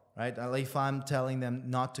well, right? Like if I'm telling them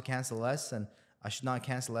not to cancel a lesson, I should not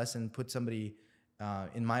cancel a lesson and put somebody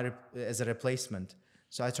as a replacement.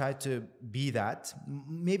 So I try to be that,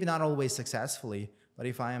 maybe not always successfully, but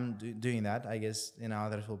if I am doing that, I guess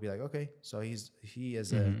others will be like, okay, so he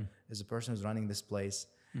is a person who's running this place,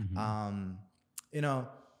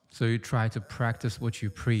 So you try to practice what you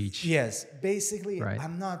preach. Yes, basically, right?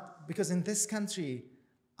 I'm not, because in this country,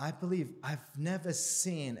 I believe I've never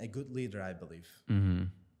seen a good leader. I believe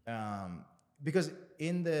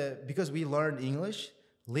because we learned English,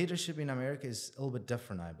 leadership in America is a little bit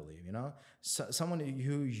different. I believe so someone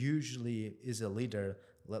who usually is a leader,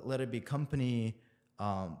 let it be company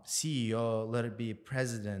CEO, let it be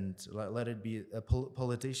president, let it be a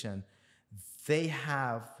politician. They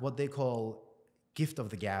have what they call gift of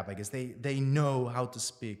the gab. I guess they know how to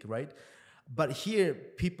speak, right? But here,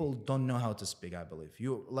 people don't know how to speak, I believe.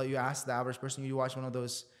 You ask the average person, you watch one of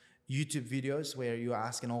those YouTube videos where you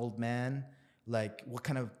ask an old man, like, what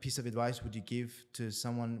kind of piece of advice would you give to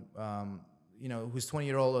someone, who's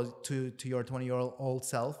 20-year-old or to your 20-year-old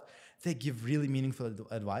self? They give really meaningful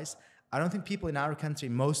advice. I don't think people in our country,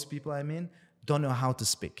 most people, don't know how to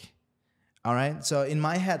speak. All right? So in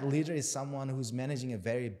my head, leader is someone who's managing a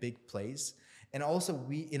very big place. And also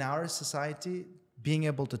in our society, being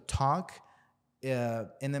able to talk,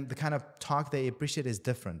 and then the kind of talk they appreciate is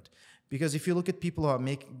different. Because if you look at people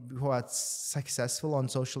who are successful on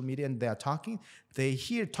social media and they are talking, they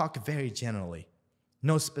talk very generally.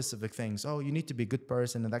 No specific things. Oh, you need to be a good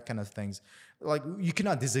person and that kind of things. Like, you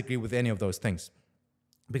cannot disagree with any of those things.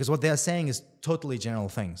 Because what they are saying is totally general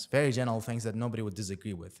things, very general things that nobody would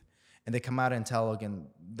disagree with. And they come out and tell, again,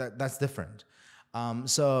 that's different.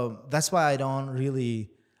 So that's why I don't really...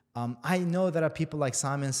 I know there are people like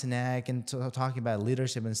Simon Sinek and talking about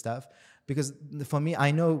leadership and stuff, because for me,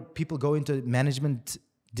 I know people go into management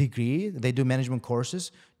degree, they do management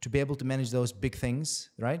courses to be able to manage those big things,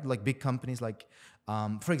 right? Like big companies, like,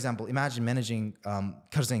 for example, imagine managing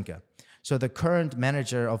Korzinka. So the current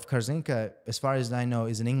manager of Korzinka, as far as I know,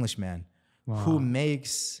 is an Englishman who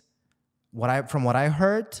makes from what I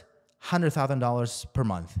heard, $100,000 per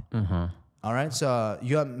month. All right. So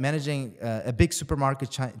you are managing a big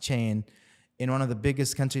supermarket chain in one of the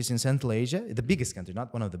biggest countries in Central Asia, the biggest country,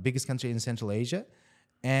 not one of the biggest countries in Central Asia.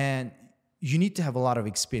 And you need to have a lot of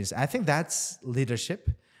experience. I think that's leadership.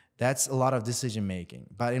 That's a lot of decision making.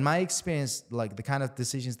 But in my experience, like the kind of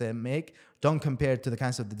decisions they make don't compare to the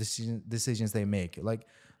kinds of decisions they make. Like,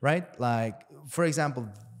 right? Like, for example,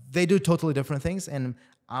 they do totally different things, and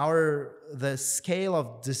the scale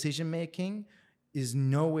of decision making is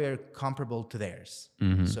nowhere comparable to theirs.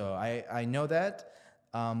 So I know that.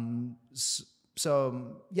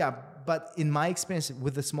 So yeah, but in my experience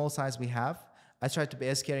with the small size we have, I try to be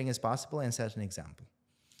as caring as possible and set an example.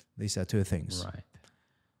 These are two things. Right.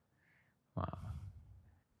 Wow.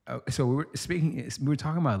 So we were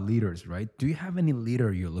talking about leaders, right? Do you have any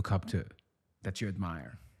leader you look up to that you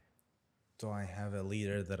admire? Do I have a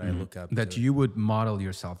leader that I look up that to? you would model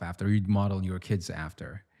yourself after, you'd model your kids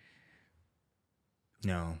after?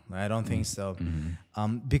 No, I don't think so.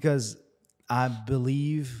 Because I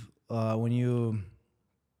believe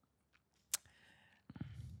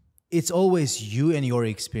it's always you and your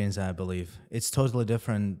experience, I believe. It's totally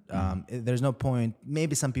different. There's no point.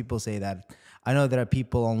 Maybe some people say that. I know there are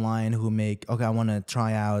people online who I want to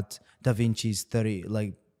try out Da Vinci's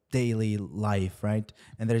daily life, right?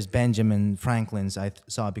 And there's Benjamin Franklin's, I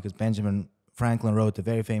saw, because Benjamin Franklin wrote a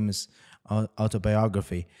very famous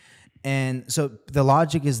autobiography. And so the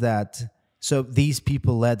logic is that, so these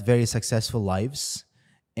people led very successful lives.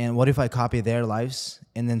 And what if I copy their lives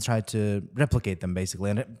and then try to replicate them,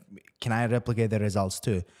 basically? And can I replicate their results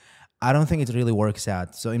too? I don't think it really works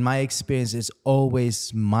out. So in my experience, it's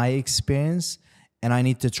always my experience, and I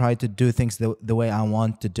need to try to do things the way I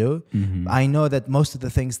want to do. I know that most of the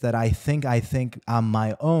things that I think are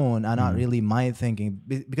my own are not really my thinking,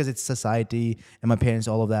 because it's society and my parents,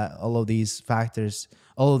 all of that, all of these factors,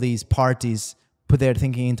 all of these parties put their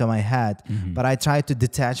thinking into my head. But I try to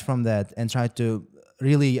detach from that and try to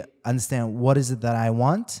really understand what is it that I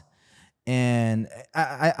want. And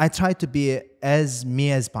I try to be as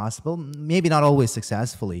me as possible, maybe not always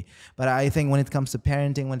successfully, but I think when it comes to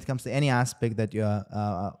parenting, when it comes to any aspect that you're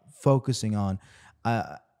focusing on,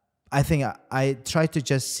 I think I try to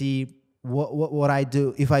just see what I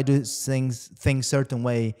do. If I do things certain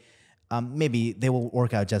way, maybe they will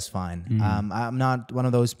work out just fine. I'm not one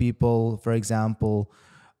of those people, for example,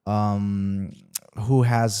 who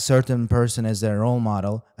has a certain person as their role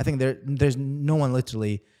model. I think there's no one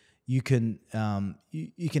literally you can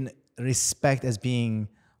respect as being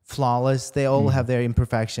flawless. They all have their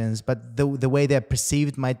imperfections, but the way they're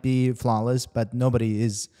perceived might be flawless, but nobody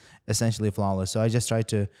is essentially flawless. So I just try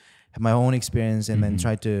to have my own experience and then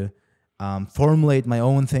try to formulate my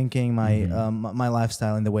own thinking, my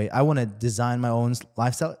lifestyle in the way I want to design my own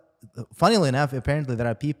lifestyle. Funnily enough, apparently there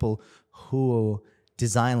are people who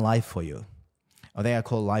design life for you, or they are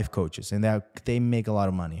called life coaches, and they make a lot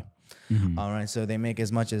of money. All right, so they make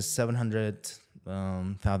as much as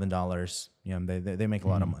 $700,000. They make a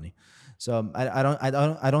lot of money. So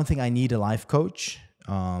I don't think I need a life coach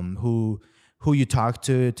who you talk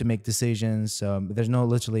to make decisions. There's no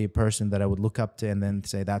literally person that I would look up to and then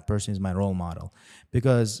say that person is my role model.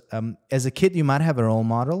 Because as a kid, you might have a role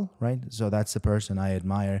model, right? So that's the person I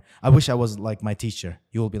admire. I wish I was like my teacher.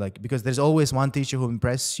 You will be like, because there's always one teacher who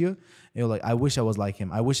impresses you. You're like, I wish I was like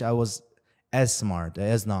him. I wish I was as smart,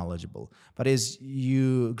 as knowledgeable. But as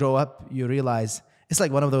you grow up, you realize it's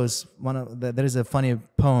like there is a funny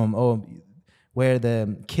poem, where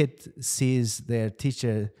the kid sees their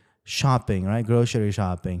teacher shopping, right? Grocery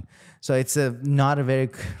shopping. So it's not a very,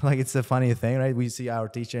 it's a funny thing, right? We see our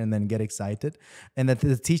teacher and then get excited. And that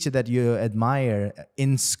the teacher that you admire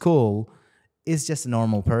in school is just a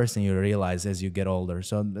normal person, you realize as you get older.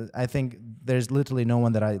 So I think there's literally no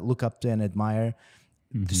one that I look up to and admire.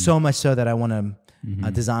 So much so that I want to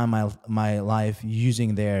design my life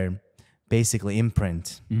using their basically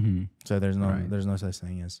imprint. So there's no such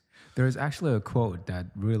thing as. There's actually a quote that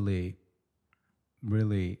really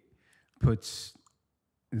puts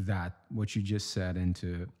that what you just said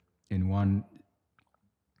in one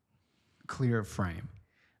clear frame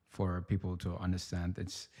for people to understand.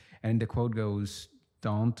 And the quote goes,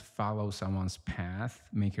 "Don't follow someone's path,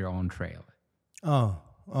 make your own trail." Oh,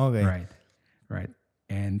 okay. Right.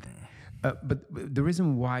 And but the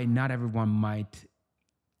reason why not everyone might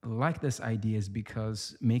like this idea is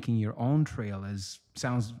because making your own trail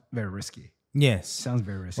sounds very risky. Yes. Sounds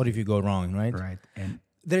very risky. What if you go wrong, right? Right. And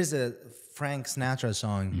there's a Frank Sinatra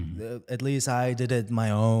song. At least I did it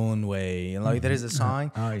my own way. Like there is a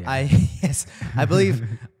song. Oh, yeah. I believe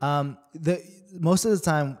most of the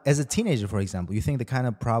time, as a teenager, for example, you think the kind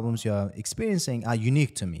of problems you're experiencing are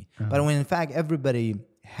unique to me. But when in fact everybody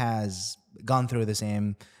has gone through the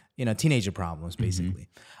same, teenager problems, basically.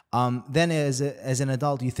 Then as an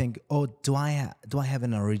adult, you think, oh, do I have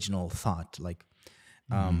an original thought? Like,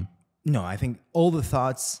 no, I think all the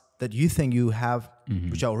thoughts that you think you have,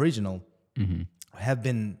 which are original, have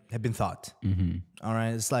been thought. All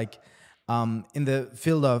right, it's like in the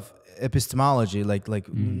field of epistemology, like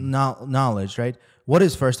knowledge, right?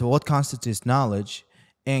 What constitutes knowledge,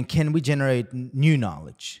 and can we generate new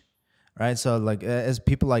knowledge, right? So like as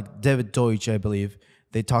people like David Deutsch, I believe,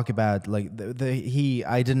 they talk about like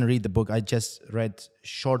I didn't read the book. I just read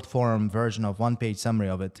short form version of 1-page summary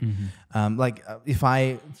of it. If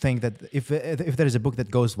I think that if there is a book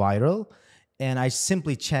that goes viral, and I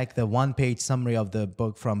simply check the 1-page summary of the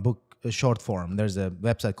book from short form. There's a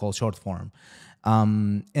website called Short Form,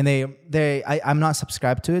 and I'm not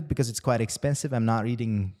subscribed to it because it's quite expensive. I'm not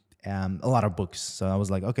reading a lot of books, so I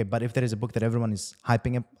was like, okay, but if there is a book that everyone is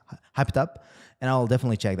hyped up, and I'll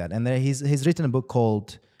definitely check that. And he's written a book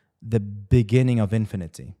called The Beginning of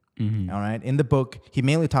Infinity. All right. In the book, he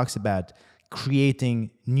mainly talks about creating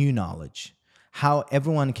new knowledge, how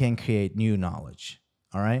everyone can create new knowledge.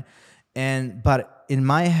 All right. But in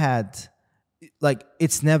my head, like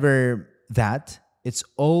it's never that. It's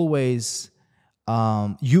always,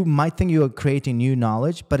 you might think you are creating new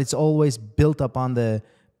knowledge, but it's always built up on the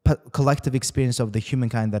collective experience of the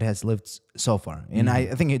humankind that has lived so far. And I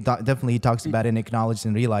think he definitely talks about it and acknowledged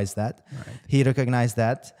and realized that. Right. He recognized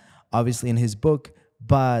that, obviously, in his book.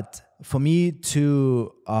 But for me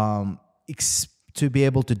to be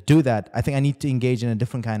able to do that, I think I need to engage in a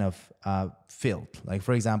different kind of field. Like,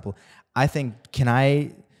 for example, I think, can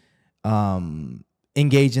I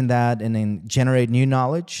engage in that and then generate new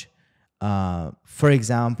knowledge? For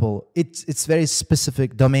example, it's very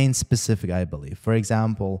specific, domain specific, I believe. For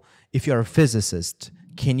example, if you're a physicist,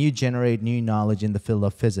 can you generate new knowledge in the field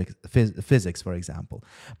of physics, for example?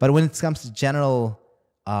 But when it comes to general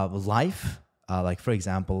life, like for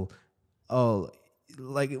example,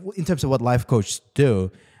 like in terms of what life coaches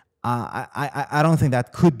do, I don't think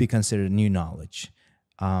that could be considered new knowledge.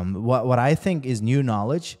 What I think is new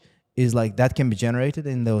knowledge is like that can be generated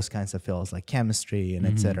in those kinds of fields like chemistry and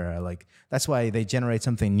etc. Like that's why they generate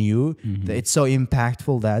something new. It's so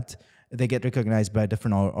impactful that they get recognized by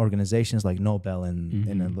different organizations like Nobel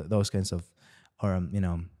and those kinds of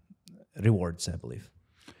rewards, I believe.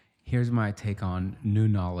 Here's my take on new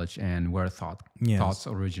knowledge and where thoughts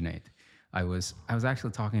originate. I was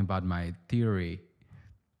actually talking about my theory.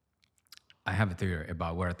 I have a theory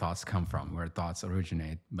about where thoughts come from, where thoughts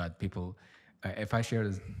originate. But people, if I share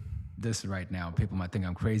this right now, people might think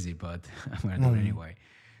I'm crazy, but I'm going to do it anyway.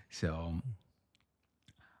 So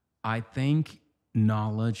I think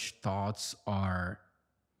knowledge, thoughts are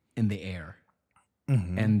in the air,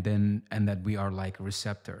 and that we are like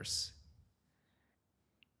receptors.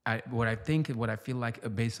 What I feel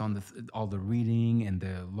like, based on all the reading and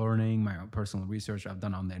the learning, my own personal research I've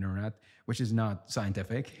done on the internet, which is not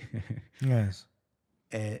scientific. Yes.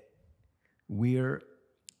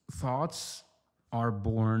 Thoughts are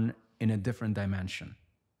born in a different dimension.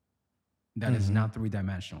 That is not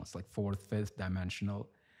 3-dimensional. It's like 4th, 5th dimensional.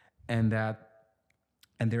 And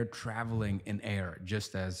they're traveling in air,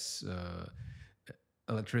 just as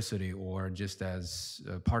electricity or just as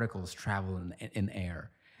particles travel in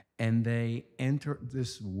air. And they enter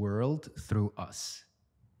this world through us.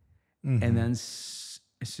 And then,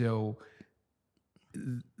 so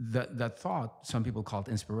that thought, some people call it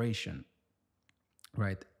inspiration,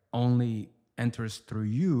 right? Only enters through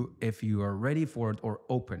you if you are ready for it or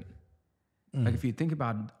open. Like if you think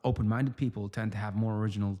about open-minded people tend to have more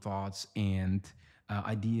original thoughts and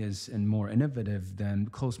ideas and more innovative than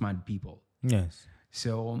close-minded people. Yes.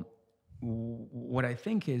 So what I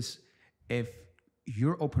think is, if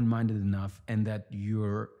you're open-minded enough and that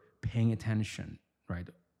you're paying attention, right,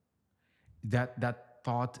 that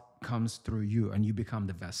thought comes through you and you become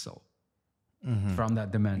the vessel from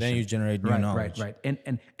that dimension. Then you generate new knowledge. Right.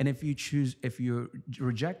 And if you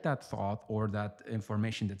reject that thought or that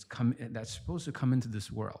information that's supposed to come into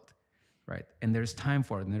this world, right, and there's time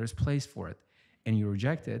for it and there's place for it, and you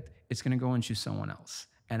reject it, it's going to go into someone else.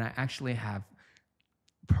 And I actually have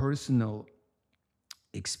personal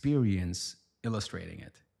experience illustrating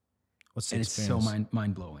it. What's the It's experience? so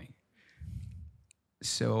mind-blowing.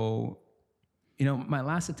 So, my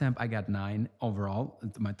last attempt, I got 9 overall,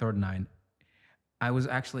 my third 9. I was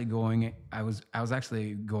actually going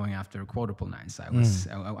after quadruple nines.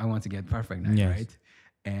 I want to get perfect nine, Yes. right?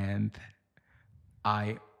 And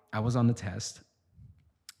I was on the test,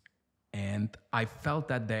 and I felt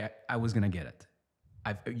that day I was gonna get it.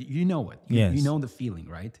 You know it. Yes. You know the feeling,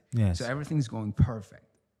 right? Yes. So everything's going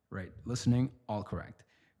perfect, right? Listening, all correct.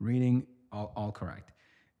 Reading, all correct.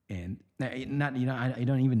 And not, I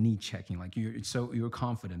don't even need checking. Like you're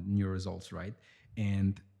confident in your results, right?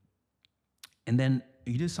 And then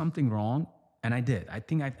you do something wrong, and I did. I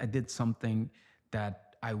think I did something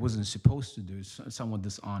that I wasn't supposed to do, somewhat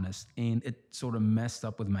dishonest, and it sort of messed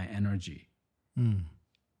up with my energy. And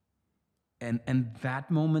that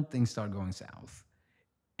moment, things start going south.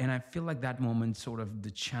 And I feel like that moment, sort of the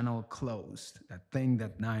channel closed. That thing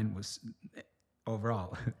that 9 was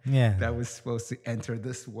overall, that was supposed to enter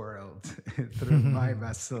this world through my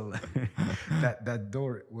vessel. that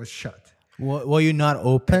door was shut. Were you not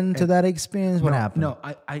open to that experience? What happened? No,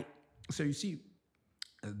 so you see,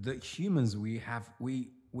 the humans, we have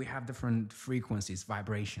different frequencies,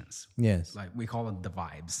 vibrations. Yes. Like we call it the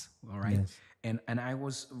vibes, all right? Yes. And I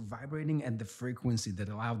was vibrating at the frequency that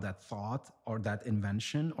allowed that thought or that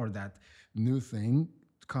invention or that new thing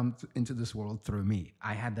to come into this world through me.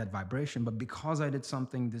 I had that vibration, but because I did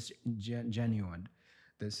something this genuine,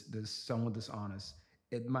 this somewhat dishonest,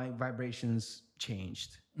 my vibrations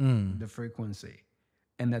changed, the frequency,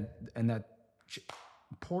 and that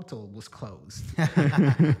portal was closed.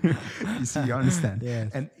 You understand?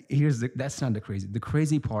 Yes. And that's not the crazy. The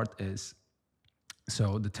crazy part is,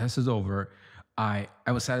 so the test is over. I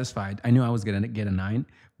was satisfied. I knew I was gonna get a 9,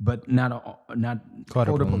 but not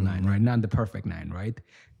quadruple 9, right? Not the perfect 9, right?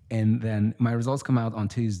 And then my results come out on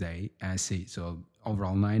Tuesday, and I see, so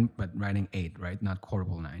overall 9, but writing 8, right? Not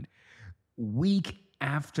quadruple 9. Week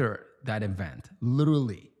after that event,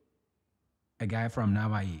 literally, a guy from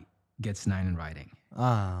Navai gets 9 in writing.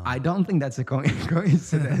 I don't think that's a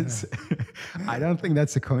coincidence. I don't think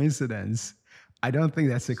that's a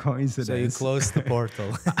coincidence. So you closed the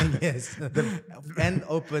portal. Yes. And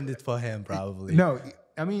opened it for him, probably. No,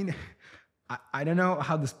 I mean, I don't know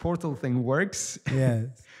how this portal thing works. Yes.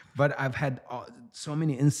 But I've had so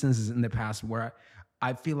many instances in the past where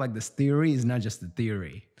I feel like this theory is not just a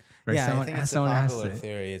theory. Right? Yeah, I think it's a popular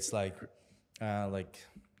theory. It's like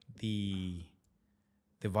the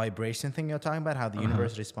vibration thing you're talking about, how the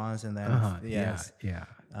universe responds, and then yes, yeah.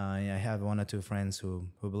 I have 1 or 2 friends who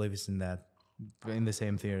believes in that, in the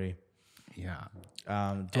same theory. Yeah.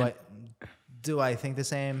 Do I think the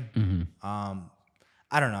same?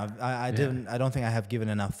 I don't know. I don't think I have given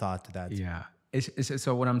enough thought to that. Yeah.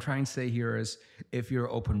 So what I'm trying to say here is, if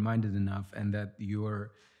you're open-minded enough and that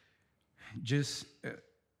you're just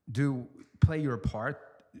play your part,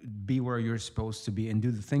 be where you're supposed to be, and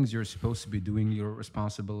do the things you're supposed to be doing, your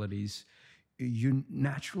responsibilities, you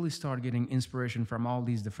naturally start getting inspiration from all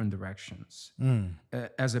these different directions,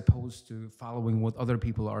 as opposed to following what other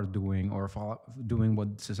people are doing or doing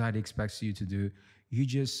what society expects you to do. You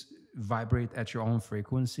just vibrate at your own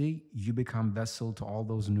frequency. You become vessel to all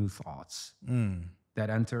those new thoughts that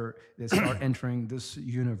start entering this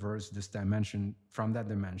universe, this dimension, from that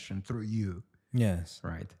dimension through you. Yes.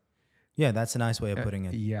 Right. Yeah, that's a nice way of putting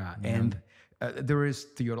it. Yeah. And there is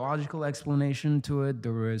theological explanation to it.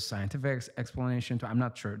 There is scientific explanation to it. I'm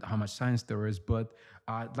not sure how much science there is, but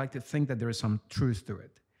I'd like to think that there is some truth to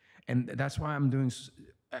it. And that's why I'm doing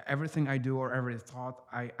everything I do, or every thought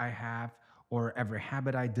I have, or every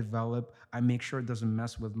habit I develop, I make sure it doesn't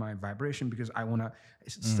mess with my vibration, because I want to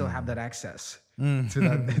still have that access to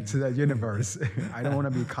that universe. I don't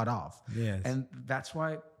want to be cut off. Yes. And that's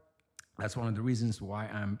one of the reasons why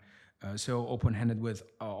I'm so open-handed with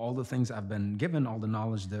all the things I've been given, all the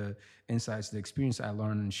knowledge, the insights, the experience I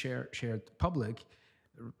learned, and shared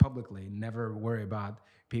publicly. Never worry about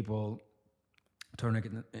people turning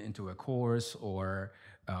it into a course, or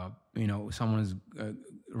someone is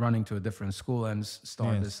running to a different school and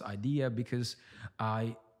start this idea, because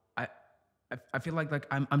I feel like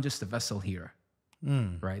I'm just a vessel here,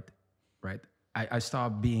 right. I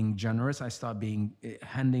stop being generous. I stop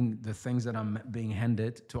handing the things that I'm being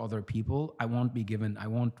handed to other people. I won't be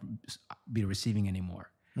receiving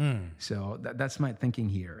anymore. So that's my thinking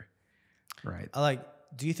here, right?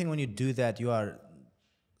 Do you think when you do that, you are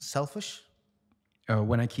selfish?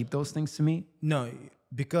 When I keep those things to me? No,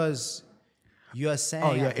 because you are saying.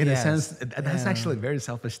 Oh yeah, in a sense, that's actually a very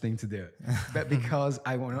selfish thing to do. But because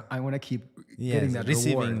I want to keep getting that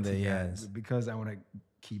receiving reward. Because I want to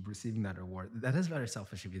keep receiving that reward. That is very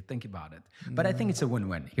selfish if you think about it. But I think it's a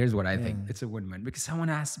win-win. Here's what I think. It's a win-win, because someone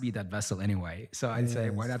has to be that vessel anyway. So I'd say,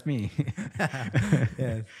 why not me?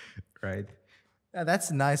 Yes. Right. Yeah,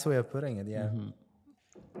 that's a nice way of putting it. Yeah.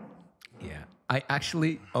 Yeah, I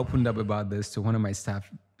actually opened up about this to one of my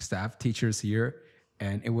staff teachers here,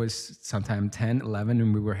 and it was sometime 10, 11,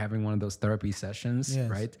 and we were having one of those therapy sessions, Yes.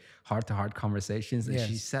 right? Heart-to-heart conversations, and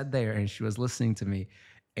she Yes. sat there and she was listening to me,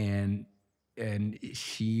 and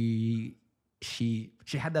she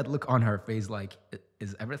had that look on her face like,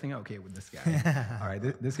 is everything okay with this guy? All right,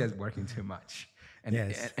 this guy's working too much. And,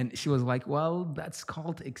 Yes. and she was like, well, that's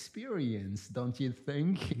called experience, don't you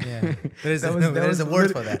think? Yeah. There's a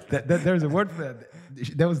word for that. There's a word for that.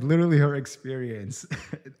 That was literally her experience,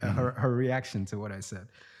 her reaction to what I said.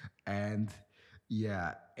 And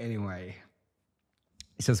yeah, anyway,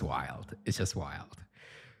 it's just wild. It's just wild.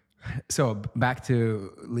 So back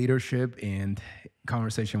to leadership and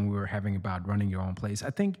conversation we were having about running your own place.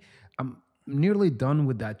 I think I'm nearly done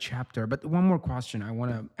with that chapter, but one more question I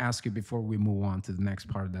want to ask you before we move on to the next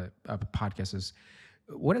part of the podcast is,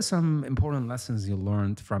 what are some important lessons you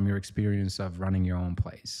learned from your experience of running your own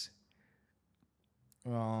place?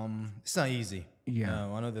 It's not easy. Yeah.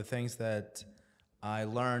 One of the things that I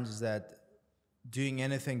learned is that doing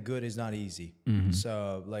anything good is not easy.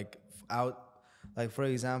 So for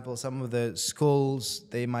example, some of the schools,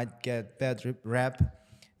 they might get bad rep.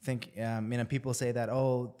 People say that,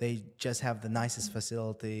 oh, they just have the nicest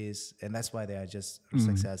facilities and that's why they are just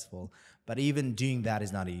successful. But even doing that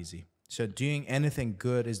is not easy. So doing anything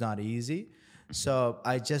good is not easy. So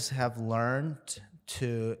I just have learned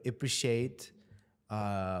to appreciate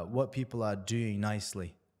what people are doing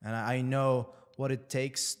nicely. And I know what it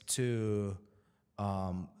takes to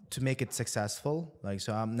make it successful.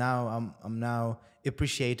 So I'm now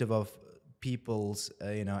appreciative of people's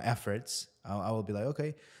efforts. I will be like,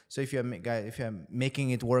 okay, so if you're making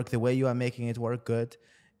it work the way you are making it work, good.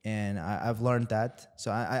 And I've learned that.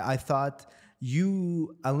 So I thought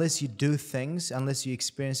unless you do things, unless you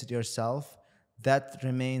experience it yourself, that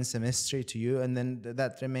remains a mystery to you, and then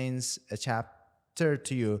that remains a chapter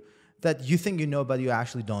to you that you think you know, but you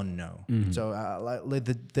actually don't know. So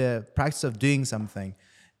the practice of doing something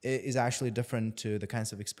is actually different to the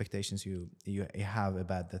kinds of expectations you have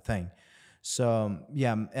about the thing. So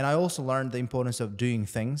yeah, and I also learned the importance of doing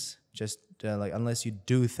things. Just unless you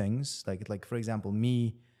do things, like for example,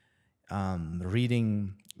 me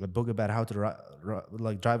reading a book about how to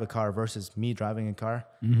drive a car versus me driving a car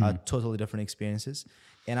are totally different experiences.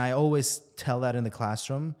 And I always tell that in the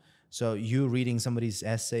classroom. So you reading somebody's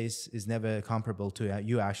essays is never comparable to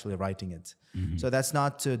you actually writing it. So that's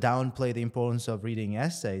not to downplay the importance of reading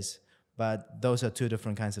essays, but those are two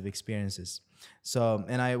different kinds of experiences. So,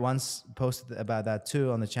 and I once posted about that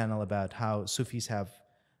too on the channel about how Sufis have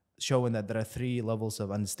shown that there are 3 levels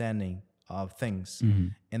of understanding of things.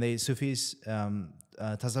 And Sufis,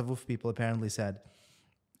 Tasawwuf people apparently said.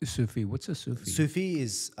 Sufi, what's a Sufi? Sufi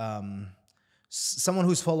is someone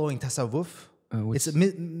who's following Tasawwuf. It's a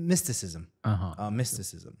mysticism.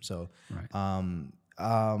 Mysticism. So,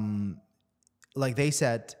 right. Like they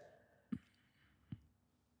said,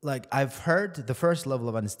 I've heard the first level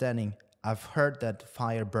of understanding, I've heard that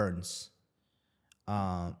fire burns.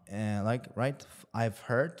 And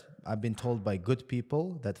I've been told by good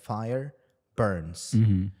people that fire burns.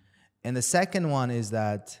 And the second one is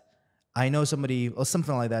that I know somebody or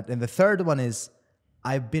something like that. And the third one is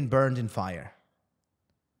I've been burned in fire.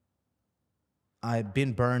 I've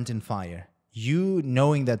been burned in fire. You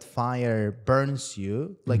knowing that fire burns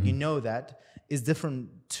you, you know that, is different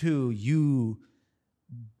to you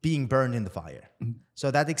being burned in the fire.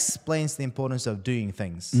 So that explains the importance of doing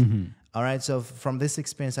things. All right. So from this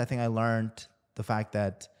experience, I think I learned the fact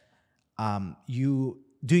that you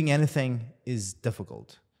doing anything is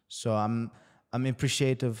difficult. So I'm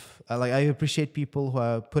appreciative. I appreciate people who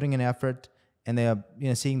are putting in effort and they are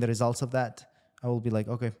seeing the results of that. I will be like,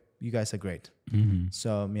 okay, you guys are great.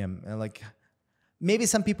 So yeah, maybe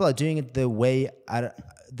some people are doing it the way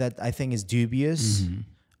that I think is dubious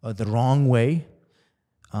or the wrong way.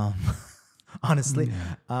 Honestly.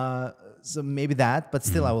 So maybe that, but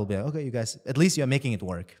still I will be like, okay, you guys, at least you're making it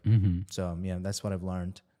work. So yeah, that's what I've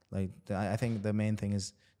learned. I think the main thing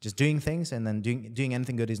is just doing things, and then doing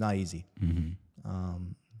anything good is not easy.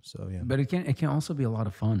 So yeah. But it can also be a lot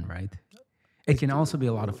of fun, right? It can also be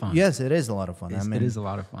a lot of fun. Yes, it is a lot of fun. It is a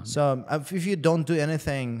lot of fun. So if you don't do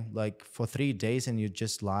anything for 3 days and you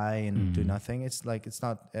just lie and do nothing, it's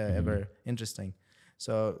not ever interesting.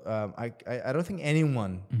 So I don't think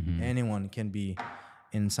anyone can be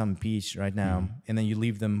in some beach right now and then you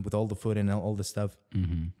leave them with all the food and all the stuff.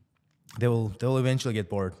 They will eventually get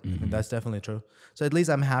bored. And that's definitely true. So at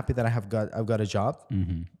least I'm happy that I've got a job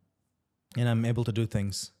and I'm able to do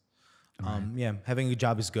things. Yeah, having a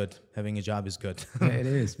job is good. Yeah, it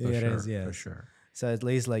is. For sure. Yes. For sure. So at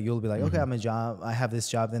least like you'll be like, okay, I have this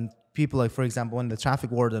job. Then people like, for example, when the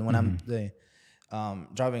traffic warden, when I'm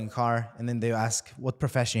driving a car, and then they ask, what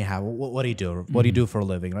profession you have? What do you do? What do you do for a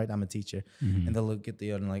living? Right? I'm a teacher. And they'll look at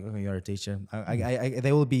you and like, okay, you're a teacher.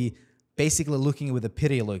 They will be basically looking with a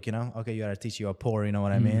pity look, you know, okay, you're a teacher, you're poor, you know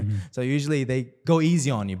what I mean? So usually they go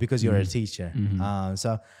easy on you because you're a teacher.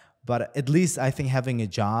 But at least I think having a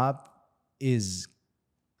job is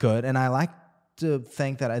good. And I like to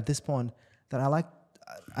think that at this point that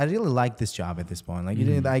I really like this job at this point. Like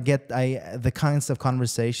the kinds of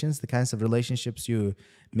conversations, the kinds of relationships you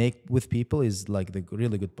make with people is like the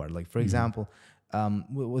really good part. Like for example,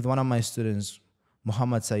 with one of my students,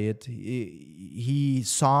 Muhammad Sayed, he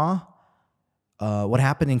saw what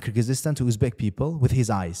happened in Kyrgyzstan to Uzbek people with his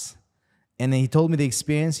eyes. And he told me the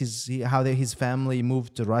experience, how his family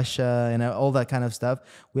moved to Russia and all that kind of stuff.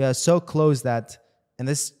 We are so close that, and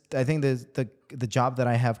this, I think the job that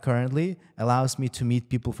I have currently allows me to meet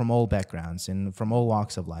people from all backgrounds and from all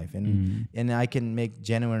walks of life. And I can make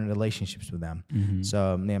genuine relationships with them.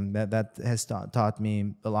 So that has taught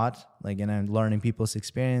me a lot, like, and I'm learning people's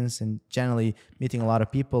experience and generally meeting a lot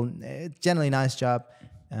of people. Generally nice job.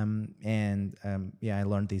 I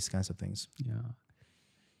learned these kinds of things. Yeah.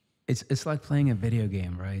 It's like playing a video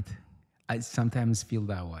game, right? I sometimes feel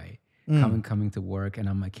that way. Coming to work, and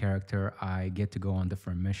I'm a character. I get to go on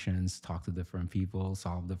different missions, talk to different people,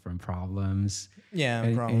 solve different problems. Yeah,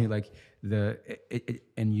 and you're like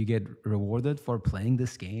and you get rewarded for playing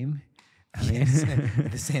this game. I mean,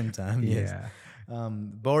 at the same time, yes. Yeah.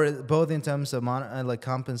 Both in terms of like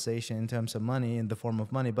compensation, in terms of money, in the form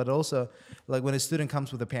of money, but also like when a student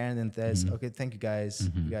comes with a parent and says, "Okay, thank you guys,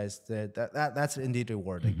 you guys," that's indeed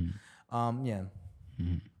rewarding.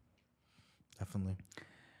 Definitely.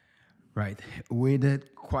 Right. We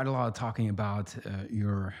did quite a lot of talking about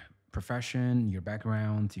your profession, your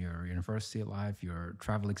background, your university life, your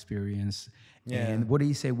travel experience. Yeah. And what do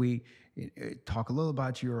you say we talk a little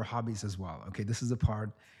about your hobbies as well? Okay, this is the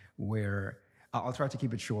part where I'll try to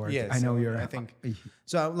keep it short. Yes, I know I think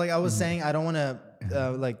so. Like I was saying, I don't want to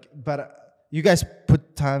but you guys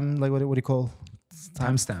put time, like what do you call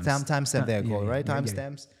timestamps? Timestamp they call, right?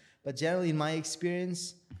 Timestamps. But generally, in my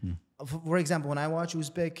experience, for example, when I watch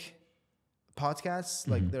Uzbek podcasts,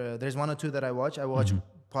 like there's one or two that I watch. I watch a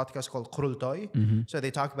podcast called Qurultoy. So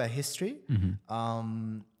they talk about history.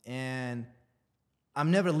 And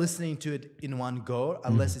I'm never listening to it in one go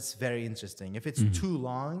unless it's very interesting. If it's too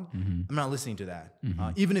long, I'm not listening to that.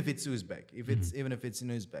 Even if it's Uzbek, even if it's in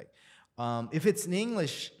Uzbek. If it's in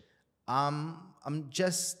English, I'm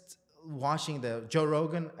just watching the Joe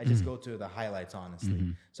Rogan. I just go to the highlights,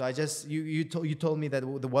 honestly. So I just you told me that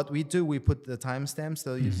what we do, we put the timestamps,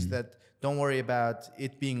 so that don't worry about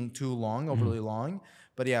it being too long, overly long.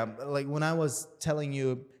 But yeah, like when I was telling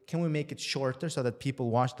you, can we make it shorter so that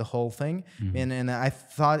people watch the whole thing? And I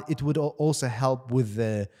thought it would also help with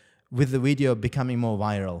the video becoming more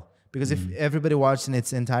viral. Because if everybody watches in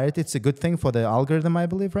its entirety, it's a good thing for the algorithm, I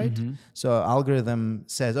believe, right? So algorithm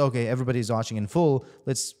says, okay, everybody's watching in full.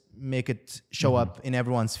 Let's make it show up in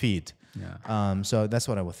everyone's feed. Yeah. So that's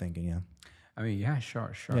what I was thinking. Yeah. I mean, yeah,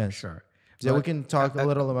 sure. So we can talk a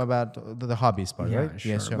little about the hobbies part, right?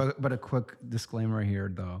 Sure. Yes, sure. But a quick disclaimer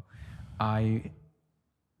here, though.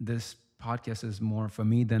 This podcast is more for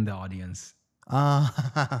me than the audience.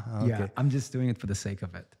 Okay. Yeah, I'm just doing it for the sake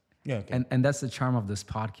of it. Yeah, okay. And that's the charm of this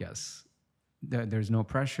podcast. There's no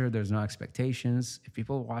pressure. There's no expectations. If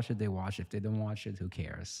people watch it, they watch it. If they don't watch it, who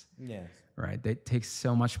cares? Yes. Right? It takes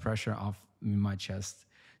so much pressure off my chest.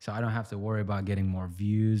 So I don't have to worry about getting more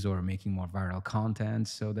views or making more viral content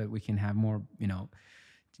so that we can have more,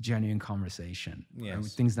 genuine conversation. Yes. Right?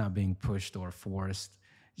 Things not being pushed or forced.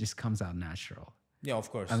 It just comes out natural. Yeah,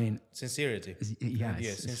 of course. I mean, sincerity.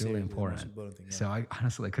 It's really important. Thing, yeah. So I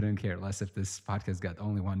honestly couldn't care less if this podcast got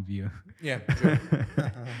only one view. Yeah, sure.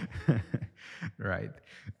 Right.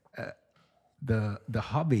 The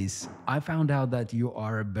hobbies. I found out that you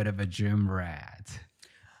are a bit of a gym rat.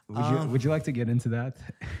 Would you like to get into that?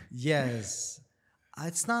 Yes.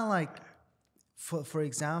 It's not like, for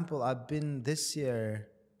example, I've been this year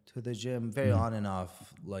to the gym very on and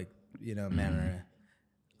off, like, manner.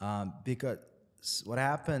 Because what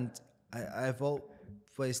happened, I've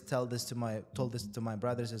always told this to my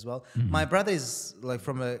brothers as well. My brother is like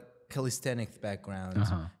from a calisthenics background.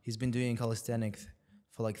 He's been doing calisthenics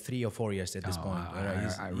for like 3 or 4 years at this point.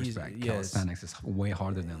 I respect calisthenics. Is way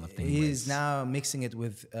harder than lifting. He's now mixing it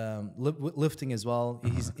with lifting as well.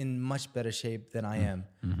 He's in much better shape than I am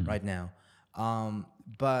right now.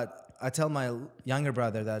 But I tell my younger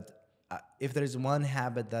brother that if there's one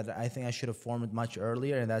habit that I think I should have formed much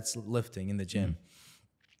earlier, and that's lifting in the gym.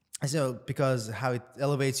 So because how it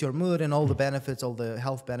elevates your mood and all the benefits, all the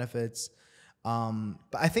health benefits.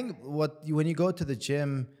 But I think when you go to the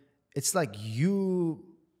gym, it's like you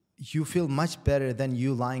feel much better than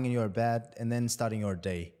you lying in your bed and then starting your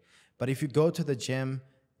day. But if you go to the gym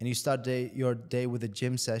and you start your day with a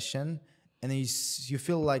gym session, and then you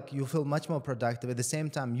feel much more productive. At the same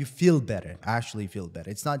time, you feel better, actually feel better.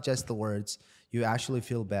 It's not just the words, you actually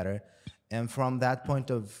feel better. And from that point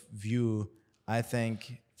of view, I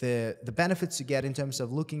think the benefits you get in terms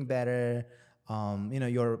of looking better,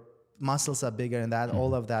 your muscles are bigger and that,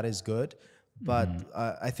 all of that is good. But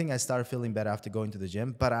I think I started feeling better after going to the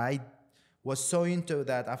gym. But I was so into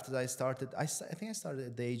that after I started. I think I started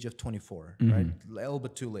at the age of 24, right? A little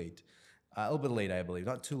bit too late. A little bit late, I believe.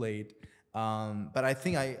 Not too late. But I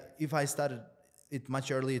think if I started it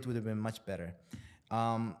much earlier, it would have been much better.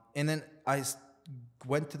 And then I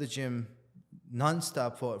went to the gym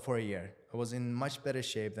nonstop for a year. I was in much better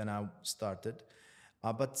shape than I started.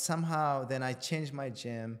 But somehow then I changed my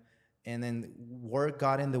gym, and then work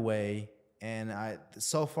got in the way. And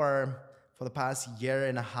so far, for the past year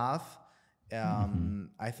and a half,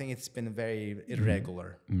 I think it's been very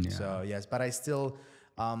irregular. Yeah. So yes, but I still,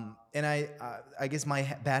 and I guess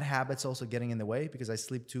my bad habits also getting in the way because I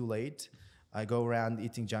sleep too late. I go around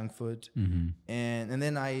eating junk food, and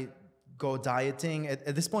then I go dieting.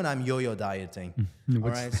 At this point, I'm yo-yo dieting. All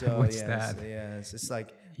right, so what's that? Yes, it's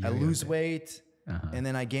like yo-yo I lose weight. And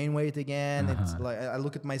then I gain weight again. It's like I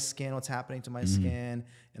look at my skin, what's happening to my skin,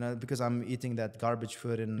 because I'm eating that garbage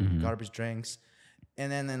food and garbage drinks.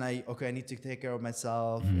 And then I need to take care of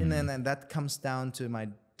myself. And then that comes down to my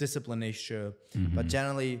discipline issue. But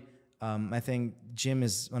generally, I think gym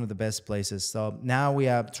is one of the best places. So now we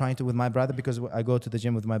are trying to, with my brother, because I go to the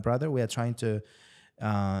gym with my brother, we are trying to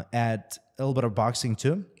add a little bit of boxing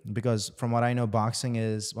too. Because from what I know, boxing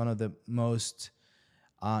is one of the most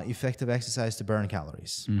effective exercise to burn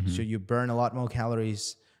calories. So you burn a lot more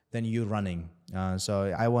calories than you running.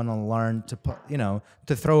 So I want to learn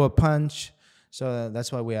to throw a punch. So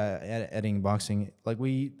that's why we are adding boxing. Like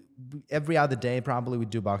we every other day probably we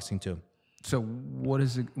do boxing too. So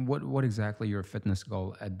what exactly your fitness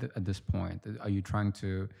goal at this point? Are you trying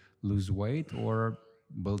to lose weight or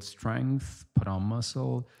build strength, put on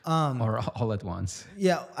muscle, or all at once?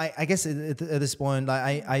 Yeah, I guess at this point,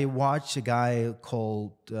 I watch a guy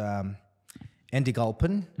called Andy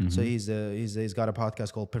Galpin. So he's got a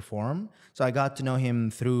podcast called Perform. So I got to know him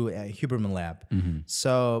through Huberman Lab.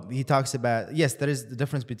 So he talks about, yes, there is the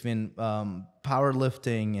difference between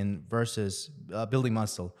powerlifting and versus building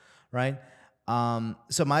muscle, right?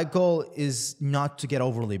 So my goal is not to get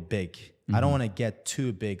overly big. I don't want to get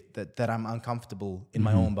too big that I'm uncomfortable in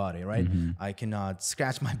my own body, right? I cannot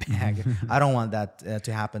scratch my back. I don't want that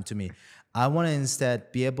to happen to me. I want to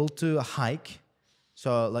instead be able to hike.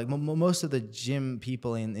 So like most of the gym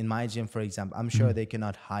people in my gym, for example, I'm sure they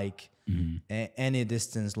cannot hike any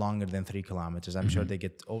distance longer than 3 kilometers. I'm sure they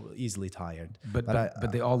get easily tired.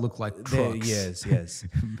 But they all look like trucks. Yes.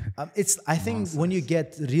 I think when you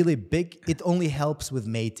get really big, it only helps with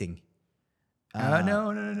mating.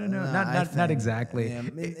 No, not exactly.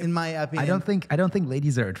 In my opinion, I don't think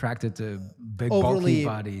ladies are attracted to big, bulky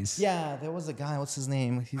bodies. Yeah, there was a guy. What's his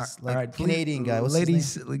name? He's like right, Canadian guy. What's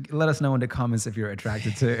ladies, his name? Let us know in the comments if you're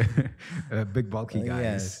attracted to big, bulky guys.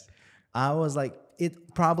 Yes. I was like,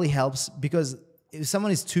 it probably helps because if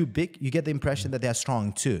someone is too big, you get the impression that they are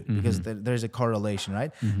strong too, because there's a correlation,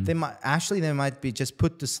 right? They might be just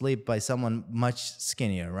put to sleep by someone much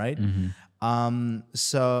skinnier, right?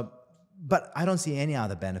 But I don't see any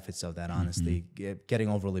other benefits of that, honestly, getting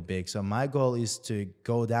overly big. So my goal is to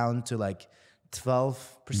go down to like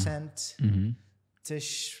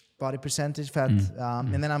 12%-ish body percentage fat.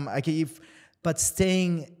 And then but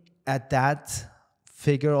staying at that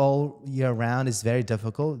figure all year round is very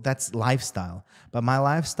difficult. That's lifestyle. But my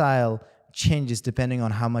lifestyle changes depending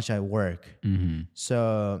on how much I work.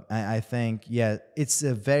 So I think, it's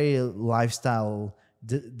a very lifestyle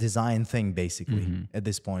design thing basically at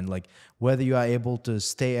this point. Like whether you are able to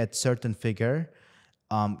stay at certain figure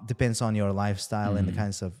depends on your lifestyle and the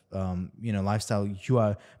kinds of lifestyle you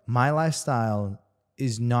are. My lifestyle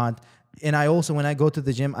is not, and I also, when I go to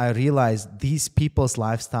the gym, I realize these people's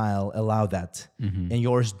lifestyle allow that and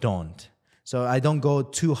yours don't. So I don't go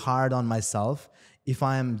too hard on myself. If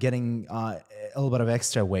I'm getting a little bit of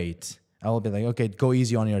extra weight, I will be like, okay, go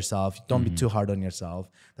easy on yourself. Don't be too hard on yourself.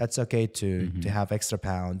 That's okay to have extra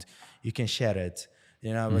pound. You can share it,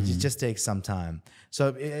 but it just takes some time.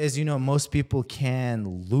 So as you know, most people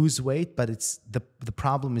can lose weight, but it's the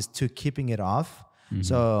problem is to keeping it off.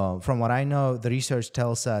 So from what I know, the research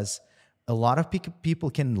tells us a lot of people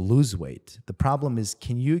can lose weight. The problem is,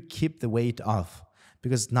 can you keep the weight off?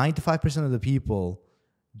 Because 95% of the people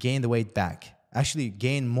gain the weight back, actually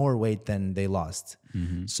gain more weight than they lost.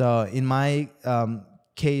 So in my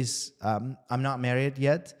case, I'm not married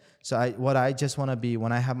yet. So I just want to be,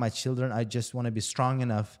 when I have my children, I just want to be strong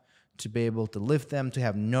enough to be able to lift them, to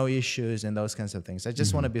have no issues and those kinds of things. I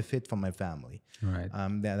just want to be fit for my family. Right.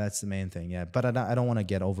 That's the main thing. Yeah. But I don't want to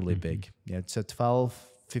get overly big. Yeah. So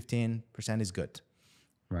 12-15% is good.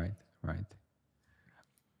 Right.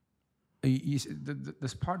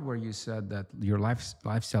 This part where you said that your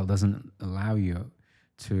lifestyle doesn't allow you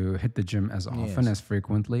to hit the gym as often, as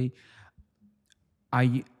frequently.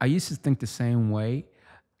 I used to think the same way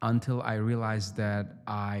until I realized that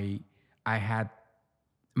I had,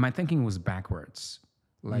 my thinking was backwards.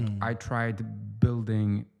 Like I tried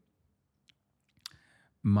building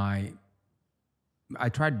my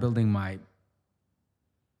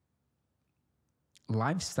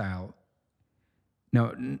lifestyle.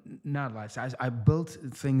 No, not lifestyle. I built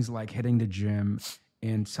things like hitting the gym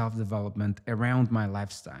and self-development around my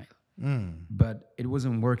lifestyle. But it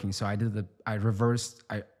wasn't working. So I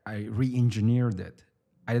re-engineered it.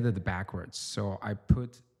 I did it backwards. So I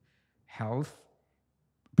put health,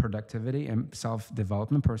 productivity, and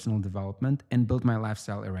self-development, personal development, and built my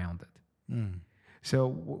lifestyle around it. So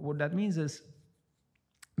what that means is,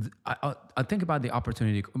 I think about the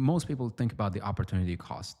opportunity. Most people think about the opportunity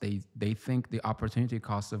cost. They think the opportunity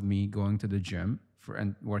cost of me going to the gym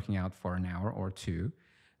and working out for an hour or two,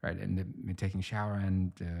 right, and taking a shower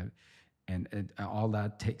and all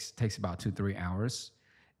that takes about 2-3 hours,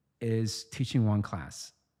 is teaching one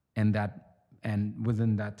class, and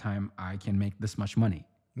within that time I can make this much money.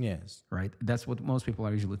 Yes. Right. That's what most people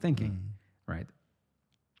are usually thinking, right?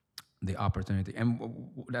 The opportunity, and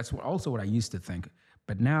that's also what I used to think.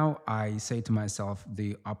 But now I say to myself,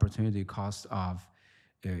 the opportunity cost of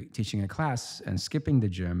teaching a class and skipping the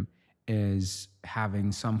gym is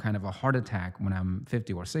having some kind of a heart attack when I'm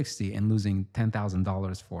 50 or 60 and losing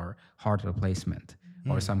 $10,000 for heart replacement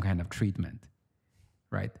or some kind of treatment,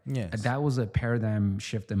 right? Yes. That was a paradigm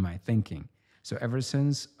shift in my thinking. So ever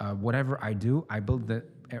since, whatever I do, I build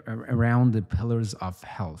around the pillars of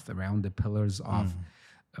health, around the pillars of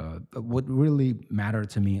what really matter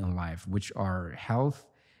to me in life, which are health,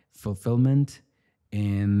 fulfillment,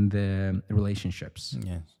 and the relationships.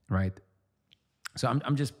 Yes. Right. So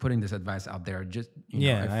I'm just putting this advice out there. Just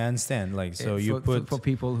I understand. Like, so for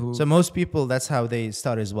people who. So most people, that's how they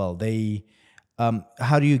start as well. They,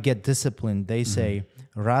 how do you get disciplined? They say,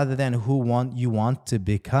 rather than you want to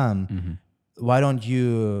become, why don't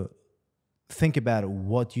you think about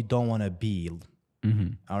what you don't want to be?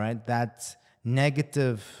 All right, that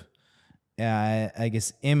negative, I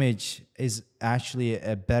guess, image is actually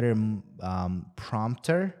a better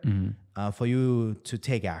prompter for you to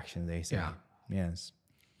take action. They say. Yeah. Yes.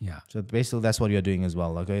 Yeah. So basically, that's what you're doing as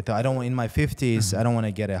well. Okay. So I don't. In my 50s, I don't want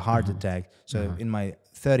to get a heart attack. So in my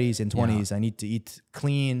 30s and 20s, I need to eat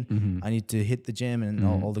clean. I need to hit the gym and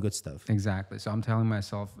all the good stuff. Exactly. So I'm telling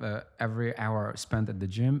myself every hour spent at the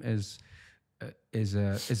gym is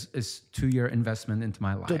 2-year investment into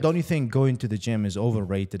my life. Don't you think going to the gym is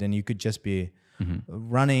overrated and you could just be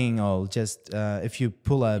running or just a few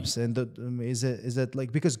pull-ups? And is it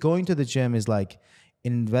like, because going to the gym is like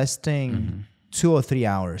investing 2 or 3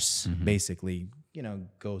 hours, basically,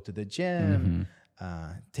 go to the gym,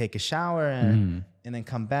 take a shower and then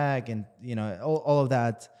come back, and all of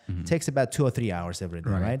that takes about 2 or 3 hours every day,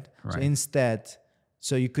 right? So instead,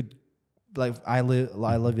 so you could, like, I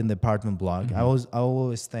live in the apartment block. I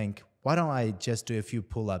always think, why don't I just do a few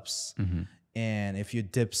pull-ups and a few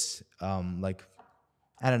dips, like,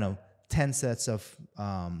 I don't know, 10 sets of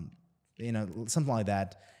something like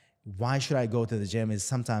that. Why should I go to the gym is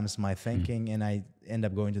sometimes my thinking, and I end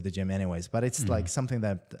up going to the gym anyways. But it's like something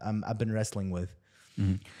that I've been wrestling with.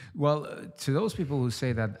 Well, to those people who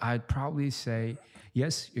say that, I'd probably say,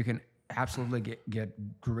 yes, you can absolutely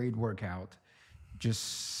get great workout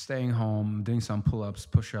just staying home, doing some pull-ups,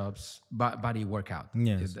 push-ups, body workout.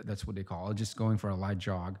 Yes. That's what they call it. Just going for a light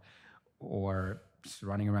jog or just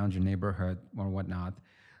running around your neighborhood or whatnot.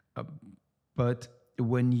 But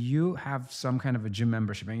when you have some kind of a gym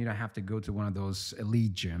membership, and you don't have to go to one of those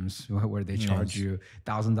elite gyms where they charge you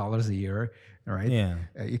 $1,000 a year, right? Yeah.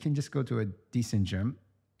 You can just go to a decent gym.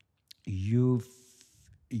 You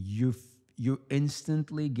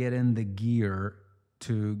instantly get in the gear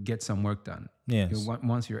to get some work done. Yes.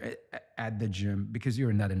 Once you're at the gym, because you're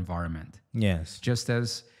in that environment. Yes. Just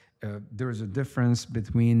as there is a difference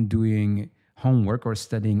between doing homework or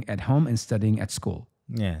studying at home and studying at school.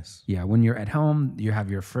 Yes. Yeah, when you're at home, you have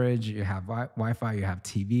your fridge, you have Wi-Fi, you have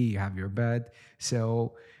TV, you have your bed.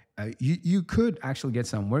 So you could actually get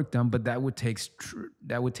some work done, but that would take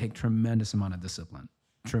tremendous amount of discipline,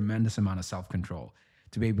 tremendous amount of self-control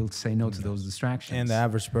to be able to say no to those distractions. And the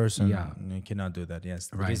average person you cannot do that. Yes,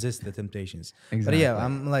 Right. resist the temptations. Exactly. But yeah,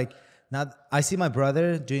 I'm like, now I see my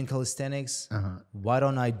brother doing calisthenics. Why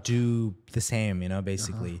don't I do the same?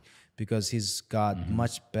 Basically, because he's got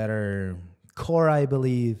much better core, I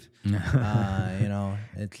believe.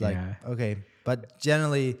 It's like okay, but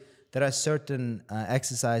generally there are certain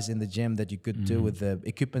exercise in the gym that you could do with the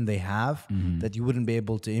equipment they have that you wouldn't be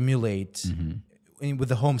able to emulate with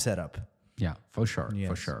the home setup. Yeah, for sure, Yes.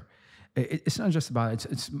 for sure. It's not just about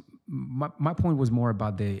it's my point was more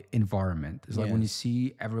about the environment. It's like when you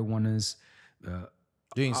see everyone is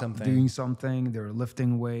Doing something. They're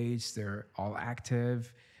lifting weights, they're all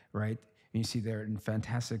active, right? And you see they're in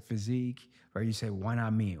fantastic physique, right? You say, why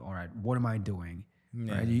not me? All right, what am I doing?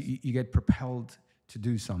 Right? You get propelled to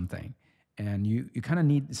do something. And you kind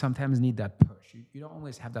of sometimes need that push. You don't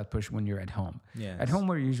always have that push when you're at home. Yes. At home,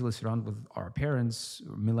 we're usually surrounded with our parents,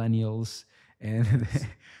 millennials, and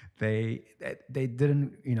they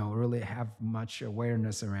didn't really have much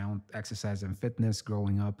awareness around exercise and fitness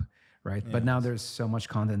growing up, right? But now there's so much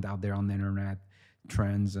content out there on the internet,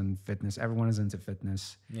 trends and fitness. Everyone is into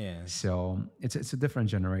fitness. Yeah. So it's a different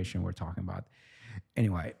generation we're talking about.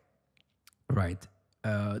 Anyway, right?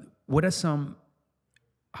 What are some?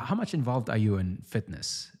 How much involved are you in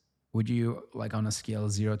fitness? Would you like on a scale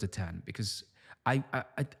 0 to 10? Because I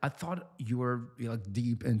thought you were like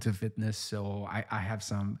deep into fitness, so I have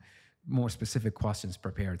some more specific questions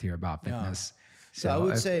prepared here about fitness. So I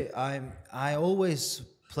would say I always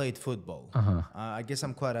played football. I guess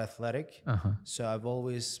I'm quite athletic, so I've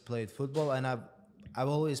always played football, and I've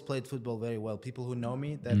always played football very well. People who know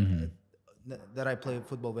me that I play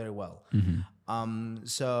football very well.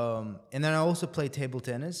 So and then I also play table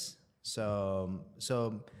tennis. So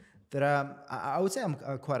there are, I would say I'm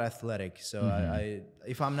quite athletic. So I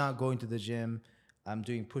if I'm not going to the gym, I'm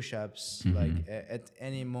doing push-ups. Like at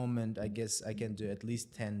any moment, I guess I can do at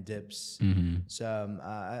least 10 dips. So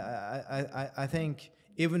I think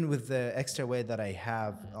even with the extra weight that I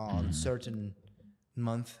have on certain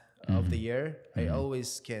month of the year, I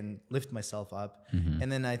always can lift myself up. And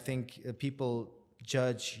then I think people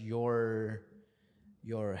judge your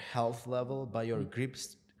health level by your grip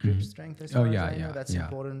strength. As far as I know. That's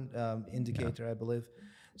important indicator, I believe.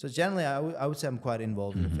 So generally, I would say I'm quite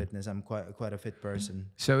involved in fitness. I'm quite a fit person.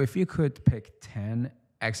 So if you could pick 10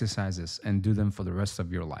 exercises and do them for the rest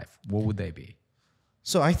of your life, what would they be?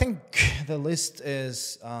 So I think the list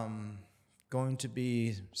is going to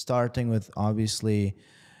be starting with obviously.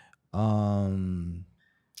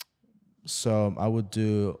 So I would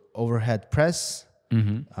do overhead press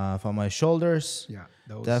for my shoulders. Yeah,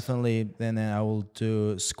 those. Definitely. Then I will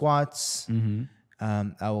do squats.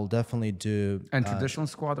 I will definitely do traditional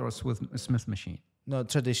squat or Smith machine? No,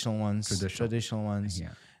 traditional ones. Traditional ones.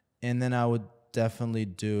 Yeah. And then I would definitely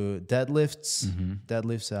do deadlifts.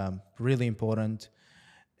 Deadlifts are really important.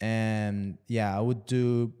 And yeah, I would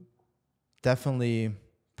do definitely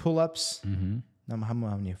pull-ups. How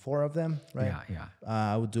many? 4 of them, right? Yeah.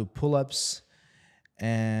 I would do pull-ups,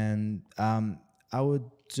 and I would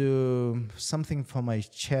do something for my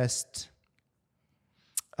chest.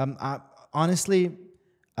 Honestly,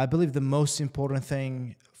 I believe the most important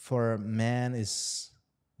thing for a man is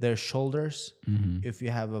their shoulders. If you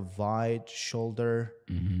have a wide shoulder,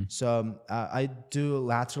 so I do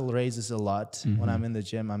lateral raises a lot. When I'm in the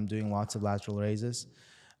gym, I'm doing lots of lateral raises.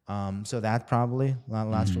 So that probably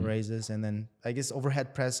lateral raises, and then I guess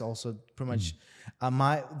overhead press also pretty much.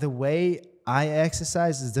 The way I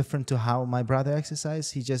exercise is different to how my brother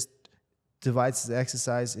exercises. He just divides the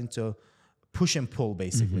exercise into push and pull,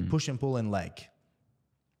 basically push and pull and leg.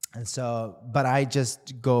 And so, but I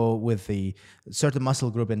just go with the certain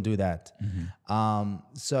muscle group and do that.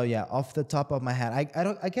 So yeah, off the top of my head,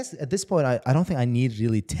 I guess at this point, I don't think I need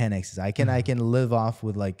really 10 exercises. I can live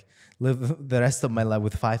the rest of my life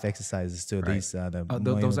with 5 exercises too. Right. These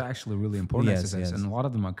those are actually really important exercises, yes. and a lot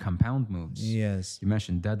of them are compound moves. Yes. You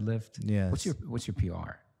mentioned deadlift. Yes. What's your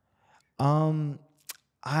PR?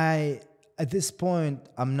 At this point,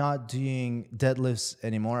 I'm not doing deadlifts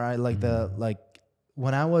anymore. I like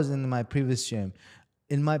when I was in my previous gym.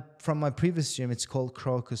 From my previous gym, it's called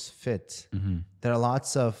Crocus Fit. There are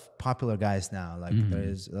lots of popular guys now. Like there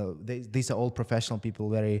is, these are all professional people,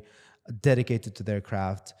 very dedicated to their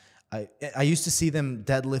craft. I used to see them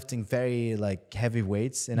deadlifting very like heavy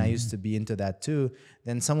weights, and I used to be into that too.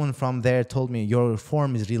 Then someone from there told me, your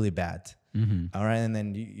form is really bad. All right, and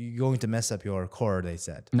then you're going to mess up your core. They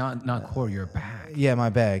said. Not core, your back. Yeah, my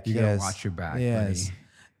back. You gotta watch your back. Yes. Buddy.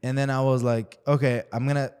 And then I was like, okay,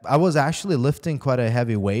 I was actually lifting quite a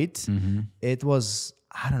heavy weight. It was,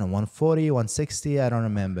 I don't know, 140, 160, I don't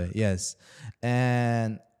remember. Yes.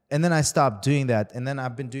 And then I stopped doing that. And then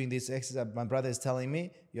I've been doing this exercise. My brother is telling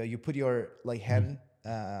me, you put your like hand,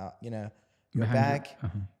 your Behind back,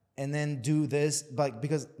 and then do this. But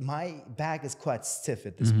because my back is quite stiff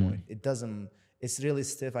at this point, it's really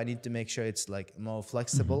stiff. I need to make sure it's like more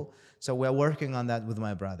flexible. So we're working on that with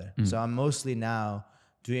my brother. So I'm mostly now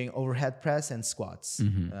doing overhead press and squats,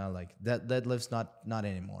 like deadlifts, not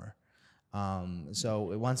anymore.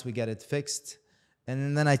 So once we get it fixed,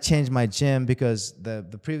 and then I changed my gym because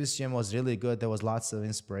the previous gym was really good. There was lots of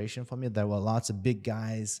inspiration for me. There were lots of big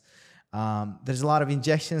guys. There's a lot of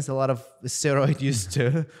injections, a lot of steroid use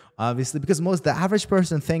too, obviously, because the average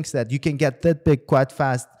person thinks that you can get that big quite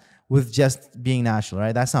fast with just being natural,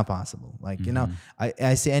 right? That's not possible. Like,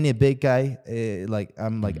 I see any big guy,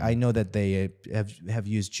 I know that they have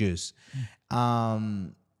used juice.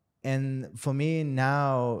 And for me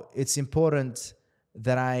now, it's important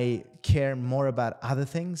that I care more about other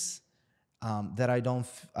things, that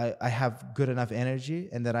I have good enough energy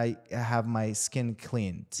and that I have my skin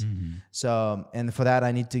cleaned. So, and for that,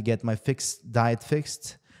 I need to get my diet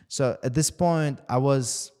fixed. So at this point, I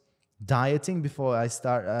was dieting before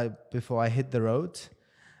I hit the road.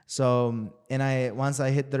 So, and once I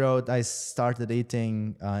hit the road, I started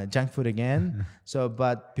eating junk food again. So,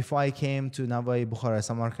 but before I came to Navai, Bukhara,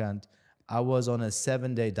 Samarkand, I was on a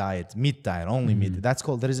 7-day diet, meat diet, only meat.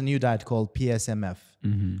 There is a new diet called PSMF.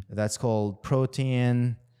 That's called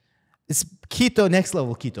protein. It's keto, next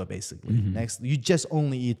level keto, basically. You just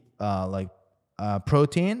only eat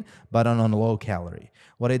protein, but on a low calorie.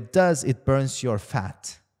 What it does, it burns your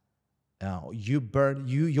fat.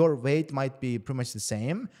 Your weight might be pretty much the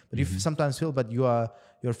same, but you sometimes feel, but your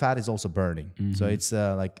fat is also burning. So it's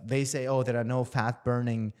like they say, there are no fat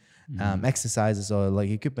burning exercises or like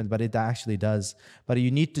equipment, but it actually does. But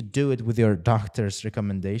you need to do it with your doctor's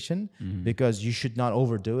recommendation because you should not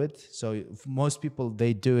overdo it. So most people,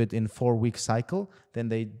 they do it in 4-week cycle, then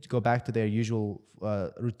they go back to their usual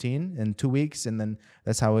routine in 2 weeks, and then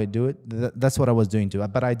that's how I do it. That's what I was doing too.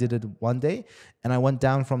 But I did it one day, and I went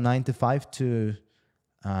down from 95 to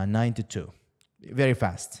 92 very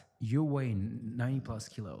fast. You weigh 90 plus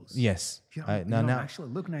kilos. Yes. You don't actually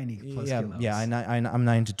look 90 plus kilos. Yeah, I'm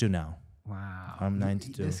 92 now. Wow. I'm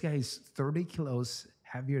 92. This guy is 30 kilos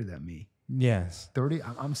heavier than me. Yes. 30.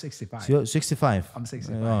 I'm 65. So 65. I'm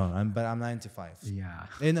 65. But I'm 95. Yeah.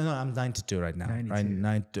 No, I'm 92 right now. 92. Right,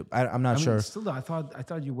 92. I'm not sure. Still, though, I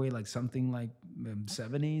thought you weigh like something like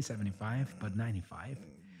 70, 75, but 95.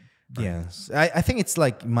 Yes, I think it's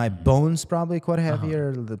like my bones probably quite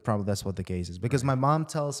heavier. Probably that's what the case is, because my mom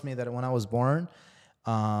tells me that when I was born,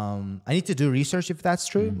 I need to do research if that's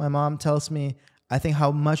true. My mom tells me, I think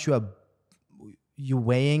how much you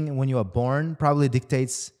weighing when you are born probably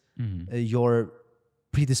dictates your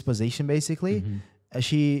predisposition, basically.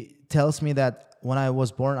 She tells me that when I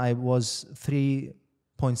was born, I was 3.6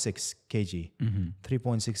 kg,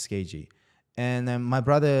 3.6 kg. And then my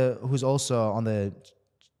brother, who's also on the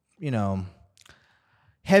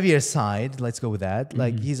heavier side, let's go with that.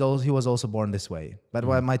 Like he was also born this way. But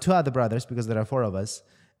my two other brothers, because there are 4 of us,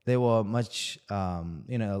 they were much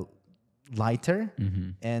lighter,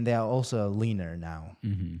 and they are also leaner now.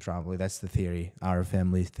 Probably that's the theory, our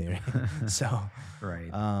family theory. So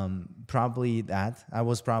right, probably that I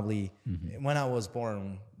was probably when I was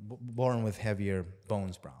born with heavier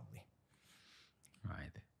bones, probably.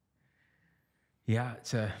 Right. Yeah,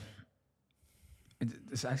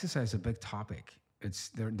 this exercise is a big topic.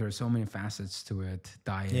 There are so many facets to it: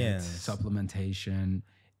 diet, supplementation,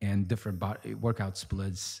 and different workout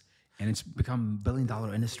splits. And it's become $1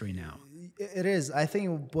 billion industry now. It is. I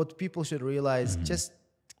think what people should realize: just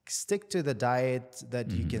stick to the diet that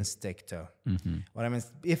you can stick to. What I mean,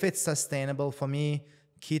 if it's sustainable, for me,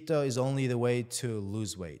 keto is only the way to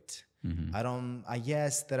lose weight.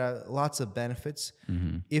 Yes, there are lots of benefits.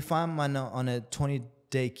 If I'm on a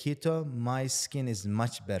 20-day keto, my skin is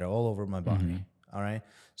much better all over my body. All right.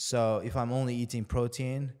 So if I'm only eating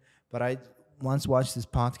protein, but I once watched this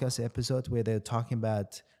podcast episode where they're talking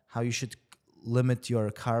about how you should limit your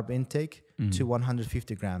carb intake to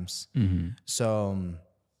 150 grams. So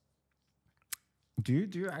do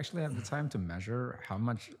you actually have the time to measure how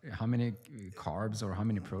many carbs or how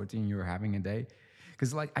many protein you're having a day?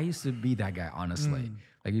 Because like I used to be that guy, honestly.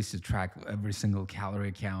 Like I used to track every single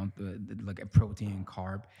calorie count, like a protein and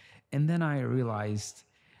carb. And then I realized,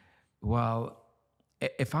 well,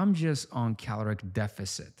 if I'm just on caloric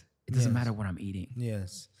deficit, It doesn't matter what I'm eating.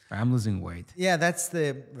 Yes. I'm losing weight. Yeah, that's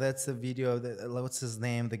the video. What's his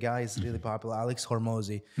name? The guy is really popular, Alex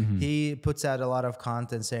Hormozy. He puts out a lot of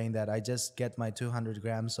content saying that I just get my 200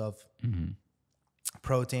 grams of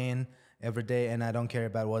protein every day, and I don't care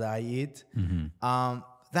about what I eat.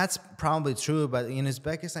 That's probably true, but in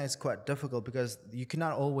Uzbekistan, it's quite difficult because you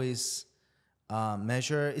cannot always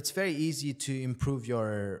measure. It's very easy to improve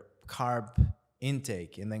your carb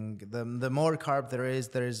intake, and then the more carb there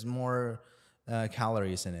is more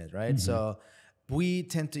calories in it, right? So we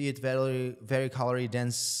tend to eat very, very calorie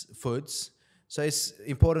dense foods. So it's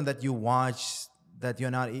important that you watch that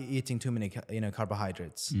you're not eating too many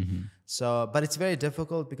carbohydrates. So, but it's very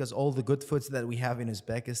difficult because all the good foods that we have in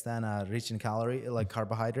Uzbekistan are rich in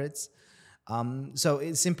carbohydrates. So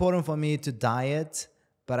it's important for me to diet,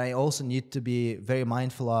 but I also need to be very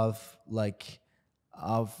mindful of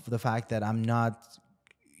the fact that I'm not,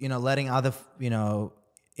 letting other,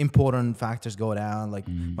 important factors go down. Like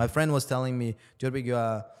my friend was telling me, Diyorbek, you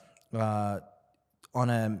are on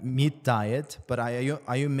a meat diet, but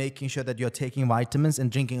are you making sure that you're taking vitamins and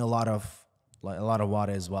drinking a lot of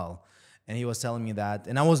water as well? And he was telling me that,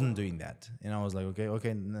 and I wasn't doing that. And I was like,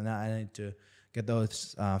 okay, now I need to get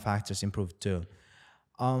those factors improved too.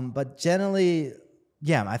 But generally,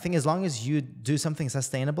 yeah, I think as long as you do something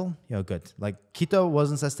sustainable, you're good. Like keto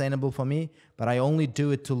wasn't sustainable for me, but I only do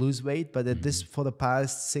it to lose weight. But at this for the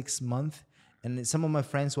past 6 months, and some of my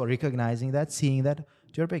friends were recognizing that, seeing that,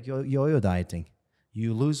 Diyorbek, you're dieting.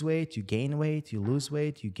 You lose weight, you gain weight, you lose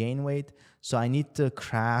weight, you gain weight. So I need to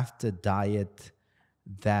craft a diet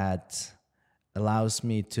that allows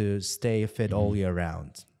me to stay fit all year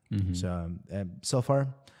round. So far,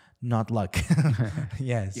 not luck.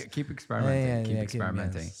 Yes. Yeah, keep experimenting. Keep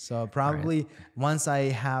experimenting. Yes. So probably once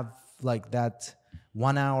I have like that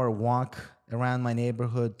 1 hour walk around my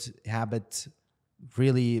neighborhood habit,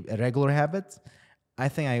 really a regular habit, I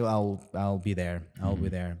think I'll be there. I'll be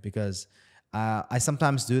there because I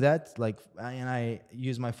sometimes do that. Like, and I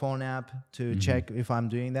use my phone app to check if I'm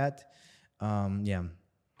doing that. Yeah,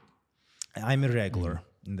 I'm irregular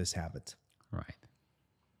in this habit. Right.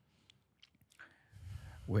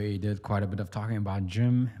 We did quite a bit of talking about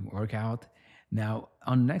gym, workout. Now,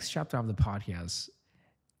 on the next chapter of the podcast,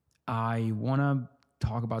 I want to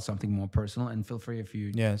talk about something more personal, and feel free if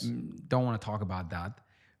you don't want to talk about that,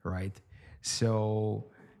 right?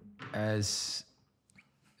 So, as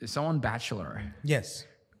someone bachelor, yes,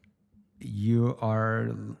 you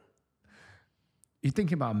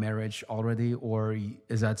thinking about marriage already, or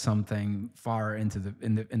is that something far into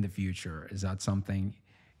the future? Is that something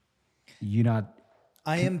you're not?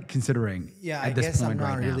 I am considering. Yeah, I guess I'm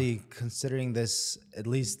not really considering this, at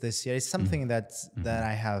least this year. It's something that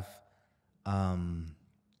I have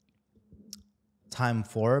time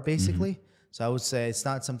for, basically. So I would say it's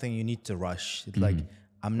not something you need to rush. It's like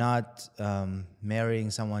I'm not marrying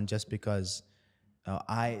someone just because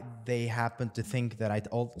they happen to think that I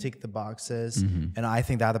all tick the boxes, and I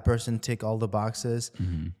think the other person tick all the boxes.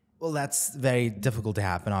 Well, that's very difficult to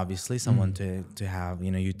happen. Obviously, someone to have,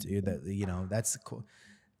 that's cool.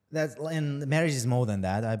 And marriage is more than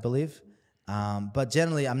that, I believe. But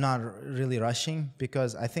generally, I'm not really rushing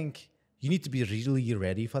because I think you need to be really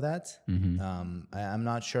ready for that. I'm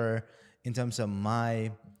not sure in terms of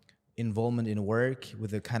my involvement in work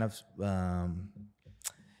with the kind of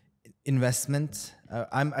investment.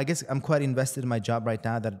 I guess I'm quite invested in my job right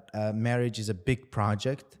now. That marriage is a big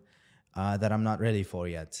project that I'm not ready for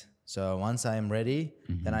yet. So once I am ready,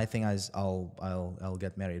 then I think I'll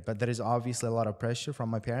get married. But there is obviously a lot of pressure from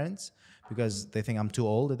my parents because they think I'm too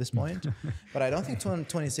old at this point. But I don't think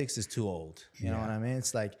 26 is too old. You know what I mean?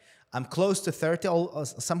 It's like I'm close to 30.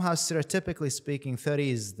 Somehow, stereotypically speaking, 30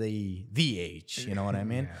 is the age. You know what I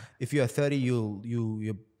mean? If you're 30,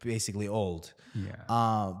 you're basically old.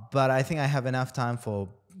 But I think I have enough time for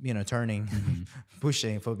turning,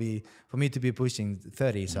 pushing for me to be pushing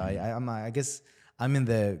 30. So I guess I'm in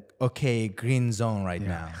the green zone right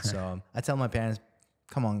now. So I tell my parents,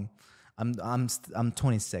 come on, I'm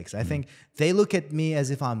 26. I think they look at me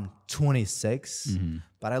as if I'm 26,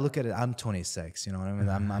 but I look at it, I'm 26. You know what I mean?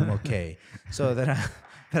 I'm okay. So there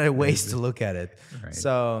are ways to look at it. Right.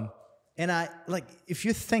 So, and I like, if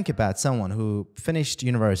you think about someone who finished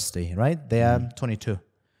university, right? They are 22,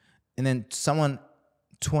 and then someone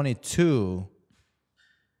 22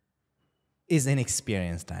 is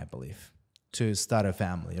inexperienced, I believe, to start a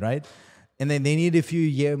family, right? And then they need a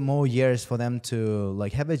few more years for them to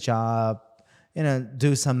like have a job,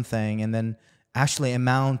 do something, and then actually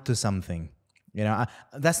amount to something.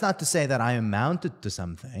 That's not to say that I amounted to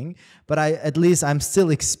something, but at least I'm still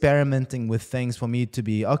experimenting with things for me to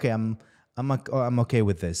be okay. I'm I'm okay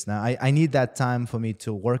with this. Now I need that time for me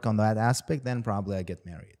to work on that aspect. Then probably I get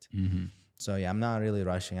married. So yeah, I'm not really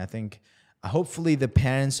rushing. I think hopefully the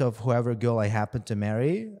parents of whoever girl I happen to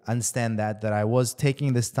marry understand that I was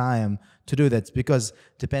taking this time to do that, because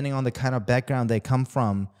depending on the kind of background they come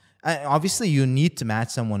from, obviously you need to match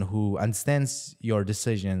someone who understands your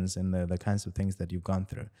decisions and the kinds of things that you've gone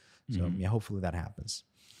through. So yeah, hopefully that happens.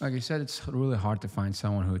 Like you said, it's really hard to find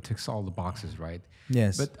someone who ticks all the boxes, right?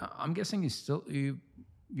 Yes. But I'm guessing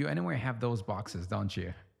you anyway have those boxes, don't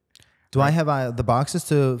you? Do I have the boxes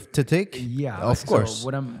to tick? Yeah, of course.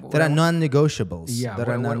 So there are non-negotiables. Yeah.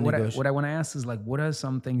 What I want to ask is, like, what are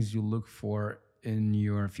some things you look for in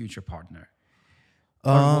your future partner,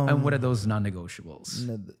 and what are those non-negotiables?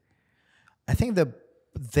 I think that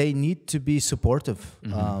they need to be supportive.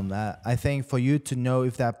 I think for you to know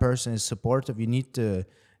if that person is supportive, you need to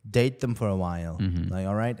date them for a while. Like,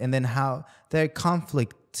 all right, and then how their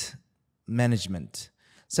conflict management.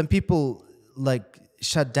 Some people like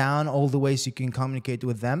shut down all the ways you can communicate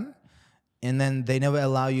with them, and then they never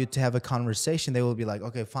allow you to have a conversation. They will be like,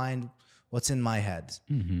 okay, fine, what's in my head?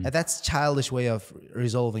 And that's childish way of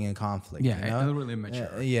resolving a conflict. Yeah, you know? really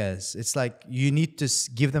mature. Yes, it's like you need to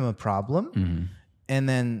give them a problem, and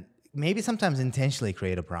then maybe sometimes intentionally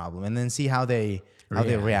create a problem, and then see how they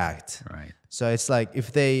react. Right. So it's like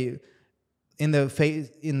if they in the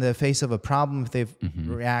face of a problem, if they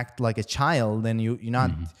react like a child, then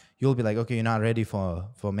you'll be like, okay, you're not ready for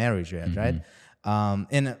marriage yet, right?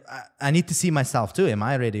 And I need to see myself too. Am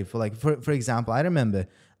I ready for example, I remember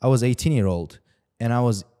I was 18-year-old and I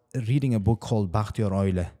was reading a book called Bakhtiyar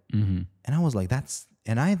Oyle. And I was like,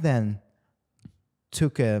 and I then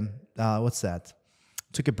took a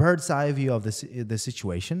bird's eye view of the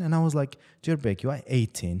situation. And I was like, Diyorbek, you are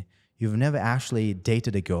 18. You've never actually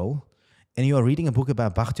dated a girl. And you are reading a book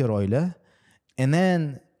about Bakhtiyar Oyle. And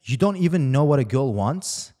then you don't even know what a girl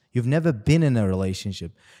wants. You've never been in a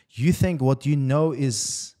relationship. You think what you know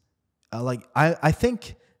is I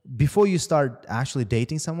think before you start actually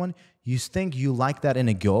dating someone, you think you like that in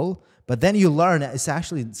a girl, but then you learn it's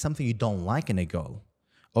actually something you don't like in a girl.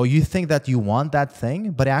 Or you think that you want that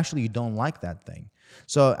thing, but actually you don't like that thing.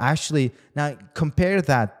 So actually, now compare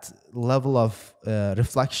that level of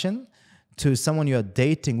reflection to someone you're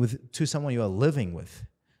dating with, to someone you are living with.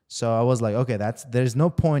 So I was like, okay, there's no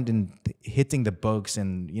point in hitting the books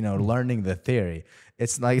and learning the theory.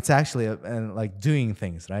 It's actually like doing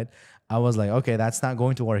things, right? I was like, okay, that's not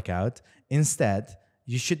going to work out. Instead,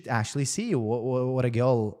 you should actually see what a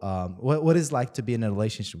girl, what it's like to be in a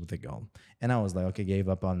relationship with a girl. And I was like, okay, gave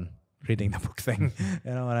up on reading the book thing.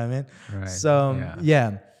 You know what I mean? Right. So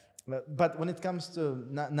yeah. But when it comes to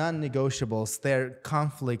non-negotiables, their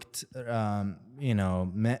conflict,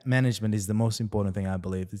 management is the most important thing, I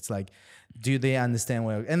believe. It's like, do they understand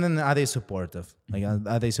and then are they supportive? Like,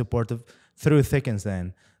 are they supportive through thick and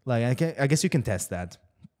thin? Like, I guess you can test that.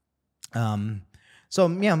 So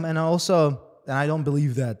yeah, and I don't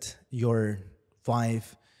believe that your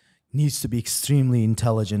wife needs to be extremely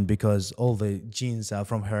intelligent because all the genes are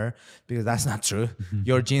from her, because that's not true.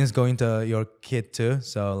 Your genes go into your kid too.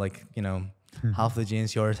 So half the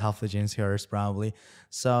genes yours, half the genes hers probably.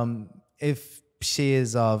 So if she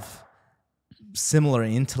is of similar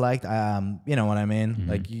intellect, you know what I mean?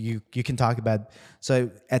 Like you can talk about, so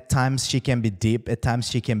at times she can be deep, at times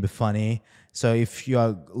she can be funny. So if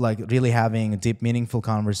you're like really having a deep, meaningful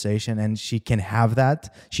conversation and she can have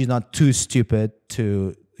that, she's not too stupid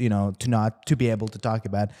to be able to talk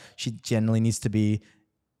about. She generally needs to be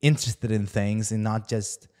interested in things, and not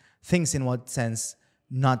just things in what sense,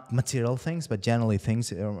 not material things, but generally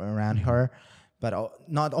things around her, but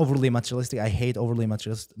not overly materialistic. I hate overly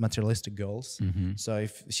materialistic girls. So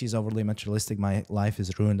if she's overly materialistic, my life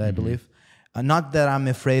is ruined, I believe. Not that I'm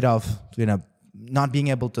afraid of, not being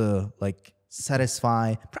able to like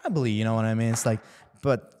satisfy, probably, you know what I mean? It's like,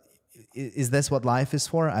 but is this what life is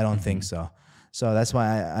for? I don't think so. So that's why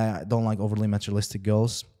I don't like overly materialistic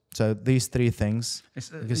girls. So these three things.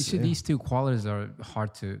 These two qualities are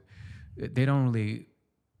hard to. They don't really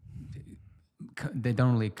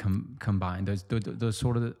combine. Those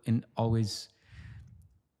sort of always.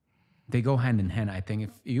 They go hand in hand. I think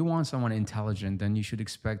if you want someone intelligent, then you should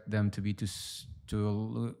expect them to be to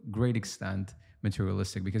a great extent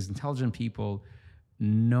materialistic, because intelligent people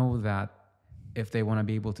know that if they want to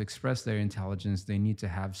be able to express their intelligence, they need to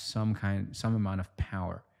have some amount of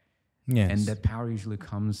power. Yes. And that power usually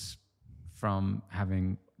comes from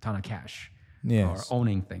having a ton of cash, yes, or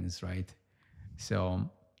owning things, right? So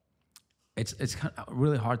it's kind of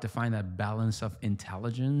really hard to find that balance of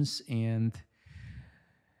intelligence and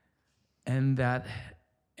that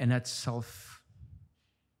self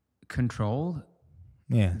control.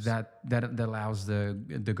 Yes. That allows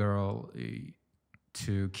the girl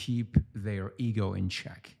to keep their ego in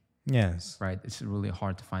check. Yes. Right. It's really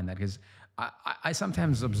hard to find that, because I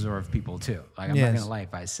sometimes observe people too. Like, I'm Yes. not gonna lie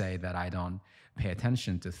if I say that I don't pay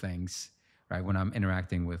attention to things, right, when I'm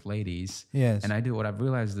interacting with ladies. Yes. And I do. What I've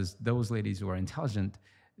realized is those ladies who are intelligent,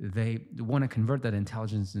 they want to convert that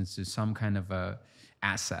intelligence into some kind of a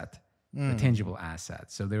asset, a tangible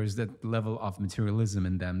asset. So there is that level of materialism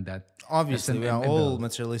in them that Obviously we are all inbuilt.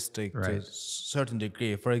 materialistic to Right. a certain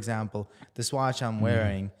degree. For example, this watch I'm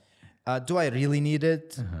wearing, do I really need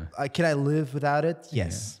it? Can I live without it?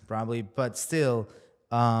 Yes, probably. But still,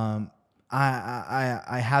 I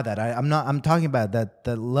have that. I'm talking about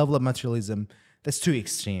that level of materialism that's too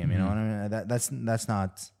extreme. You know what I mean? That's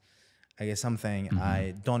not, I guess, something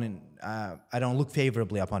I don't look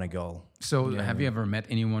favorably upon a girl. So have you ever met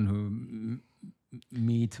anyone who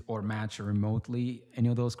meet or match remotely any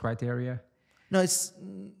of those criteria? No, it's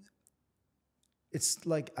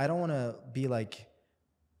like, I don't want to be like,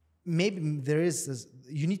 maybe there is this,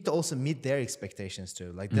 you need to also meet their expectations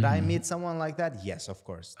too. Like, did I meet someone like that? Yes, of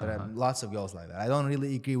course. There are lots of girls like that. I don't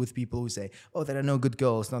really agree with people who say, oh, there are no good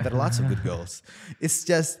girls. No, there are lots of good girls. It's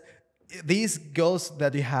just these girls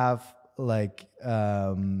that you have, like,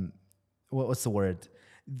 what's the word?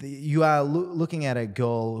 You are looking at a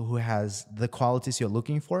girl who has the qualities you're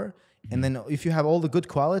looking for. And then if you have all the good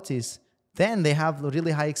qualities, then they have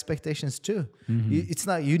really high expectations too. It's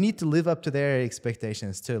not, you need to live up to their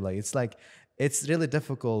expectations too. Like, it's really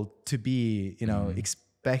difficult to be,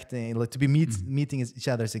 expecting, like, to be meeting each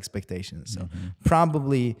other's expectations. So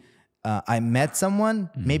probably I met someone,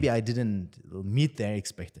 maybe I didn't meet their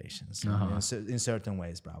expectations in certain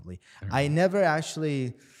ways, probably. I never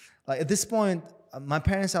actually, like, at this point, my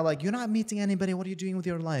parents are like, you're not meeting anybody. What are you doing with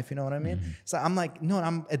your life? You know what I mean? So I'm like, no,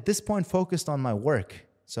 I'm at this point focused on my work.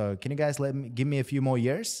 So can you guys give me a few more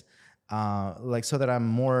years, like, so that I'm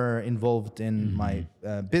more involved in my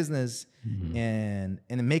business and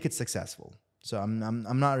make it successful. So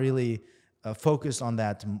I'm not really focused on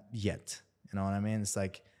that yet. You know what I mean? It's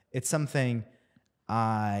like, it's something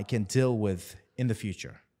I can deal with in the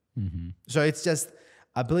future. So it's just,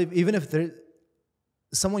 I believe, even if there's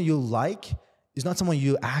someone you like, is not someone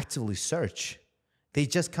you actively search. They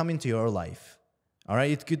just come into your life. All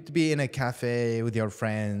right, it could be in a cafe with your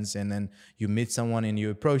friends, and then you meet someone and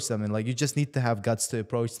you approach them, and like, you just need to have guts to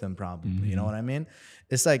approach them, probably. You know what I mean?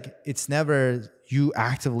 It's like, it's never you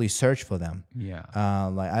actively search for them. Yeah.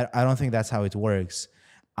 Like, I don't think that's how it works.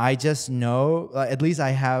 I just know, at least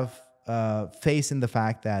I have faith in the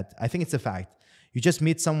fact that, I think it's a fact, you just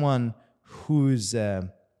meet someone who's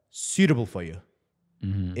suitable for you.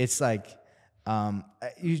 It's like,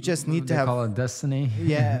 you just need to have. They call it destiny.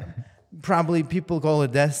 Yeah. Probably people call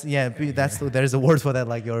it destiny. Yeah, there's a word for that,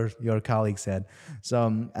 like your colleague said.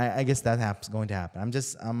 So I guess that's going to happen.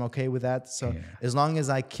 I'm okay with that. So as long as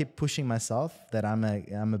I keep pushing myself, that I'm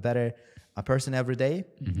a better person every day,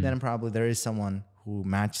 then probably there is someone who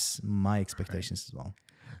matches my expectations as well.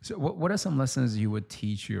 So what are some lessons you would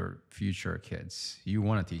teach your future kids? You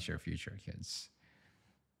want to teach your future kids?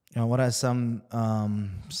 What are some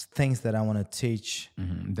things that I want to teach?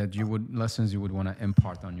 Lessons you would want to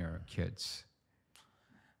impart on your kids?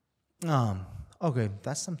 Okay,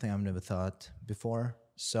 that's something I've never thought before.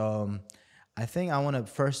 So I think I want to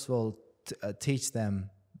first of all teach them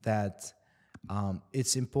that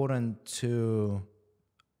it's important to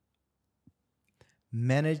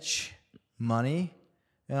manage money.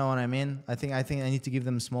 You know what I mean? I think I need to give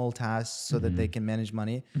them small tasks so that they can manage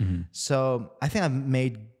money. So I think I've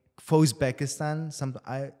made for Uzbekistan,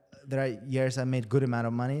 there are years I made good amount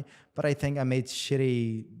of money, but I think I made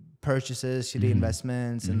shitty purchases, shitty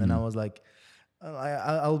investments, and then I was like,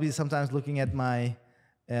 I'll be sometimes looking at my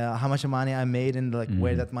how much money I made and like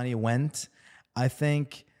where that money went. I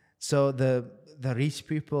think so. The rich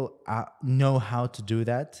people know how to do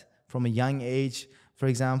that from a young age. For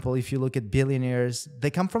example, if you look at billionaires,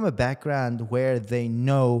 they come from a background where they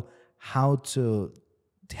know how to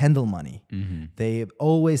handle money. They've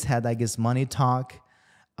always had, I guess, money talk.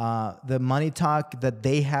 The money talk that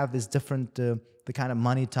they have is different to the kind of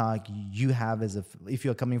money talk you have if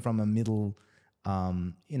you're coming from a middle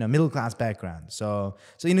class background. So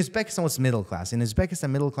in Uzbekistan, what's middle class? In Uzbekistan,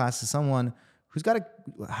 middle class is someone who's got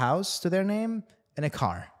a house to their name and a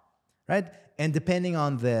car, right? And depending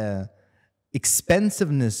on the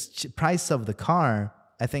expensiveness, price of the car,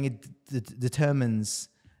 I think it determines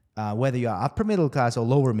whether you are upper middle class or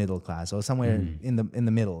lower middle class or somewhere in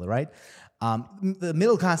the middle, right? The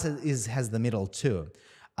middle class has the middle too,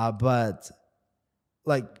 but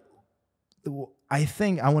like I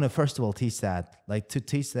think I want to first of all teach that, like to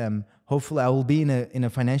teach them. Hopefully, I will be in a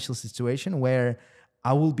financial situation where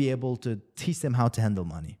I will be able to teach them how to handle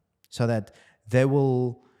money, so that they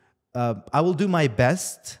will. I will do my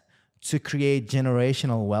best to create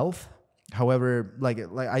generational wealth. However, like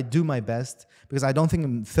I do my best, because I don't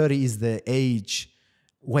think 30 is the age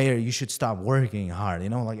where you should stop working hard. You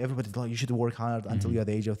know, like everybody's like, you should work hard until you're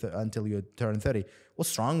the age of until you turn 30.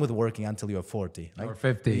 What's wrong with working until you're 40? Like, or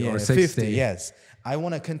 50 or 50, 60. yes. I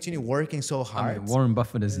want to continue working so hard. I mean, Warren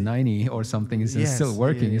Buffett is 90 or something. He's still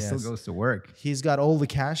working. He still goes to work. He's got all the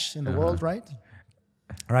cash in the world, right?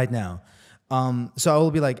 Right now. So I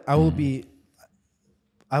will be like, I will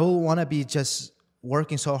want to be just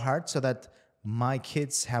working so hard so that my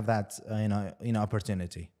kids have that,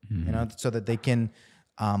 opportunity, so that they can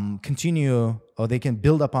continue, or they can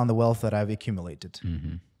build upon the wealth that I've accumulated.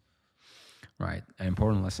 Right. An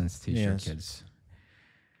important lesson to teach your kids.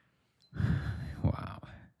 Wow.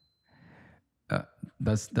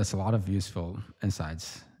 That's a lot of useful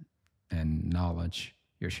insights and knowledge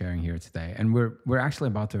you're sharing here today. And we're actually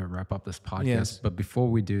about to wrap up this podcast. Yes. But before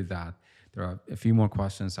we do that, there are a few more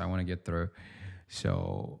questions I want to get through.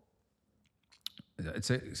 So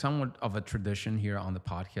it's somewhat of a tradition here on the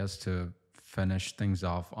podcast to finish things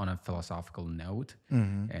off on a philosophical note.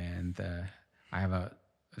 And I have a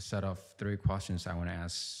set of 3 questions I want to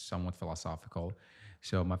ask, somewhat philosophical.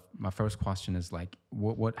 So my first question is like,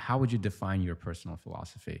 how would you define your personal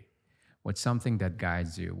philosophy? What's something that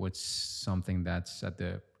guides you? What's something that's at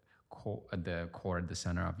the core, at the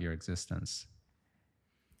center of your existence?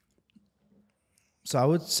 So I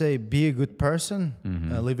would say be a good person,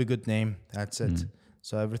 live a good name. That's it.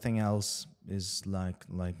 So everything else is like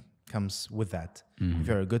comes with that. If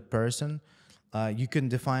you're a good person, you can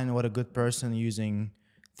define what a good person using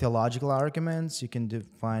theological arguments. You can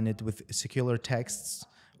define it with secular texts,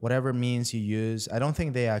 whatever means you use. I don't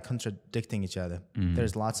think they are contradicting each other.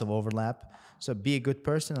 There's lots of overlap. So be a good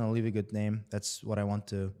person and leave a good name. That's what I want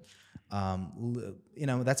to,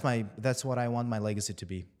 that's what I want my legacy to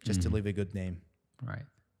be, just to leave a good name. Right.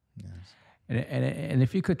 Yes. And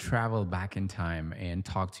if you could travel back in time and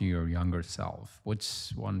talk to your younger self,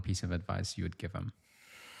 what's one piece of advice you would give him?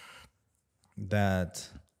 That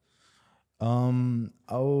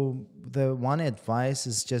the one advice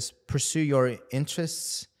is just pursue your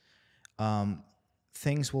interests.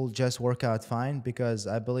 Things will just work out fine, because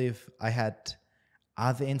I believe I had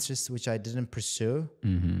other interests which I didn't pursue.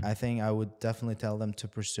 I think I would definitely tell them to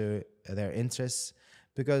pursue their interests,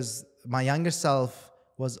 because my younger self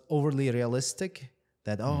was overly realistic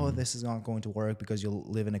that, this is not going to work because you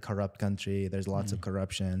live in a corrupt country. There's lots of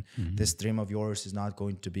corruption. This dream of yours is not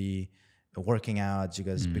going to be working out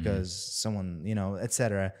because someone,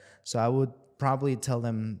 etc. So I would probably tell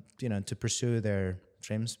them, to pursue their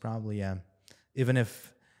dreams, probably, yeah. Even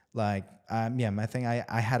if, I think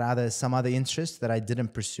I had some other interests that I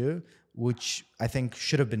didn't pursue, which I think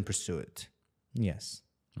should have been pursued. Yes.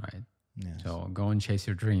 Right. Yes. So go and chase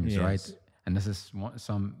your dreams, Yes. right? And this is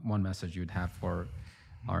one message you'd have for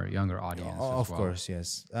our younger audience. Of course,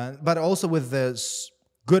 yes. But also with the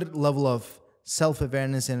good level of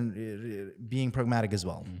self-awareness and being pragmatic as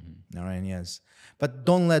well. All right, yes. But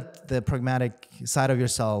don't let the pragmatic side of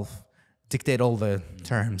yourself dictate all the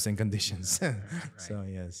terms and conditions. Right. So,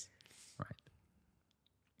 yes. Right.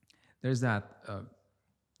 There's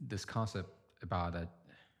this concept about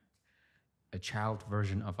a child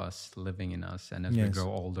version of us living in us, and as we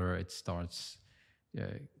grow older, it starts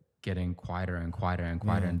getting quieter and quieter and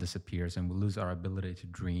quieter and disappears, and we lose our ability to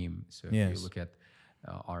dream. So if you look at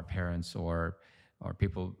our parents or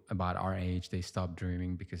people about our age, they stop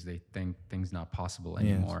dreaming because they think things not possible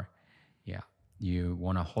anymore. Yeah, you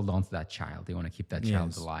want to hold on to that child. You want to keep that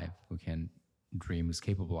child alive who can dream, who's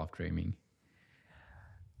capable of dreaming.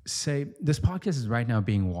 Say this podcast is right now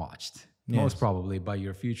being watched. Most probably by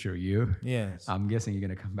your future you. Yes. I'm guessing you're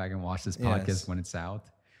going to come back and watch this podcast when it's out.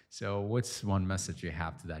 So what's one message you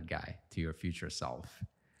have to that guy, to your future self?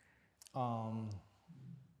 To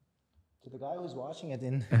the guy who's watching it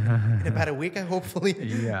in about a week, hopefully.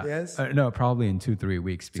 Yeah. Yes. No, probably in 2-3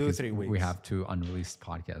 weeks, because 2-3 weeks. we have 2 unreleased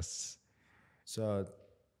podcasts. So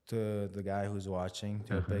to the guy who's watching,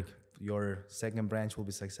 Diyorbek, your second branch will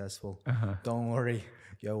be successful. Don't worry.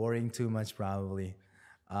 You're worrying too much probably.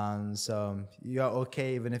 So you're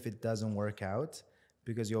okay even if it doesn't work out,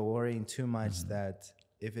 because you're worrying too much that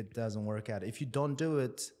if it doesn't work out, if you don't do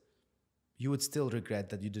it, you would still regret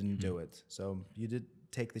that you didn't do it. So you did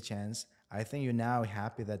take the chance. I think you're now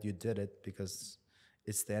happy that you did it, because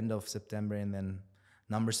it's the end of September and then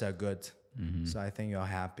numbers are good. So I think you're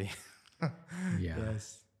happy. Yeah.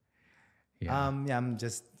 Yes. Yeah, I'm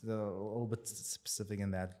just a little bit specific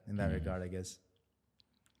in that regard, I guess.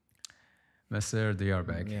 Mr.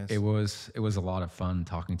 Diyorbek, Yes. it was a lot of fun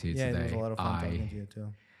talking to you today. It was a lot of fun talking to you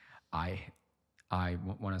too. I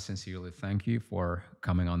want to sincerely thank you for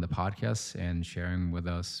coming on the podcast and sharing with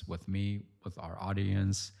us, with me, with our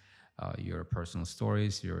audience, your personal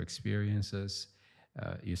stories, your experiences,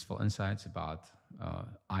 useful insights about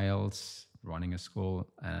IELTS, running a school,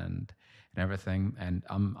 and everything. And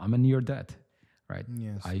I'm in your debt, right?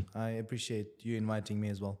 Yes, I appreciate you inviting me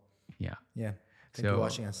as well. Yeah. Yeah. Thank you for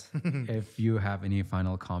watching us. If you have any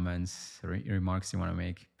final comments, remarks you want to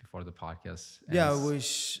make before the podcast ends. Yeah,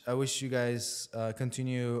 I wish you guys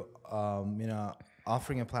continue,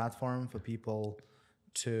 offering a platform for people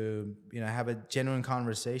to, have a genuine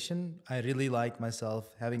conversation. I really like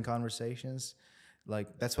myself having conversations.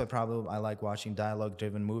 Like, that's why probably I like watching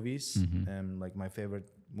dialogue-driven movies. And like my favorite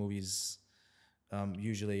movies,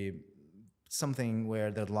 usually something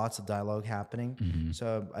where there's lots of dialogue happening.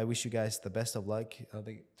 So I wish you guys the best of luck.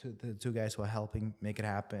 The two guys who are helping make it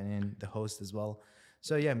happen, and the host as well.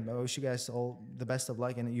 So yeah, I wish you guys all the best of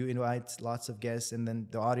luck, and you invite lots of guests, and then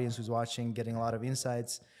the audience who's watching getting a lot of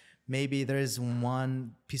insights. Maybe there is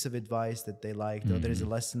one piece of advice that they liked, or there is a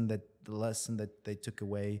lesson that they took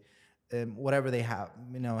away. Whatever they have,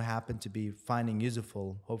 happen to be finding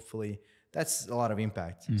useful. Hopefully, that's a lot of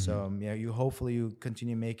impact. So hopefully you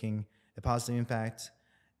continue making a positive impact.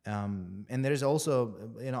 And there's also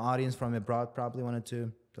audience from abroad probably wanted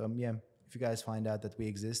to. So if you guys find out that we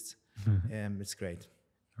exist, it's great.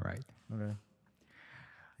 All right. Okay.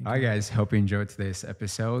 All right, guys. Hope you enjoyed today's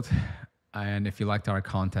episode. And if you liked our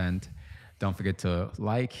content, don't forget to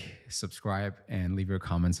like, subscribe, and leave your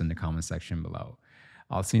comments in the comment section below.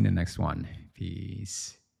 I'll see you in the next one.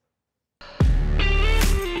 Peace.